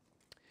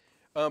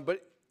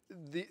 But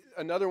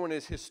another one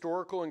is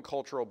historical and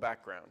cultural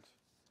background.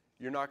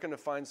 You're not going to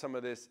find some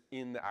of this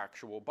in the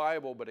actual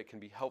Bible, but it can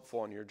be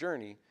helpful on your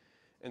journey.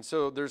 And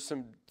so there's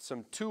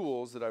some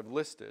tools that I've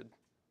listed.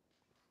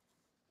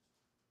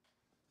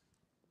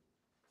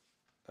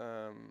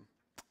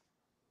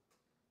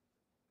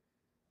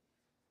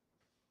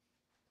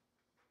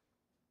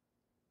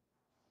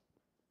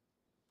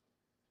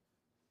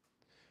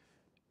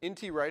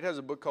 N.T. Wright has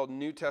a book called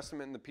New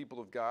Testament and the People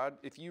of God.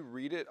 If you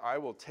read it, I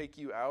will take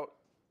you out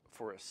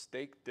for a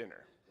steak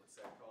dinner. What's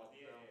that called?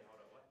 Yeah, hold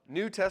on, what?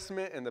 New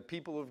Testament and the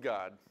People of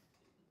God.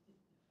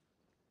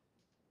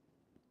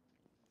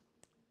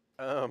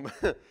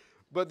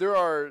 But there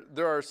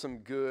are some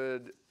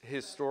good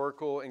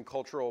historical and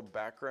cultural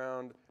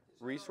background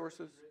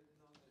resources.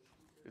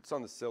 It's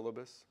on the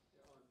syllabus.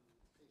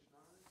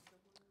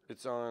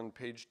 It's on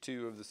page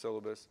 2 of the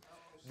syllabus.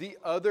 The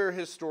other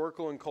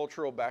historical and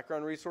cultural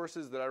background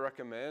resources that I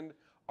recommend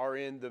are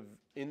in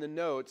the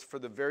notes for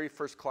the very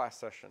first class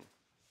session.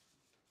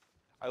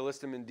 I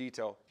list them in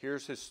detail.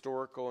 Here's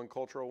historical and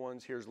cultural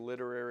ones, here's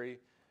literary,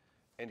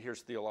 and here's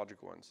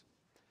theological ones.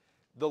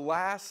 The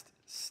last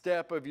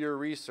step of your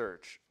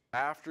research,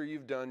 after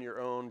you've done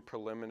your own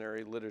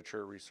preliminary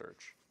literature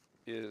research,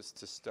 is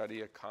to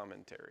study a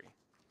commentary.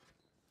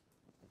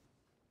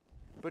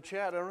 But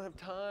Chad, I don't have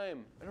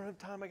time.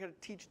 I got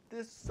to teach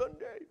this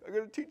Sunday. I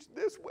got to teach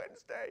this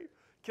Wednesday.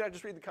 Can I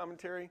just read the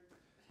commentary?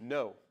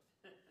 No.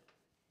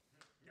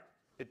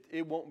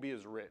 It won't be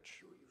as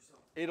rich.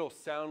 It'll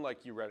sound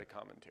like you read a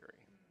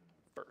commentary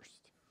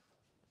first.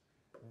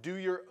 Do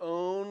your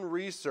own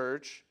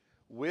research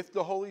with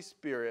the Holy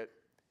Spirit,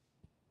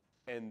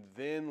 and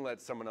then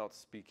let someone else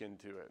speak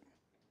into it.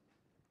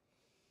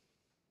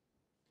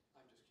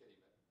 I'm just kidding,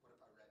 but what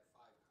if I read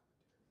 5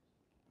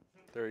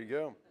 commentaries? There you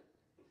go.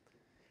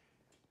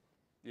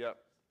 Yep.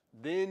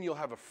 Then you'll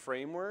have a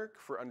framework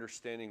for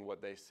understanding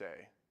what they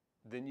say.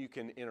 Then you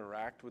can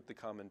interact with the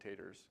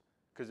commentators.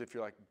 Because if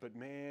you're like, but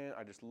man,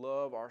 I just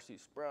love R.C.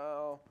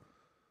 Sproul,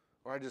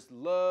 or I just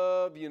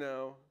love,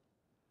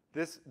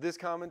 this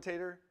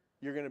commentator,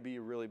 you're going to be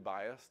really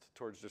biased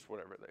towards just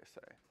whatever they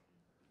say.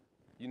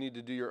 You need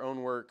to do your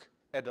own work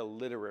at a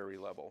literary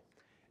level.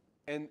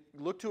 And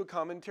look to a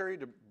commentary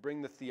to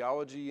bring the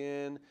theology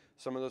in,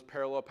 some of those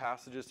parallel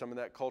passages, some of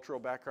that cultural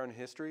background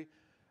history.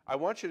 I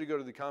want you to go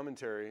to the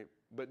commentary,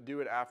 but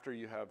do it after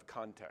you have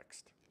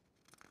context.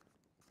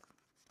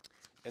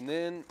 And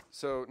then,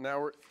 so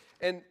now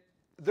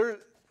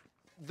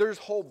there's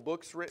whole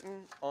books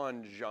written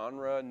on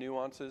genre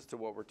nuances to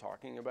what we're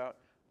talking about.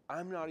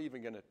 I'm not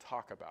even going to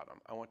talk about them.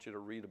 I want you to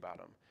read about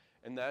them.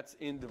 And that's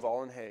in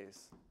Duvall and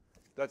Hayes.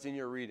 That's in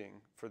your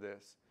reading for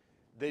this.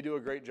 They do a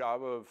great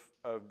job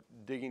of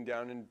digging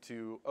down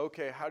into,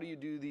 okay, how do you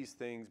do these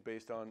things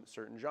based on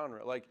certain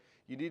genre? Like,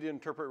 you need to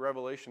interpret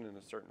Revelation in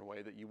a certain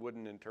way that you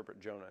wouldn't interpret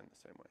Jonah in the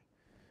same way.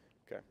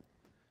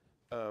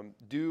 Okay.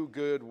 Do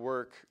good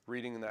work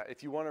reading that.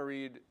 If you want to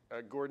read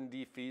Gordon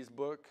D. Fee's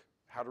book,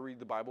 How to Read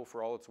the Bible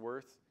for All It's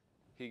Worth,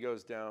 he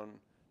goes down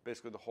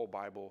basically the whole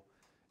Bible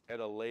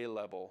at a lay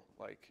level,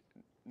 like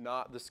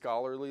not the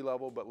scholarly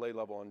level, but lay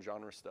level on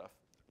genre stuff,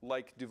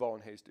 like Duvall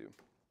and Hayes do.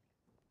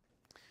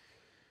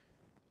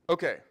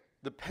 Okay,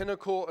 the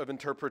pinnacle of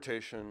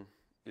interpretation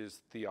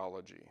is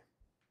theology,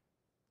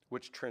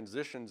 which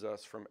transitions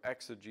us from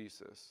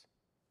exegesis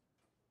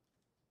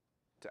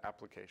to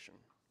application.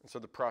 And so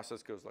the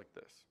process goes like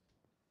this.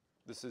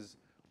 This is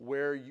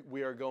where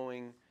we are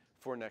going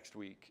for next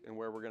week and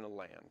where we're going to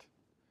land.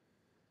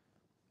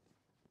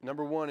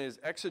 Number one is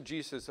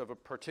exegesis of a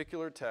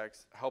particular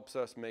text helps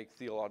us make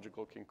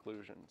theological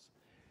conclusions.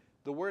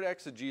 The word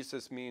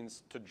exegesis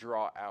means to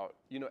draw out.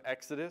 You know,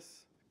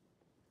 Exodus,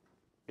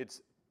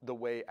 it's the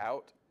way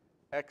out.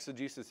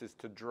 Exegesis is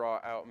to draw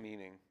out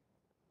meaning,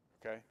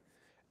 okay?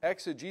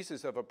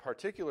 Exegesis of a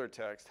particular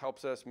text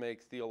helps us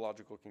make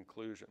theological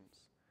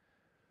conclusions.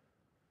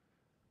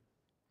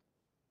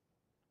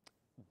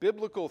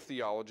 Biblical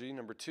theology,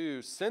 number two,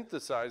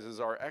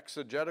 synthesizes our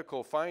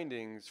exegetical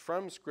findings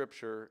from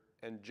Scripture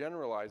and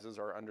generalizes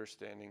our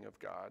understanding of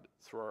God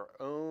through our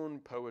own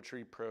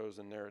poetry, prose,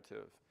 and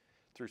narrative,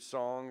 through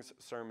songs,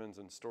 sermons,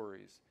 and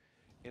stories.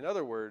 In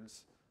other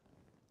words,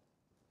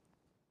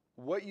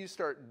 what you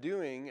start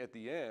doing at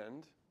the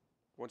end,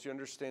 once you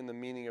understand the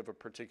meaning of a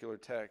particular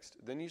text,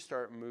 then you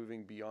start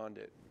moving beyond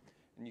it.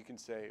 And you can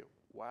say,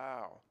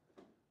 wow,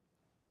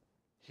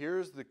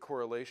 here's the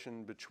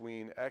correlation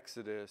between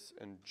Exodus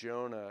and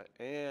Jonah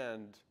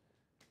and,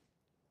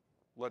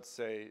 let's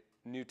say,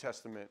 New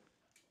Testament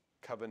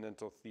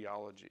covenantal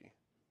theology.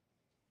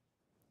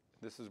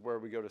 This is where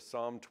we go to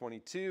Psalm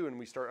 22 and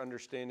we start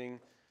understanding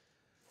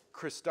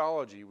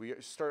Christology. We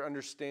start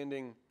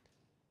understanding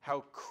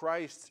how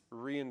Christ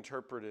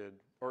reinterpreted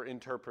or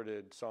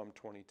interpreted Psalm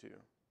 22.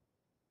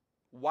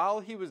 While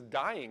he was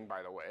dying,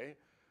 by the way.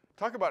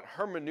 Talk about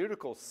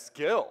hermeneutical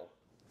skill.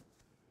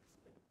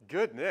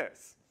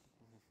 Goodness.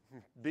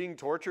 being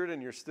tortured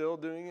and you're still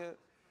doing it.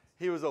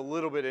 He was a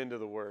little bit into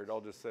the word,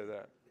 I'll just say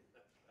that.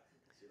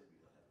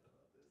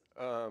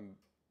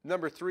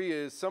 Number 3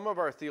 is some of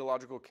our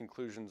theological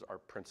conclusions are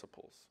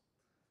principles.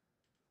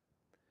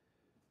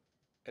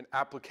 An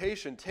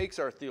application takes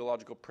our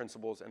theological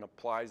principles and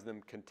applies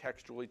them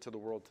contextually to the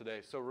world today.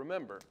 So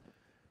remember,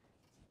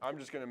 I'm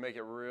just going to make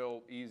it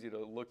real easy to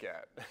look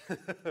at.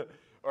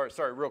 Or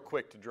sorry, real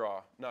quick to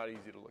draw, not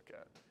easy to look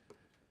at.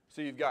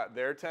 So you've got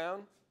their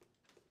town.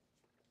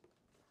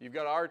 You've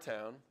got our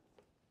town.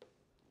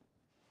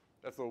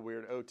 That's a little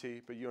weird,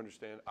 OT, but you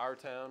understand. Our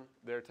town,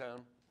 their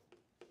town.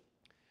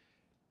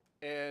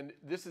 And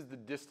this is the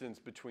distance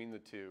between the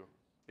two,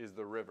 is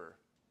the river.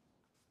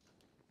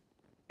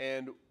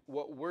 And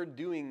what we're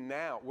doing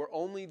now, we're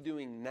only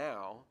doing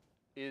now,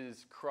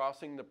 is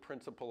crossing the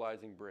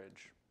principalizing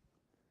bridge.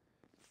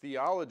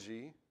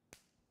 Theology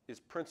is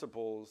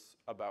principles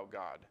about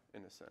God,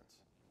 in a sense.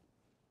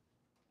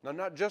 Now,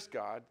 not just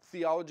God.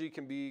 Theology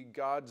can be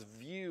God's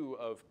view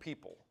of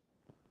people.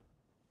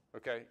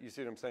 Okay, you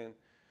see what I'm saying?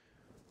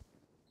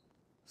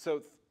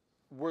 So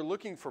we're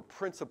looking for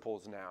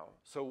principles now.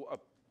 So,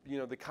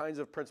 the kinds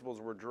of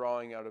principles we're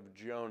drawing out of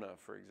Jonah,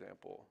 for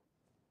example,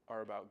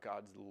 are about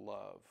God's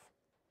love.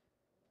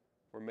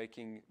 We're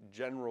making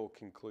general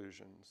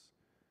conclusions.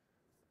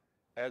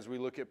 As we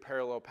look at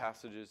parallel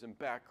passages and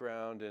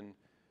background and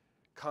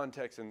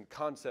context and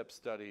concept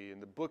study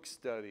and the book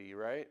study,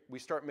 right? We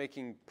start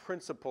making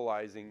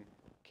principalizing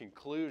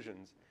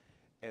conclusions,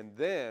 and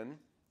then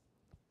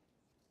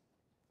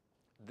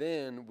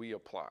we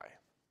apply.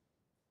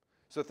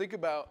 So think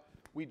about,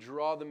 we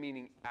draw the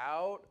meaning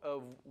out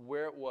of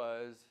where it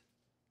was,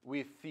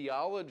 we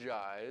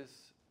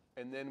theologize,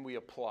 and then we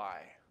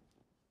apply.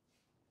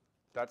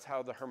 That's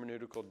how the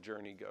hermeneutical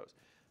journey goes.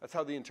 That's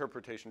how the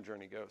interpretation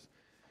journey goes.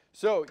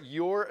 So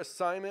your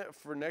assignment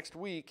for next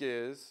week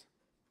is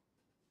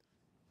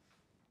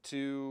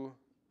to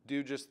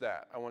do just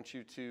that. I want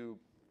you to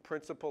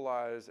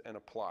principalize and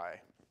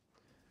apply.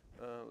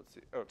 Let's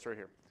see. Oh, it's right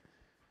here.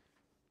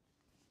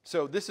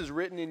 So this is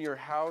written in your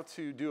How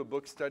to Do a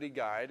Book Study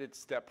Guide. It's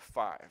step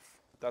 5.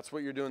 That's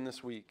what you're doing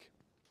this week.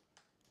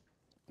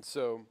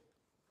 So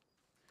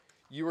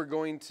you are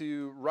going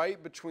to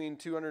write between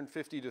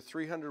 250 to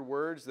 300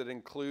 words that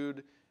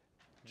include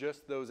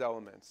just those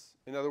elements.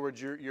 In other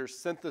words, you're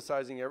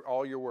synthesizing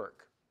all your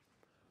work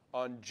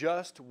on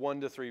just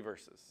 1 to 3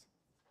 verses.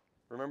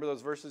 Remember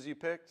those verses you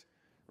picked?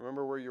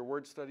 Remember where your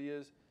word study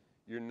is?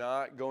 You're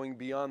not going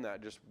beyond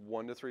that, just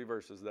 1 to 3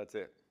 verses, that's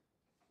it.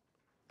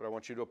 But I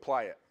want you to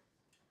apply it.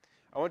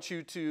 I want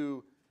you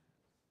to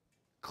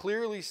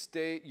clearly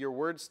state your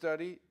word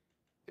study,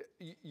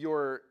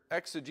 your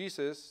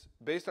exegesis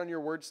based on your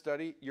word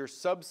study, your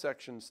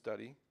subsection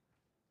study,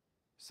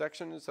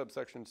 section and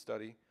subsection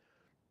study,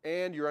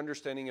 and your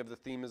understanding of the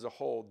theme as a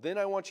whole. Then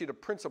I want you to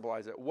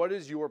principalize it. What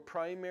is your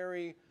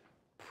primary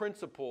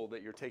principle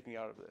that you're taking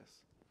out of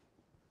this?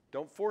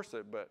 Don't force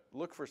it, but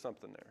look for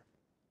something there.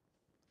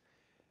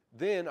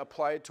 Then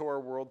apply it to our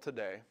world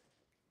today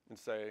and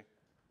say,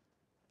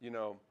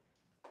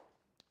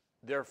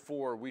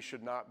 therefore we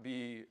should not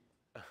be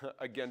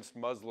against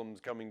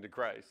Muslims coming to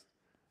Christ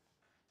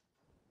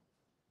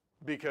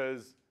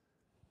because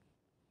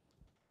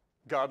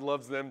God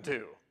loves them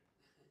too.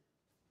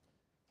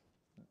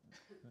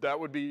 That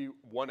would be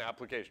one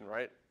application,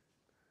 right?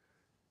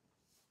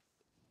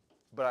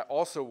 But I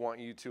also want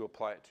you to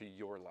apply it to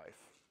your life.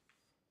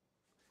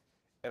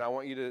 And I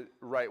want you to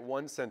write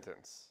one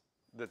sentence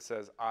that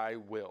says, I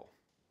will.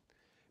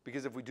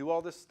 Because if we do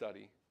all this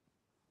study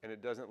and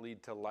it doesn't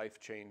lead to life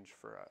change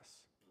for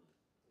us,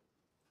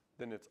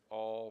 then it's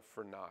all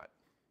for naught.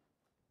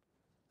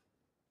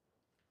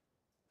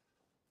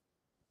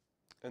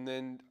 And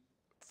then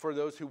for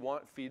those who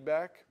want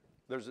feedback,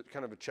 there's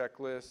kind of a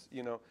checklist,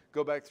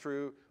 go back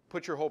through,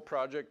 put your whole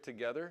project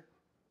together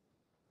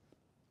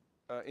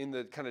in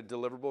the kind of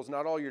deliverables,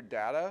 not all your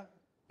data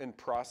and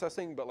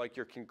processing, but like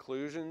your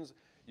conclusions.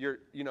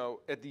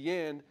 At the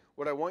end,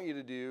 what I want you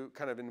to do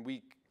kind of in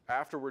week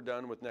after we're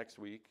done with next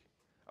week,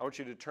 I want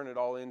you to turn it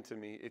all in to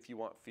me if you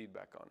want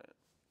feedback on it.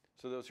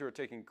 So those who are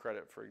taking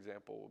credit, for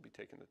example, will be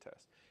taking the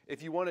test.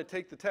 If you want to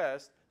take the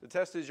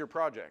test is your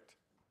project.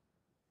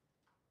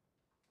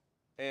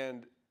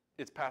 And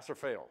it's pass or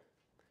fail.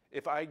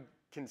 If I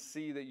can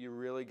see that you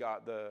really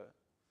got the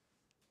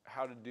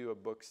how to do a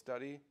book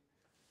study,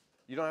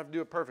 you don't have to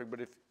do it perfect, but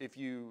if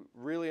you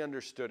really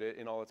understood it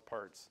in all its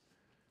parts,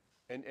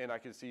 and I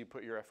can see you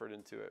put your effort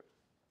into it,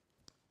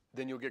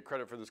 then you'll get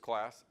credit for this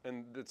class,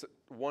 and it's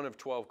one of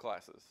 12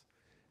 classes.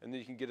 And then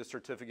you can get a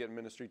certificate in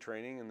ministry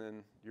training, and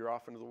then you're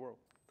off into the world.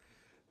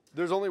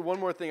 There's only one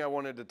more thing I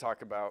wanted to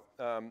talk about.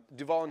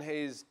 Duvall and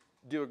Hayes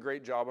do a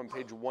great job on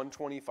page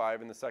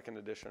 125 in the second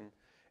edition,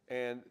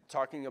 and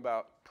talking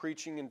about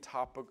preaching and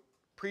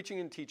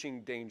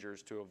teaching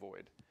dangers to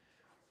avoid.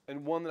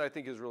 And one that I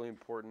think is really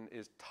important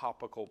is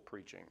topical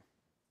preaching.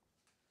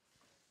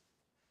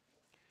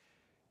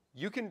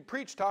 You can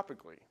preach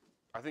topically.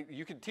 I think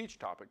you can teach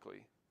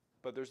topically,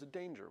 but there's a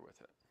danger with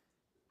it.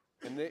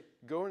 And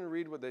go and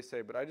read what they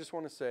say, but I just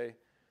want to say,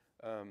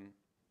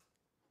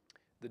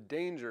 The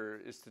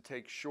danger is to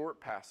take short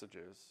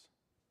passages,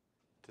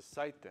 to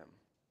cite them,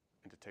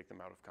 and to take them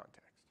out of context.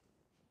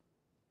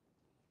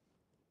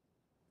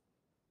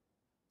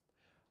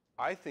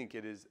 I think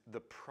it is the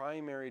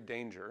primary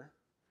danger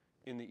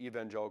in the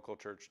evangelical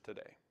church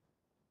today.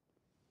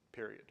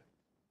 Period.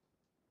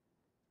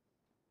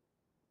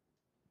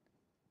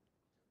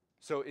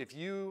 So if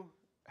you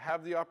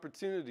have the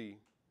opportunity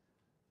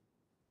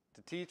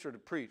to teach or to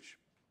preach,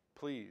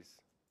 please,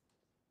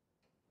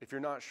 if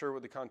you're not sure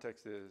what the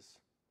context is,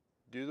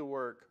 do the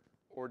work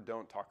or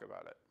don't talk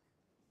about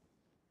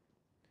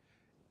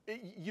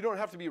it. You don't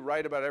have to be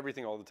right about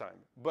everything all the time.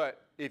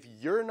 But if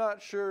you're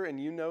not sure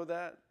and you know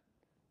that,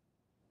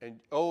 and,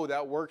 oh,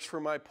 that works for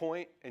my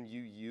point, and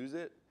you use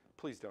it,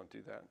 please don't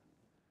do that.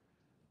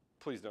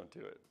 Please don't do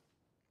it.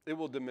 It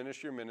will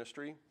diminish your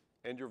ministry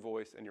and your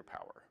voice and your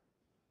power.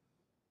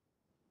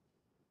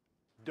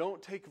 Don't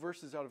take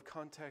verses out of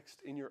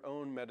context in your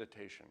own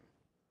meditation.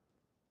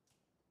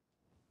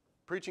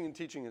 Preaching and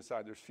teaching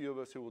aside, there's few of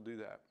us who will do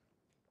that.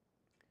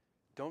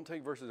 Don't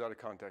take verses out of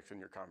context in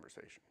your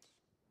conversations.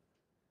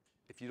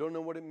 If you don't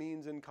know what it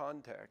means in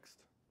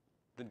context,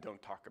 then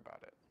don't talk about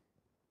it.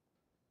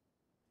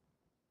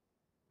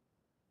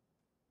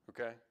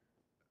 Okay?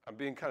 I'm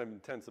being kind of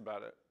intense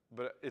about it,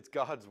 but it's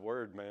God's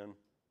word, man.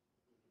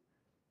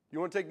 You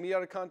want to take me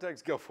out of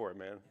context? Go for it,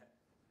 man.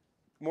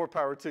 More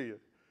power to you.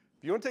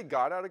 If you want to take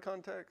God out of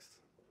context,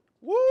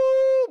 woo,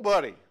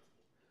 buddy.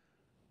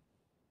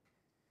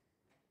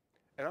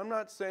 And I'm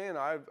not saying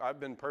I've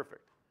been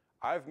perfect.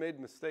 I've made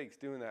mistakes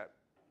doing that,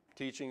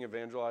 teaching,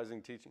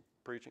 evangelizing, teaching,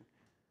 preaching.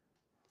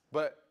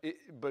 But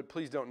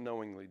please don't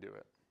knowingly do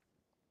it.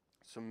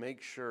 So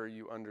make sure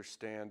you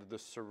understand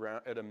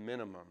at a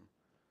minimum,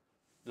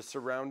 the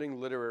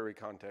surrounding literary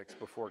context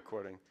before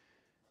quoting.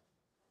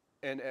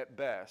 And at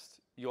best,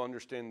 you'll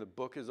understand the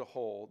book as a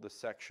whole, the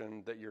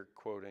section that you're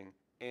quoting,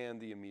 and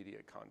the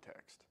immediate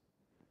context.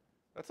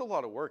 That's a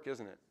lot of work,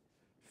 isn't it?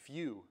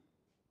 Few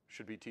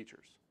should be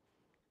teachers.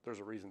 There's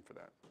a reason for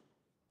that.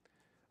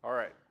 All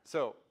right,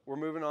 so we're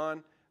moving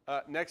on.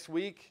 Next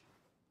week,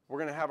 we're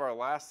going to have our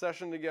last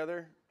session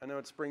together. I know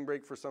it's spring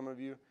break for some of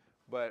you,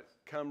 but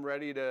come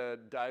ready to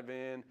dive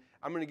in.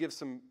 I'm going to give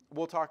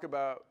we'll talk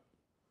about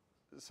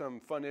some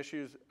fun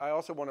issues. I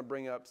also want to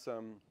bring up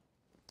some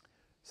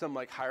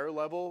like higher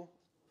level,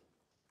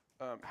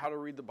 how to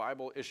read the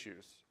Bible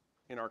issues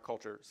in our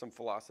culture, some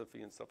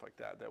philosophy and stuff like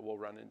that we'll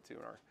run into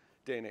in our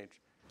day and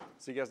age.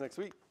 See you guys next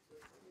week.